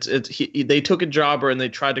joke. They took a jobber and they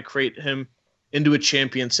tried to create him into a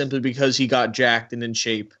champion simply because he got jacked and in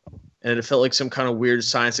shape, and it felt like some kind of weird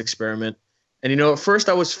science experiment. And at first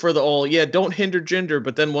I was for don't hinder Jinder,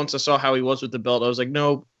 but then once I saw how he was with the belt, I was like,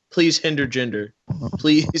 no. Please hinder Jinder.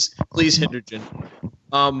 Please hinder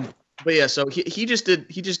Jinder. But yeah, so he just did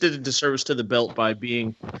a disservice to the belt by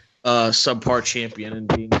being a subpar champion and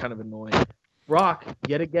being kind of annoying. Brock,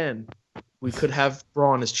 yet again, we could have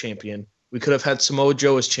Braun as champion. We could have had Samoa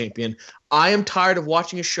Joe as champion. I am tired of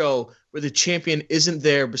watching a show where the champion isn't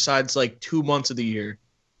there besides like 2 months of the year.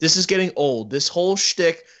 This is getting old. This whole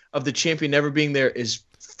shtick of the champion never being there is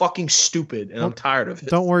fucking stupid, and I'm tired of it.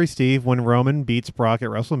 Don't worry, Steve. When Roman beats Brock at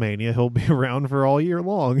WrestleMania, he'll be around for all year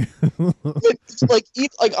long.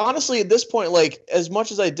 like honestly, at this point, like as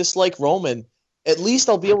much as I dislike Roman, at least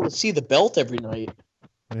I'll be able to see the belt every night.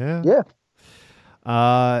 Yeah.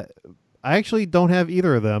 I actually don't have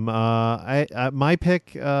either of them. My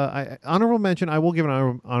pick, honorable mention. I will give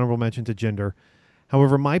an honorable mention to Jinder.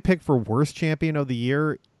 However, my pick for worst champion of the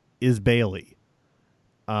year is Bayley.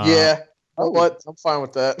 What? I'm fine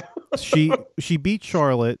with that. she beat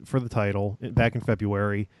Charlotte for the title back in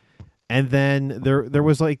February, and then there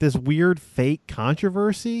was like this weird fake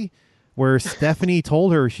controversy where Stephanie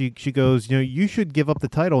told her she goes, you should give up the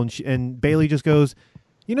title, and Bayley just goes,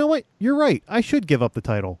 you know what, you're right, I should give up the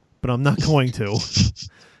title, but I'm not going to.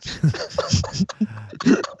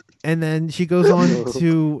 And then she goes on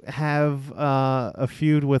to have a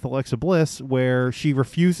feud with Alexa Bliss where she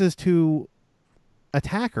refuses to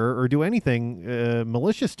attack her or do anything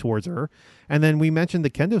malicious towards her. And then we mentioned the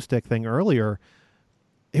kendo stick thing earlier.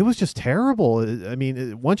 It was just terrible. I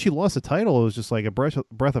mean, once she lost the title, it was just like a breath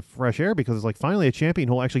of fresh air because it's like finally a champion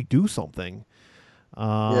who'll actually do something.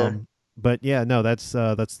 But yeah, no, that's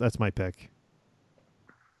my pick.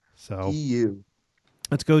 So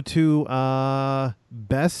let's go to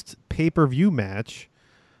best pay-per-view match.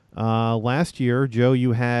 Last year, Joe,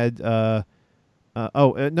 you had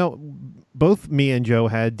both me and Joe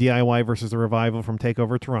had DIY versus the Revival from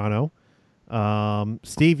TakeOver Toronto.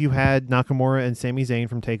 Steve, you had Nakamura and Sami Zayn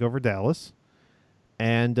from TakeOver Dallas.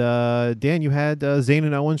 And Dan, you had Zayn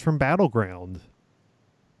and Owens from Battleground.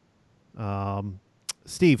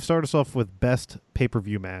 Steve, start us off with best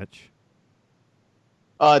pay-per-view match.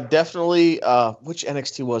 Definitely, which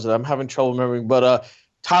NXT was it? I'm having trouble remembering, but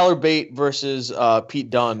Tyler Bate versus Pete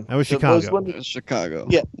Dunne. That was Chicago. It was Chicago.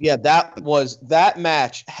 Yeah, that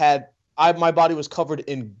match had my body was covered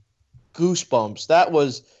in goosebumps. That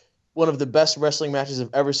was one of the best wrestling matches I've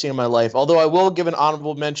ever seen in my life. Although I will give an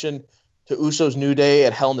honorable mention to Usos New Day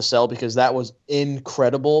at Hell in a Cell because that was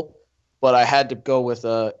incredible. But I had to go with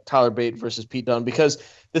Tyler Bate versus Pete Dunne because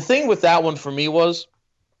the thing with that one for me was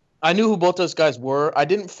I knew who both those guys were. I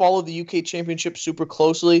didn't follow the UK Championship super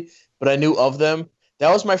closely, but I knew of them.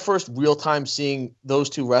 That was my first real time seeing those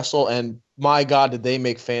two wrestle, and my God, did they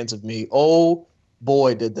make fans of me. Oh,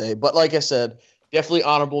 boy, did they. But like I said, definitely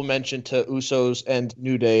honorable mention to Usos and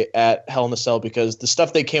New Day at Hell in a Cell because the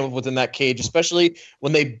stuff they came up with in that cage, especially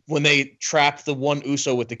when they trapped the one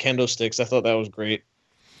Uso with the kendo sticks, I thought that was great.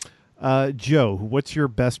 Joe, what's your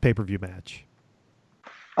best pay-per-view match?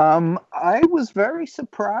 I was very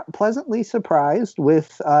pleasantly surprised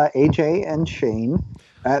with AJ and Shane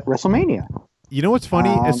at WrestleMania. You know what's funny?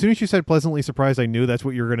 As soon as you said pleasantly surprised, I knew that's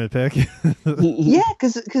what you were going to pick. Yeah,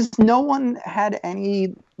 because no one had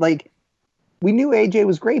any, like, we knew AJ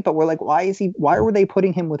was great, but we're like, why were they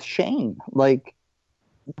putting him with Shane? Like,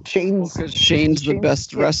 Shane's the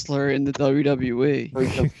best wrestler in the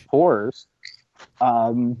WWE. Of course.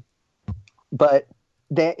 But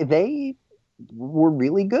they were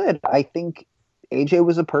really good. I think AJ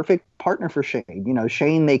was a perfect partner for Shane. You know,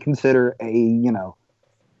 Shane they consider a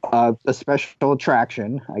special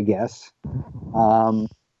attraction, I guess.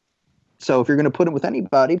 So if you're going to put him with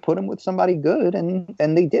anybody, put him with somebody good, and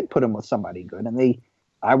they did put him with somebody good, and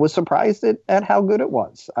I was surprised at how good it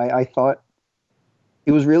was. I thought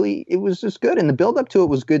it was just good, and the build up to it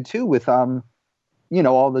was good too, with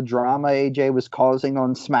all the drama AJ was causing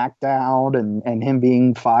on SmackDown and him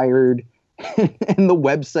being fired, and the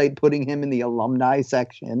website putting him in the alumni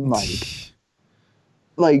section,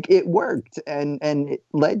 like it worked, and it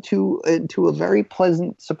led to a very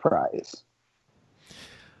pleasant surprise.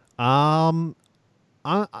 My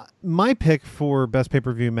pick for best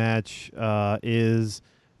pay-per-view match is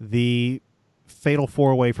the Fatal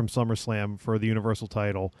 4-Way from SummerSlam for the Universal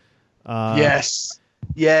title. Yes.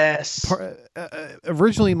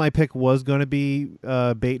 Originally, my pick was going to be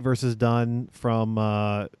Bate versus Dunn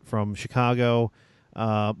from Chicago,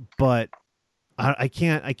 but I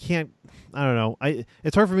can't. I don't know.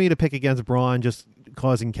 It's hard for me to pick against Braun just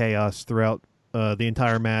causing chaos throughout the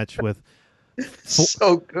entire match with.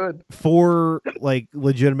 So good. 4 like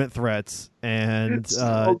legitimate threats and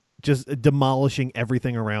just demolishing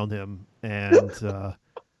everything around him, and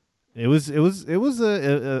it was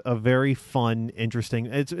a very fun, interesting.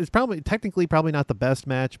 It's probably technically not the best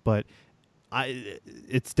match, but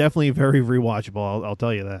it's definitely very rewatchable. I'll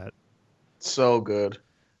tell you that. So good.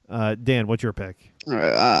 Dan, what's your pick? All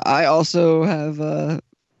right, I also have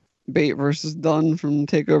Bate versus Dunn from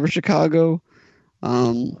Takeover Chicago.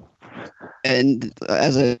 And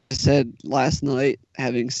as I said last night,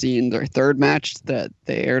 having seen their third match that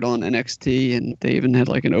they aired on NXT, and they even had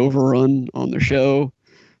like an overrun on their show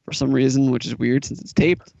for some reason, which is weird since it's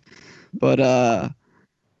taped. But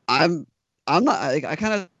I'm not. I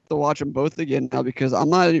kind of have to watch them both again now, because I'm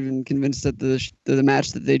not even convinced that the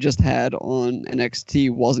match that they just had on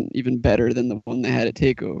NXT wasn't even better than the one they had at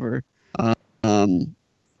Takeover. But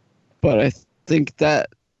I think that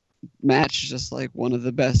match is just like one of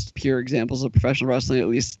the best pure examples of professional wrestling, at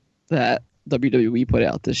least that WWE put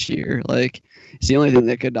out this year. Like, it's the only thing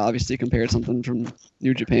that could obviously compare to something from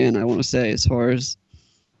New Japan, I want to say, as far as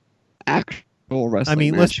actual wrestling. I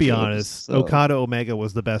mean, let's be goes. honest. So, Okada Omega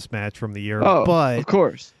was the best match from the year, oh, but of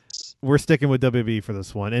course, we're sticking with WWE for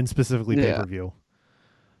this one, and specifically pay-per-view.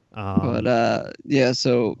 But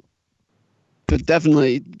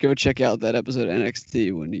definitely go check out that episode of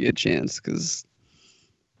NXT when you get a chance, because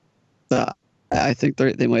I think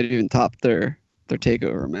they might even top their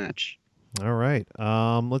Takeover match. All right.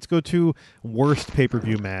 Let's go to worst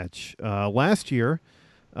pay-per-view match. Last year,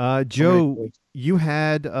 Joe, you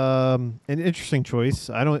had an interesting choice.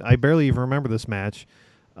 I barely even remember this match.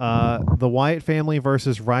 The Wyatt family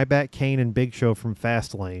versus Ryback, Kane, and Big Show from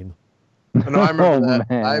Fastlane. No, I remember that.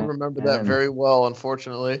 Man. I remember that very well,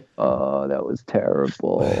 unfortunately. Oh, that was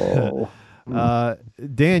terrible.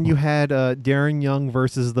 Dan, you had Darren Young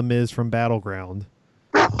versus The Miz from Battleground.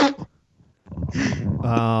 That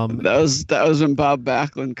was when Bob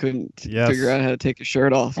Backlund couldn't figure out how to take his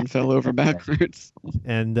shirt off and fell over backwards.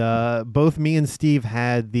 And both me and Steve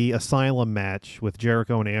had the Asylum match with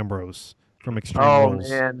Jericho and Ambrose from Extreme Rules. Oh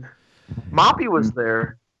man, Moppy was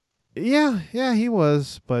there. Yeah, he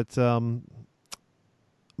was. But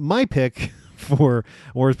my pick for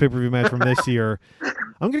worst pay-per-view match from this year,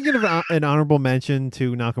 I'm going to give an honorable mention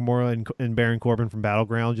to Nakamura and Baron Corbin from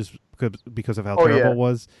Battleground, just because of how terrible it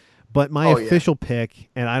was. But my official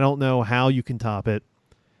pick, and I don't know how you can top it,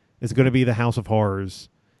 is going to be the House of Horrors,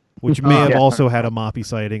 which may have also had a Moppy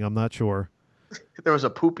sighting. I'm not sure. There was a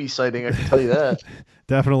poopy sighting, I can tell you that.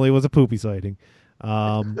 Definitely was a poopy sighting.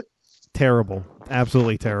 Terrible.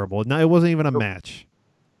 Absolutely terrible. No, it wasn't even a match.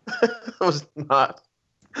 It was not.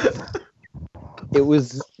 It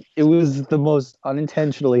was the most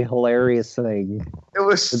unintentionally hilarious thing. It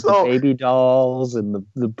was With so the baby dolls and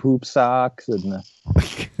the poop socks and the.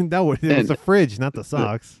 It was the fridge, not the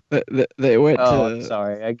socks. They went Oh, to I'm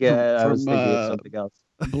sorry. I was thinking of something else.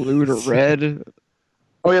 blue to red.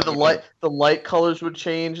 Oh yeah, the light colors would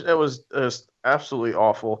change. It was absolutely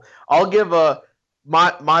awful. I'll give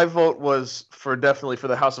my vote was definitely for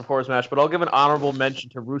the House of Horrors match, but I'll give an honorable mention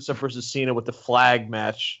to Rusev versus Cena with the flag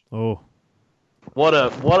match. Oh, what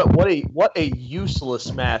a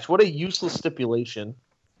useless match! What a useless stipulation.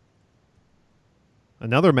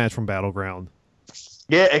 another match from Battleground.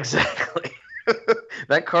 Yeah, exactly.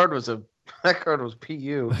 That card was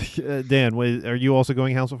PU. Dan, are you also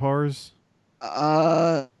going House of Horrors?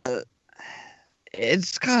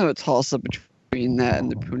 It's kind of a toss-up between that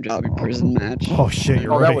and the Punjabi prison match. Oh shit,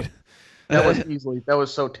 you're right. That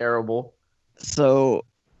was so terrible. So,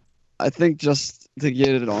 I think just to get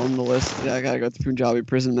it on the list, I gotta go with the Punjabi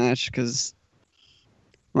prison match, because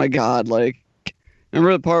my God, like,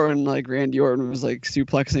 remember the part when like Randy Orton was like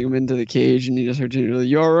suplexing him into the cage, and he just heard Jinder like,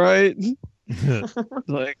 "You all right?"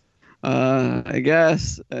 Like, I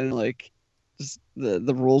guess, and like, just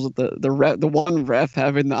the rules with the one ref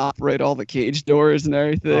having to operate all the cage doors and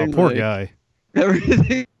everything. Oh, poor like, guy.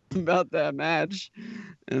 Everything about that match,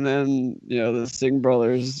 and then the Singh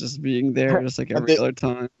brothers just being there just like every other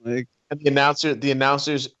time, like. And the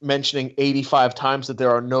announcers mentioning 85 times that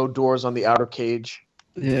there are no doors on the outer cage.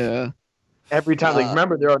 Yeah. Every time, like,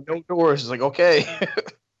 remember, there are no doors. It's like, okay.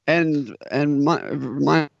 and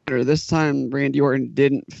reminder, this time Randy Orton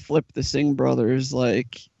didn't flip the Singh brothers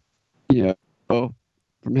like, from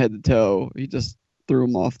head to toe. He just threw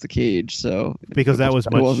them off the cage. So because that was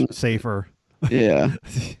much safer. Yeah.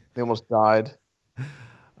 They almost died.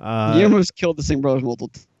 He almost killed the Singh brothers multiple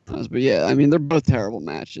times. But yeah, I mean, they're both terrible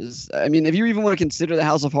matches. I mean, if you even want to consider the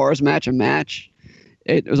House of Horrors match a match,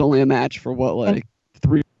 it was only a match for what, like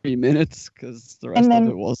 3 minutes, because the rest of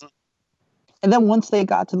it wasn't. And then once they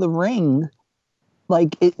got to the ring,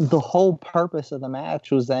 like the whole purpose of the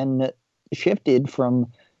match was then shifted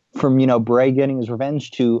from Bray getting his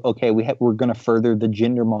revenge to, okay, we're going to further the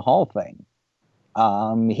Jinder Mahal thing.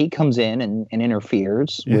 He comes in and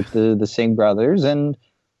interferes with the Singh brothers, and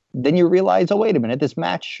then you realize, oh, wait a minute, this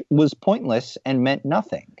match was pointless and meant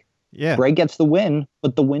nothing. Yeah. Bray gets the win,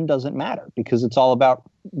 but the win doesn't matter because it's all about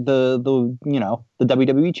the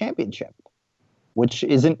WWE Championship, which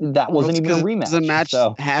wasn't even a rematch. The match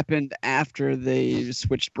happened after they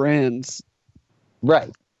switched brands.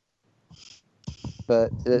 Right.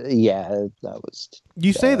 But that was.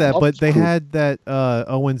 You say that, but they had that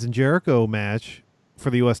Owens and Jericho match for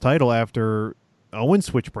the U.S. title after Owens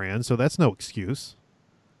switched brands, so that's no excuse.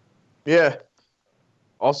 Yeah.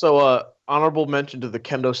 Also, honorable mention to the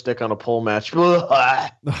kendo stick on a pole match.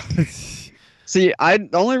 See, the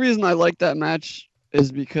only reason I like that match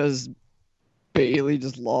is because Bayley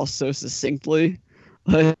just lost so succinctly.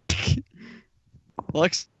 Like,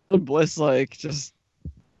 Alexa Bliss, like, just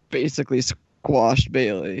basically squashed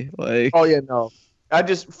Bayley. Like, oh yeah, no.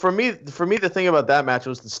 For me, the thing about that match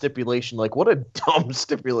was the stipulation. Like, what a dumb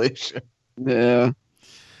stipulation. Yeah.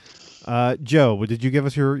 Joe, did you give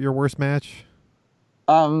us your worst match?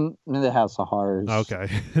 The House of Horrors. Okay.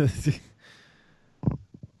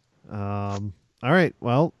 All right.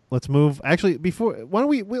 Well, let's move. Actually, why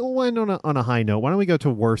don't we'll end on a high note. Why don't we go to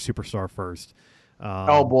worst superstar first?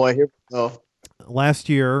 Oh boy, here we go. Last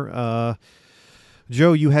year,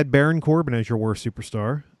 Joe, you had Baron Corbin as your worst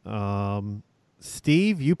superstar.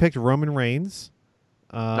 Steve, you picked Roman Reigns.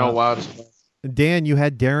 Oh wow. Dan, you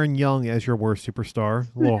had Darren Young as your worst superstar.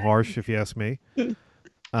 A little harsh, if you ask me.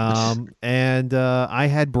 And I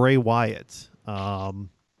had Bray Wyatt. And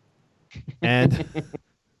I'm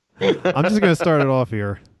just going to start it off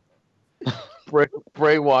here.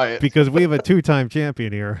 Bray Wyatt. Because we have a 2-time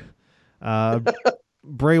champion here.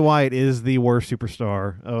 Bray Wyatt is the worst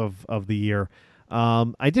superstar of the year.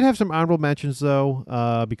 I did have some honorable mentions,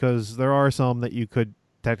 though, because there are some that you could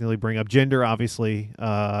technically bring up. Jinder, obviously,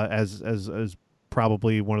 as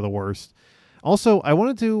probably one of the worst. Also, I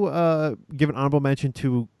wanted to give an honorable mention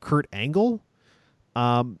to Kurt Angle.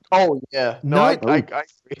 Oh yeah, no, I agree.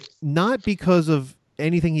 Not because of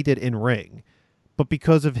anything he did in ring, but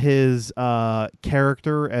because of his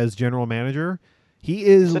character as general manager. He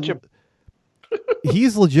is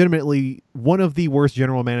he's legitimately one of the worst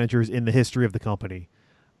general managers in the history of the company.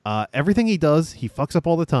 Everything he does, he fucks up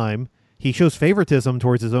all the time. He shows favoritism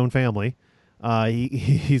towards his own family.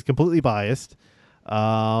 He's completely biased.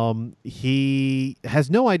 He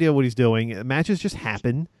has no idea what he's doing. Matches just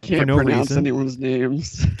happen for no reason. Can't pronounce anyone's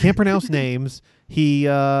names. Can't pronounce names. He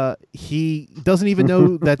doesn't even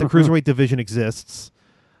know that the cruiserweight division exists.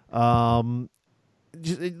 The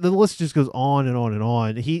list just goes on and on and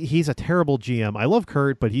on. He's a terrible GM. I love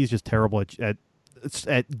Kurt, but he's just terrible at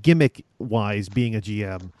gimmick wise being a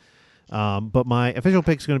GM. But my official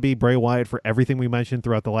pick is going to be Bray Wyatt for everything we mentioned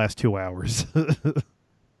throughout the last 2 hours.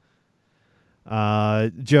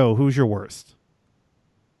 Joe, who's your worst?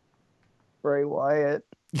 Bray Wyatt.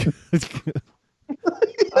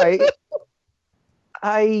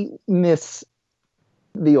 I miss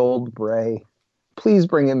the old Bray. Please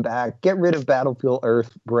bring him back. Get rid of Battlefield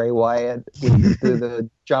Earth, Bray Wyatt, with the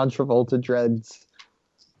John Travolta dreads.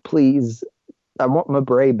 Please, I want my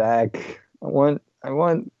Bray back. I want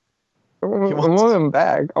him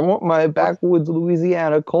back. I want my backwoods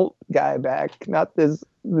Louisiana cult guy back, not this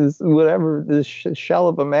shell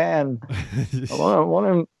of a man. I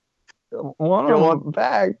want him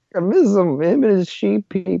back. I miss him and his sheep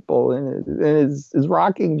people and his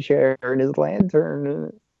rocking chair and his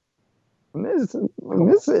lantern. I miss it.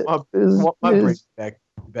 My Bray back.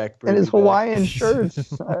 Back And his Brady back. Hawaiian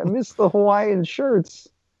shirts. I miss the Hawaiian shirts.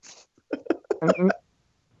 I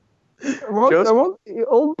want the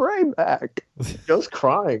old Bray back. Joe's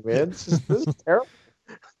crying, man. This is terrible.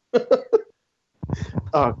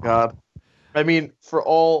 Oh God. I mean, for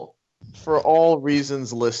all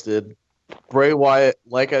reasons listed, Bray Wyatt,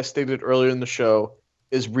 like I stated earlier in the show,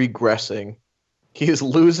 is regressing. He is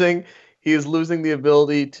losing the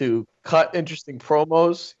ability to cut interesting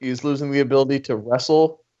promos. He's losing the ability to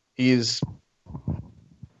wrestle. He's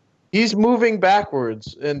moving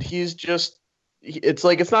backwards, and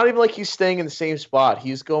it's not even like he's staying in the same spot.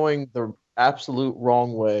 He's going the absolute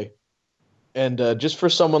wrong way. And just for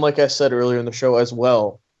someone, like I said earlier in the show as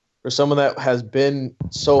well, for someone that has been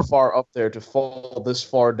so far up there to fall this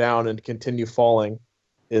far down and continue falling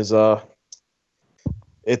is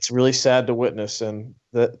it's really sad to witness. And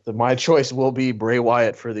my choice will be Bray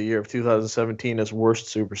Wyatt for the year of 2017 as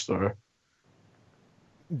worst superstar.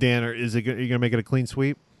 Dan, are you going to make it a clean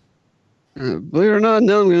sweep? Believe it or not,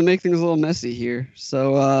 no, I'm going to make things a little messy here.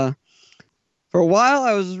 So, for a while,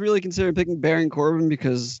 I was really considering picking Baron Corbin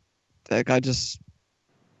because that guy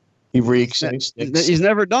he reeks and he stinks. He's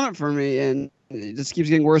never done it for me, and it just keeps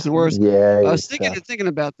getting worse and worse. Yeah, I was thinking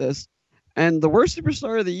about this, and the worst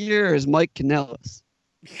superstar of the year is Mike Kanellis.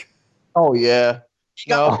 Oh yeah, he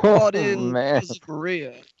got brought in man. because of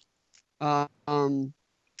Maria.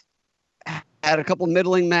 Had a couple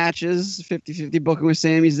middling matches, 50-50 booking with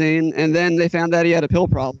Sami Zayn, and then they found out he had a pill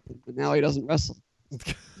problem, and now he doesn't wrestle.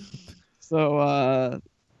 So,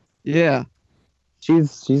 yeah.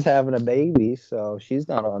 She's having a baby, so she's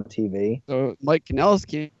not on TV. So Mike Kanellis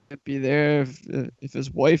can't be there if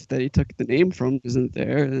his wife that he took the name from isn't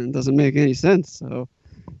there, and it doesn't make any sense. So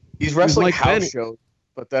he's wrestling Mike house Bennett. shows,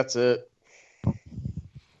 but that's it.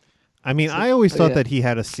 I mean, I always thought that he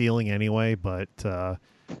had a ceiling anyway, but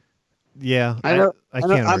yeah, I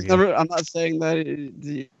can't argue. I'm not saying that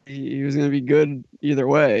he was going to be good either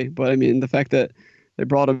way, but I mean the fact that they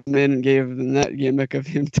brought him in and gave him that gimmick of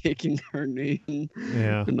him taking her name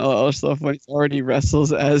and all that stuff when he already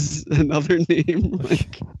wrestles as another name.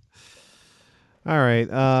 All right,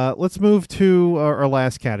 let's move to our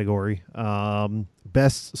last category,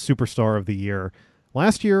 best superstar of the year.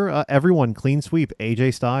 Last year, everyone clean sweep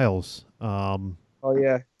AJ Styles. Oh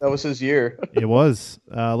yeah, that was his year. It was.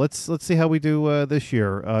 Let's see how we do this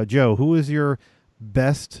year. Joe, who is your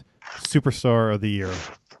best superstar of the year?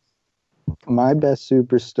 My best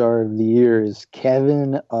superstar of the year is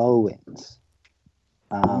Kevin Owens.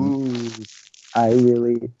 I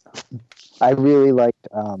really liked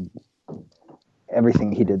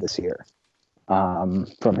everything he did this year.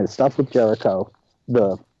 From his stuff with Jericho,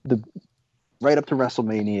 the right up to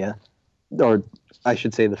WrestleMania, or I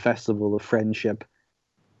should say the Festival of Friendship.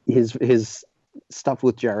 His stuff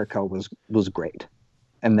with Jericho was great,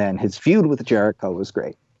 and then his feud with Jericho was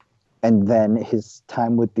great, and then his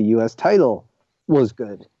time with the U.S. title was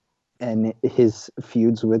good, and his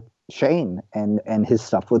feuds with Shane and his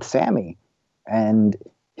stuff with Sammy, and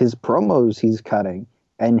his promos he's cutting,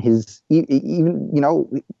 and his even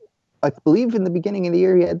I believe in the beginning of the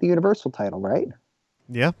year he had the Universal title, right?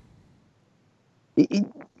 Yeah.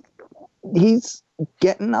 He's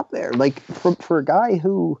getting up there, like for a guy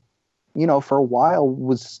who, for a while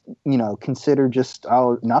was, considered just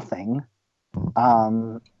nothing,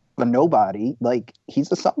 a nobody. Like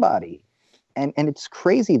he's a somebody, and it's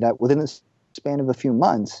crazy that within the span of a few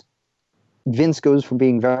months, Vince goes from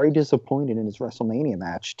being very disappointed in his WrestleMania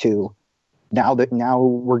match to now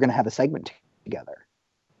we're gonna have a segment together.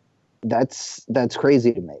 That's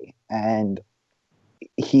crazy to me, and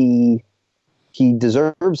he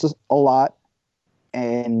deserves a lot,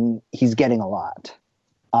 and he's getting a lot.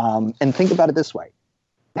 And think about it this way: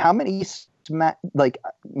 how many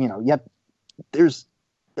there's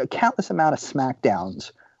a countless amount of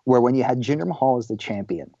SmackDowns where when you had Jinder Mahal as the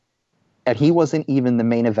champion, and he wasn't even the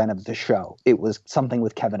main event of the show, it was something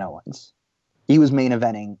with Kevin Owens. He was main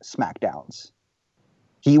eventing SmackDowns.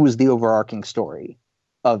 He was the overarching story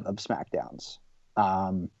of SmackDowns,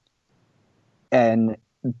 and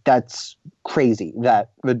that's crazy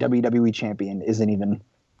that the WWE champion isn't even,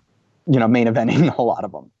 main eventing a lot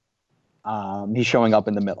of them. He's showing up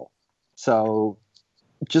in the middle. So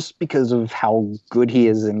just because of how good he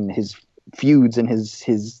is in his feuds and his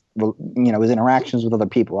interactions with other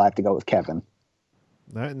people, I have to go with Kevin.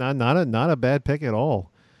 Not a bad pick at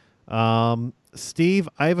all. Steve,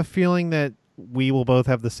 I have a feeling that we will both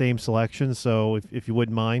have the same selection, so if you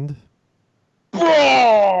wouldn't mind.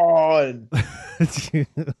 Braun! Steve,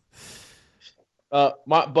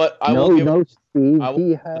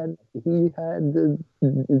 he had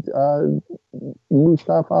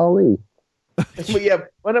Mustafa Ali. But yeah,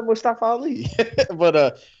 when Mustafa Ali.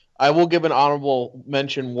 But I will give an honorable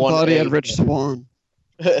mention. I thought he had Rich Swann.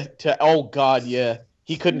 Oh God, yeah,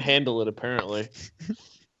 he couldn't handle it apparently.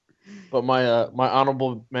 But my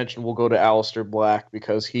honorable mention will go to Aleister Black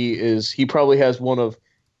because he probably has one of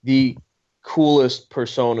the coolest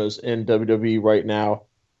personas in WWE right now.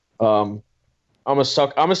 I'm a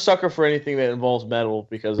sucker for anything that involves metal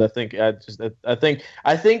because I think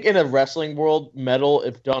in a wrestling world, metal,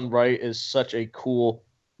 if done right, is such a cool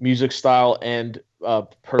music style and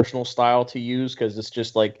personal style to use because it's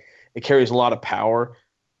just like it carries a lot of power.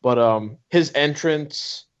 But his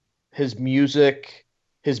entrance, his music,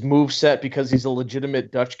 his move set, because he's a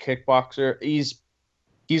legitimate Dutch kickboxer,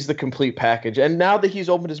 he's the complete package. And now that he's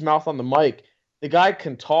opened his mouth on the mic, the guy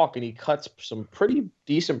can talk and he cuts some pretty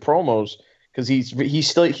decent promos because he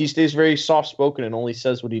stays very soft spoken and only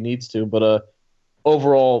says what he needs to. But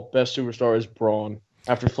overall, best superstar is Braun.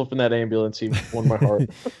 After flipping that ambulance, he won my heart.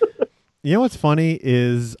 You know what's funny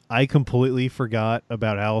is I completely forgot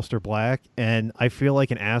about Aleister Black, and I feel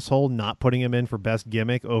like an asshole not putting him in for best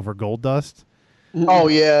gimmick over Goldust. Oh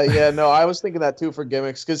yeah, no, I was thinking that too for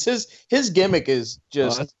gimmicks because his gimmick is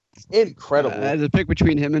just incredible. I had to pick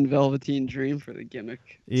between him and Velveteen Dream for the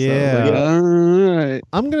gimmick. Yeah, So, all right.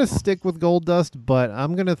 I'm gonna stick with Goldust, but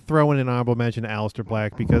I'm gonna throw in an honorable mention to Aleister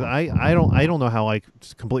Black because I don't know how I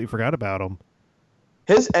just completely forgot about him.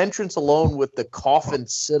 His entrance alone with the coffin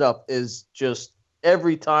sit up is just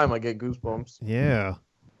every time I get goosebumps. Yeah.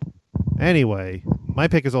 Anyway, my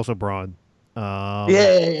pick is also Braun.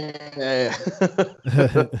 Yeah.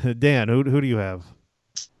 Dan, who do you have?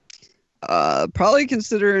 Probably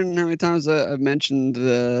considering how many times I've mentioned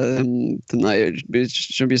him tonight, it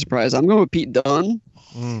shouldn't be surprised. I'm going with Pete Dunne.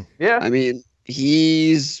 Yeah. I mean,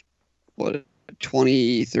 he's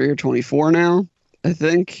 23 or 24 now, I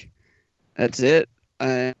think. That's it.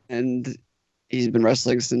 And he's been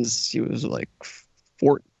wrestling since he was like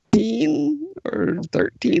 14 or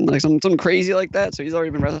 13, like something crazy like that. So he's already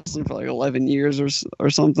been wrestling for like 11 years or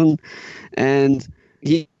something. And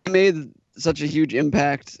he made such a huge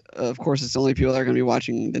impact. Of course, it's the only people that are going to be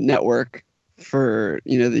watching the network for,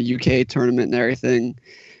 the UK tournament and everything.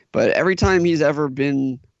 But every time he's ever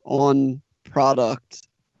been on product,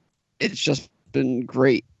 it's just been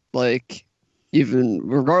great. Like, even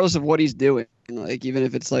regardless of what he's doing, like even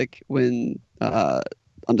if it's like when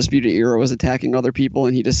Undisputed Era was attacking other people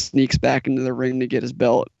and he just sneaks back into the ring to get his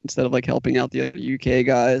belt instead of like helping out the other UK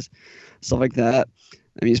guys, stuff like that.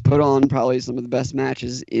 I mean, he's put on probably some of the best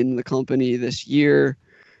matches in the company this year.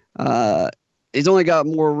 He's only got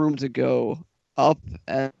more room to go up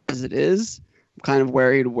as it is. I'm kind of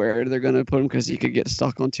worried where they're going to put him because he could get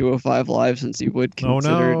stuck on 205 Live since he would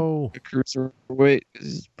consider a cruiserweight.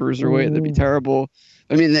 That'd be terrible.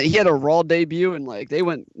 I mean, he had a Raw debut and like they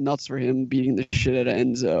went nuts for him beating the shit out of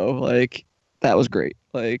Enzo. Like that was great.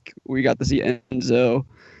 Like we got to see Enzo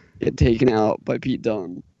get taken out by Pete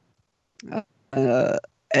Dunne.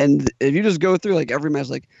 And if you just go through like every match,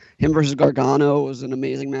 like him versus Gargano was an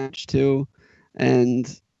amazing match too.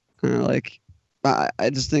 And I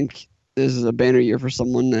just think this is a banner year for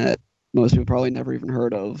someone that most people probably never even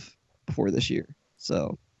heard of before this year.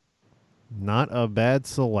 So not a bad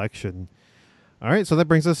selection. All right, so that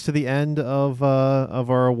brings us to the end of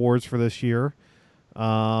our awards for this year.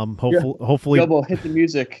 Hopefully, Double hit the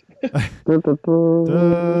music.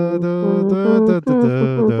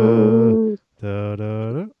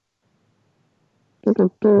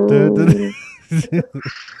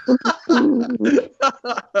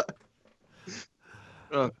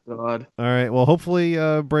 Oh God! All right. Well, hopefully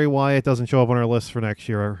Bray Wyatt doesn't show up on our list for next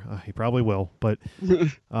year. He probably will, but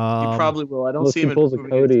he probably will. I don't see him. He pulls a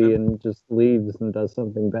Cody and just leaves and does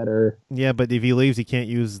something better. Yeah, but if he leaves, he can't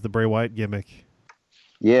use the Bray Wyatt gimmick.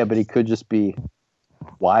 Yeah, but he could just be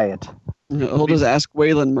Wyatt. He'll just ask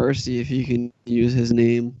Waylon Mercy if he can use his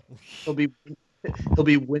name. He'll be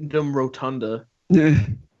Wyndham Rotunda.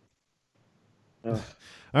 All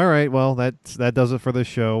right. Well, that does it for this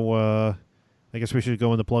show. I guess we should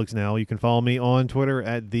go into plugs now. You can follow me on Twitter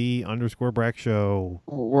at @the_Brack Show.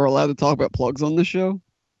 We're allowed to talk about plugs on this show?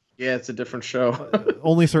 Yeah, it's a different show.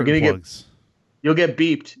 Only certain plugs. You'll get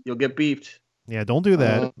beeped. Yeah, don't do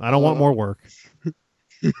that. I don't want more work.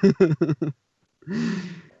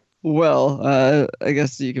 Well, I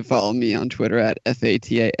guess you can follow me on Twitter at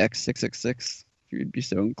FATAX666 if you'd be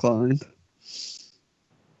so inclined.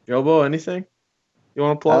 Jobo, anything you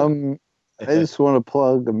want to plug? I just want to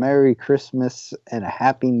plug a Merry Christmas and a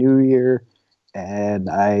Happy New Year. And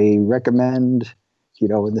I recommend,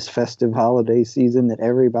 in this festive holiday season that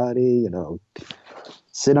everybody,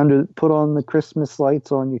 put on the Christmas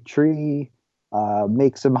lights on your tree,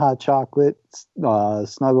 make some hot chocolate,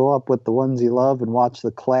 snuggle up with the ones you love, and watch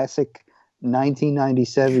the classic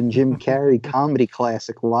 1997 Jim Carrey comedy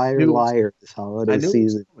classic Liar Liar this holiday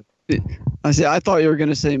season. I thought you were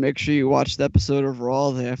gonna say make sure you watch the episode of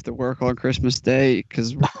Raw they have to work on Christmas Day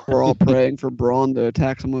because we're all praying for Braun to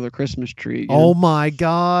attack some other Christmas tree. Again. Oh my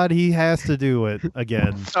God, he has to do it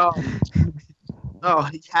again. Oh,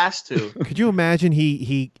 he has to. Could you imagine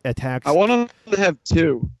he attacks? I want him to have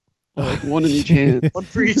two, like one in each hand. One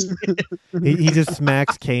for each. He just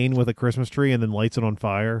smacks Kane with a Christmas tree and then lights it on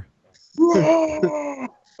fire.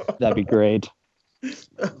 That'd be great.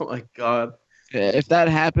 Oh my God. If that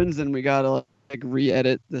happens, then we gotta like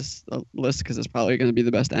re-edit this list because it's probably gonna be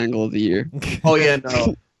the best angle of the year. Oh yeah,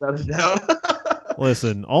 no. No.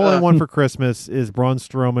 Listen, all I want for Christmas is Braun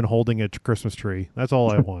Strowman holding a Christmas tree. That's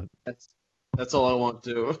all I want. That's all I want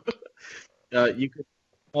to. You can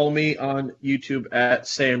follow me on YouTube at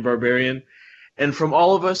Saiyan Barbarian, and from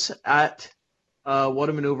all of us at What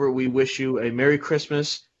a Maneuver, we wish you a Merry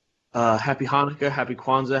Christmas. Happy Hanukkah, Happy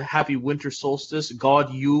Kwanzaa, Happy Winter Solstice,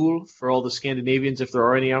 God Yule for all the Scandinavians if there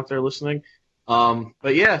are any out there listening.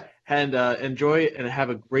 But yeah, and enjoy and have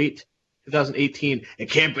a great 2018. It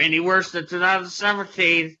can't be any worse than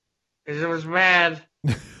 2017 because it was bad.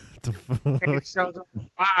 It shows up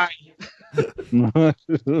fine.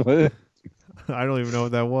 I don't even know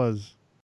what that was.